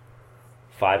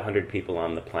 500 people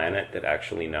on the planet that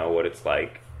actually know what it's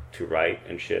like to write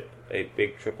and ship a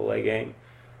big AAA game.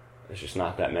 There's just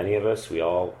not that many of us. We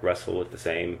all wrestle with the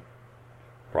same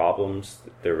problems.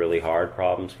 They're really hard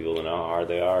problems. People don't know how hard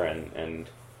they are, and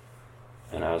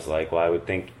I was like, well, I would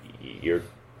think you're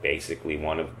basically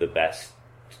one of the best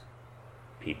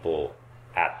people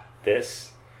at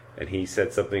this. And he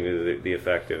said something to the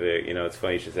effect of, it's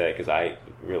funny you should say it, because I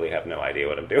really have no idea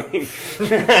what I'm doing.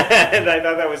 And I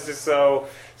thought that was just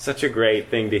such a great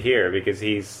thing to hear, because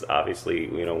he's obviously,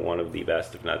 one of the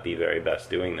best, if not the very best,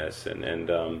 doing this. And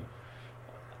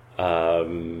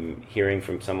hearing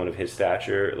from someone of his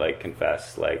stature,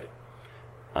 confess,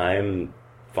 I'm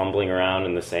fumbling around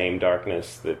in the same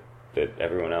darkness that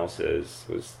everyone else is,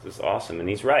 was awesome. And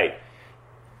he's right.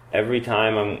 Every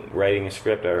time I'm writing a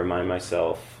script, I remind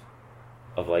myself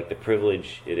of the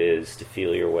privilege it is to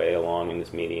feel your way along in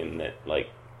this medium that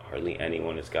hardly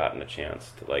anyone has gotten a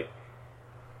chance to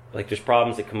there's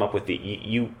problems that come up with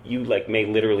you may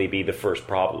literally be the first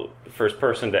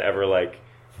person to ever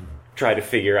try to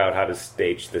figure out how to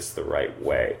stage this the right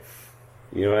way.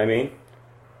 You know what I mean?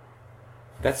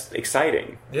 That's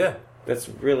exciting. Yeah. That's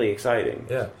really exciting.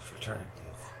 Yeah. It's returning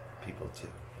to people too,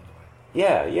 in a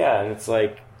way. Yeah, and it's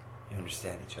you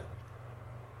understand each other.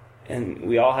 And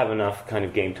we all have enough kind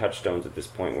of game touchstones at this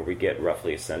point where we get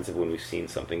roughly a sense of when we've seen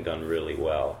something done really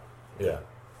well. Yeah.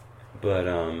 But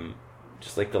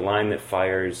just the line that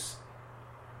fires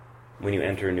when you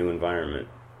enter a new environment.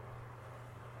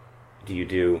 Do you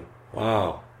do,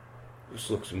 wow, this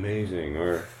looks amazing,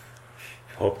 or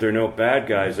hope there are no bad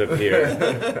guys up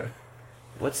here?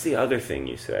 What's the other thing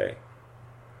you say?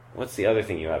 What's the other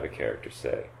thing you have a character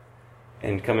say?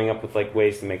 And coming up with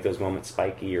ways to make those moments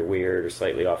spiky or weird or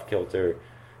slightly off kilter.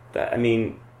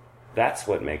 That's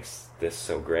what makes this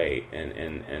so great.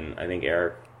 And I think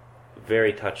Eric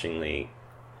very touchingly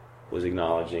was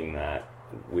acknowledging that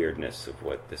weirdness of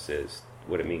what this is,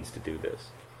 what it means to do this.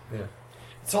 Yeah.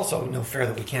 It's also no fair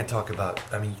that we can't talk about,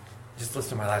 just listen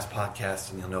to my last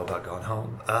podcast and you'll know about Gone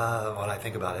Home, what I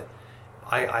think about it.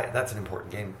 That's an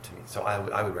important game to me, so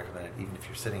I would recommend it even if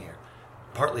you're sitting here.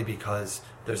 Partly because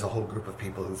there's a whole group of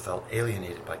people who felt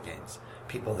alienated by games.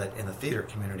 People that in the theater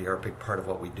community are a big part of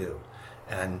what we do.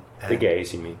 And the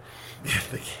gays, you mean?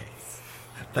 The gays.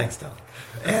 Thanks, Tom.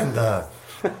 And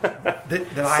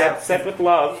that I have Said with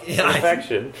love Yeah, and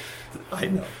affection. I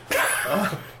know.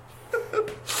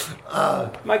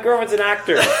 My girlfriend's an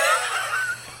actor.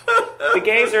 The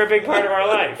gays are a big part of our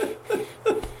life.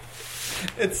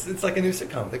 It's like a new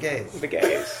sitcom, The Gays. The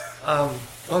gays. On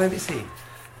NBC.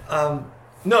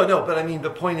 No, but I mean, the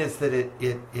point is that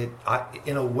I,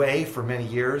 in a way, for many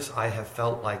years, I have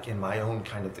felt like in my own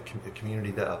kind of the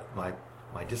community,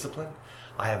 my discipline,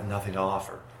 I have nothing to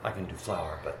offer. I can do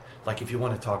flower, but like if you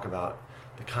want to talk about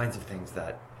the kinds of things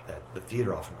that the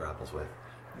theater often grapples with,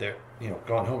 there,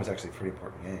 Gone Home is actually a pretty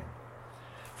important game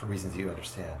for reasons you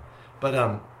understand. But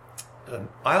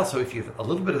I also, if you have a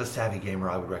little bit of a savvy gamer,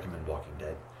 I would recommend Walking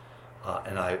Dead,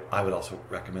 and I would also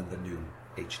recommend the new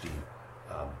HD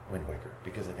Wind Waker,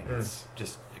 because I think it's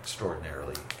just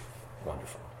extraordinarily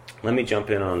wonderful. Let me jump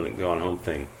in on the Gone Home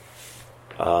thing,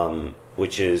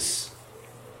 which is,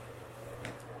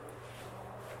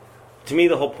 to me,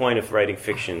 the whole point of writing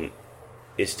fiction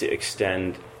is to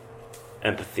extend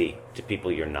empathy to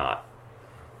people you're not.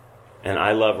 And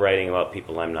I love writing about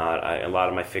people I'm not. A lot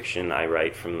of my fiction I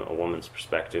write from a woman's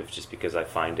perspective just because I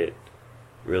find it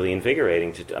really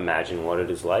invigorating to imagine what it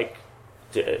is like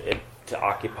to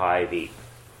occupy the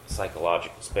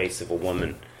psychological space of a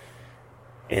woman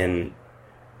in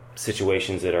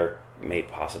situations that are made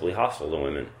possibly hostile to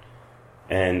women.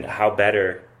 And how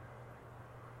better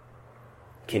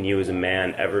can you as a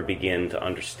man ever begin to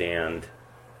understand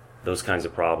those kinds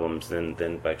of problems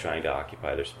than by trying to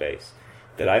occupy their space?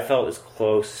 That I felt as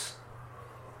close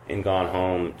in Gone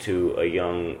Home to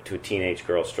a teenage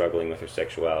girl struggling with her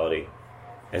sexuality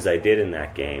as I did in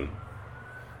that game.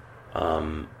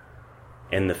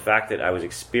 And the fact that I was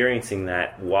experiencing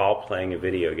that while playing a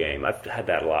video game. I've had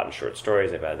that a lot in short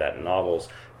stories, I've had that in novels.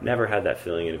 Never had that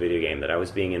feeling in a video game, that I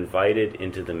was being invited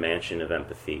into the mansion of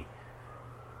empathy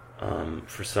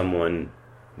for someone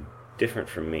different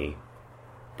from me,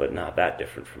 but not that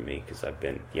different from me, because I've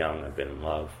been young, I've been in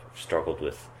love, struggled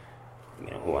with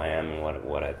who I am and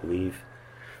what I believe.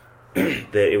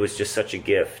 That it was just such a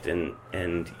gift, and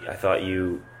I thought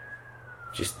you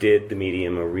just did the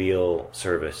medium a real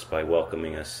service by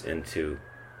welcoming us into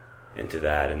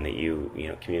that, and that you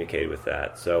communicated with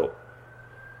that. So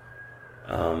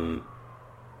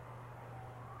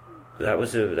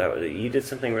you did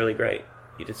something really great.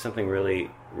 You did something really,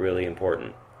 really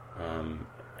important,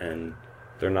 and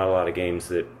there are not a lot of games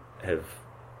that have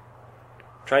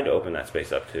tried to open that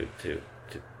space up to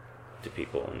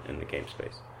people in the game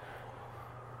space.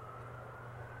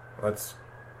 It's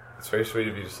very sweet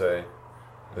of you to say.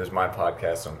 This is my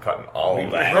podcast, so I'm cutting all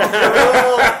of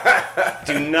that.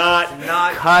 Do not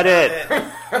cut it.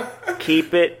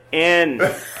 Keep it in.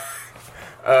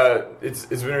 It's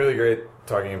been really great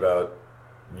talking about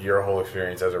your whole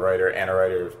experience as a writer and a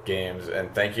writer of games,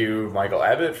 and thank you, Michael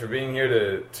Abbott, for being here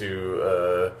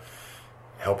to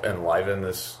help enliven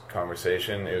this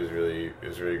conversation. It was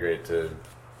really great to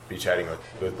be chatting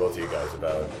with both of you guys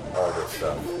about all this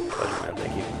stuff. Pleasure, man.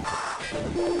 Thank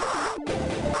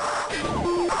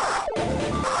you.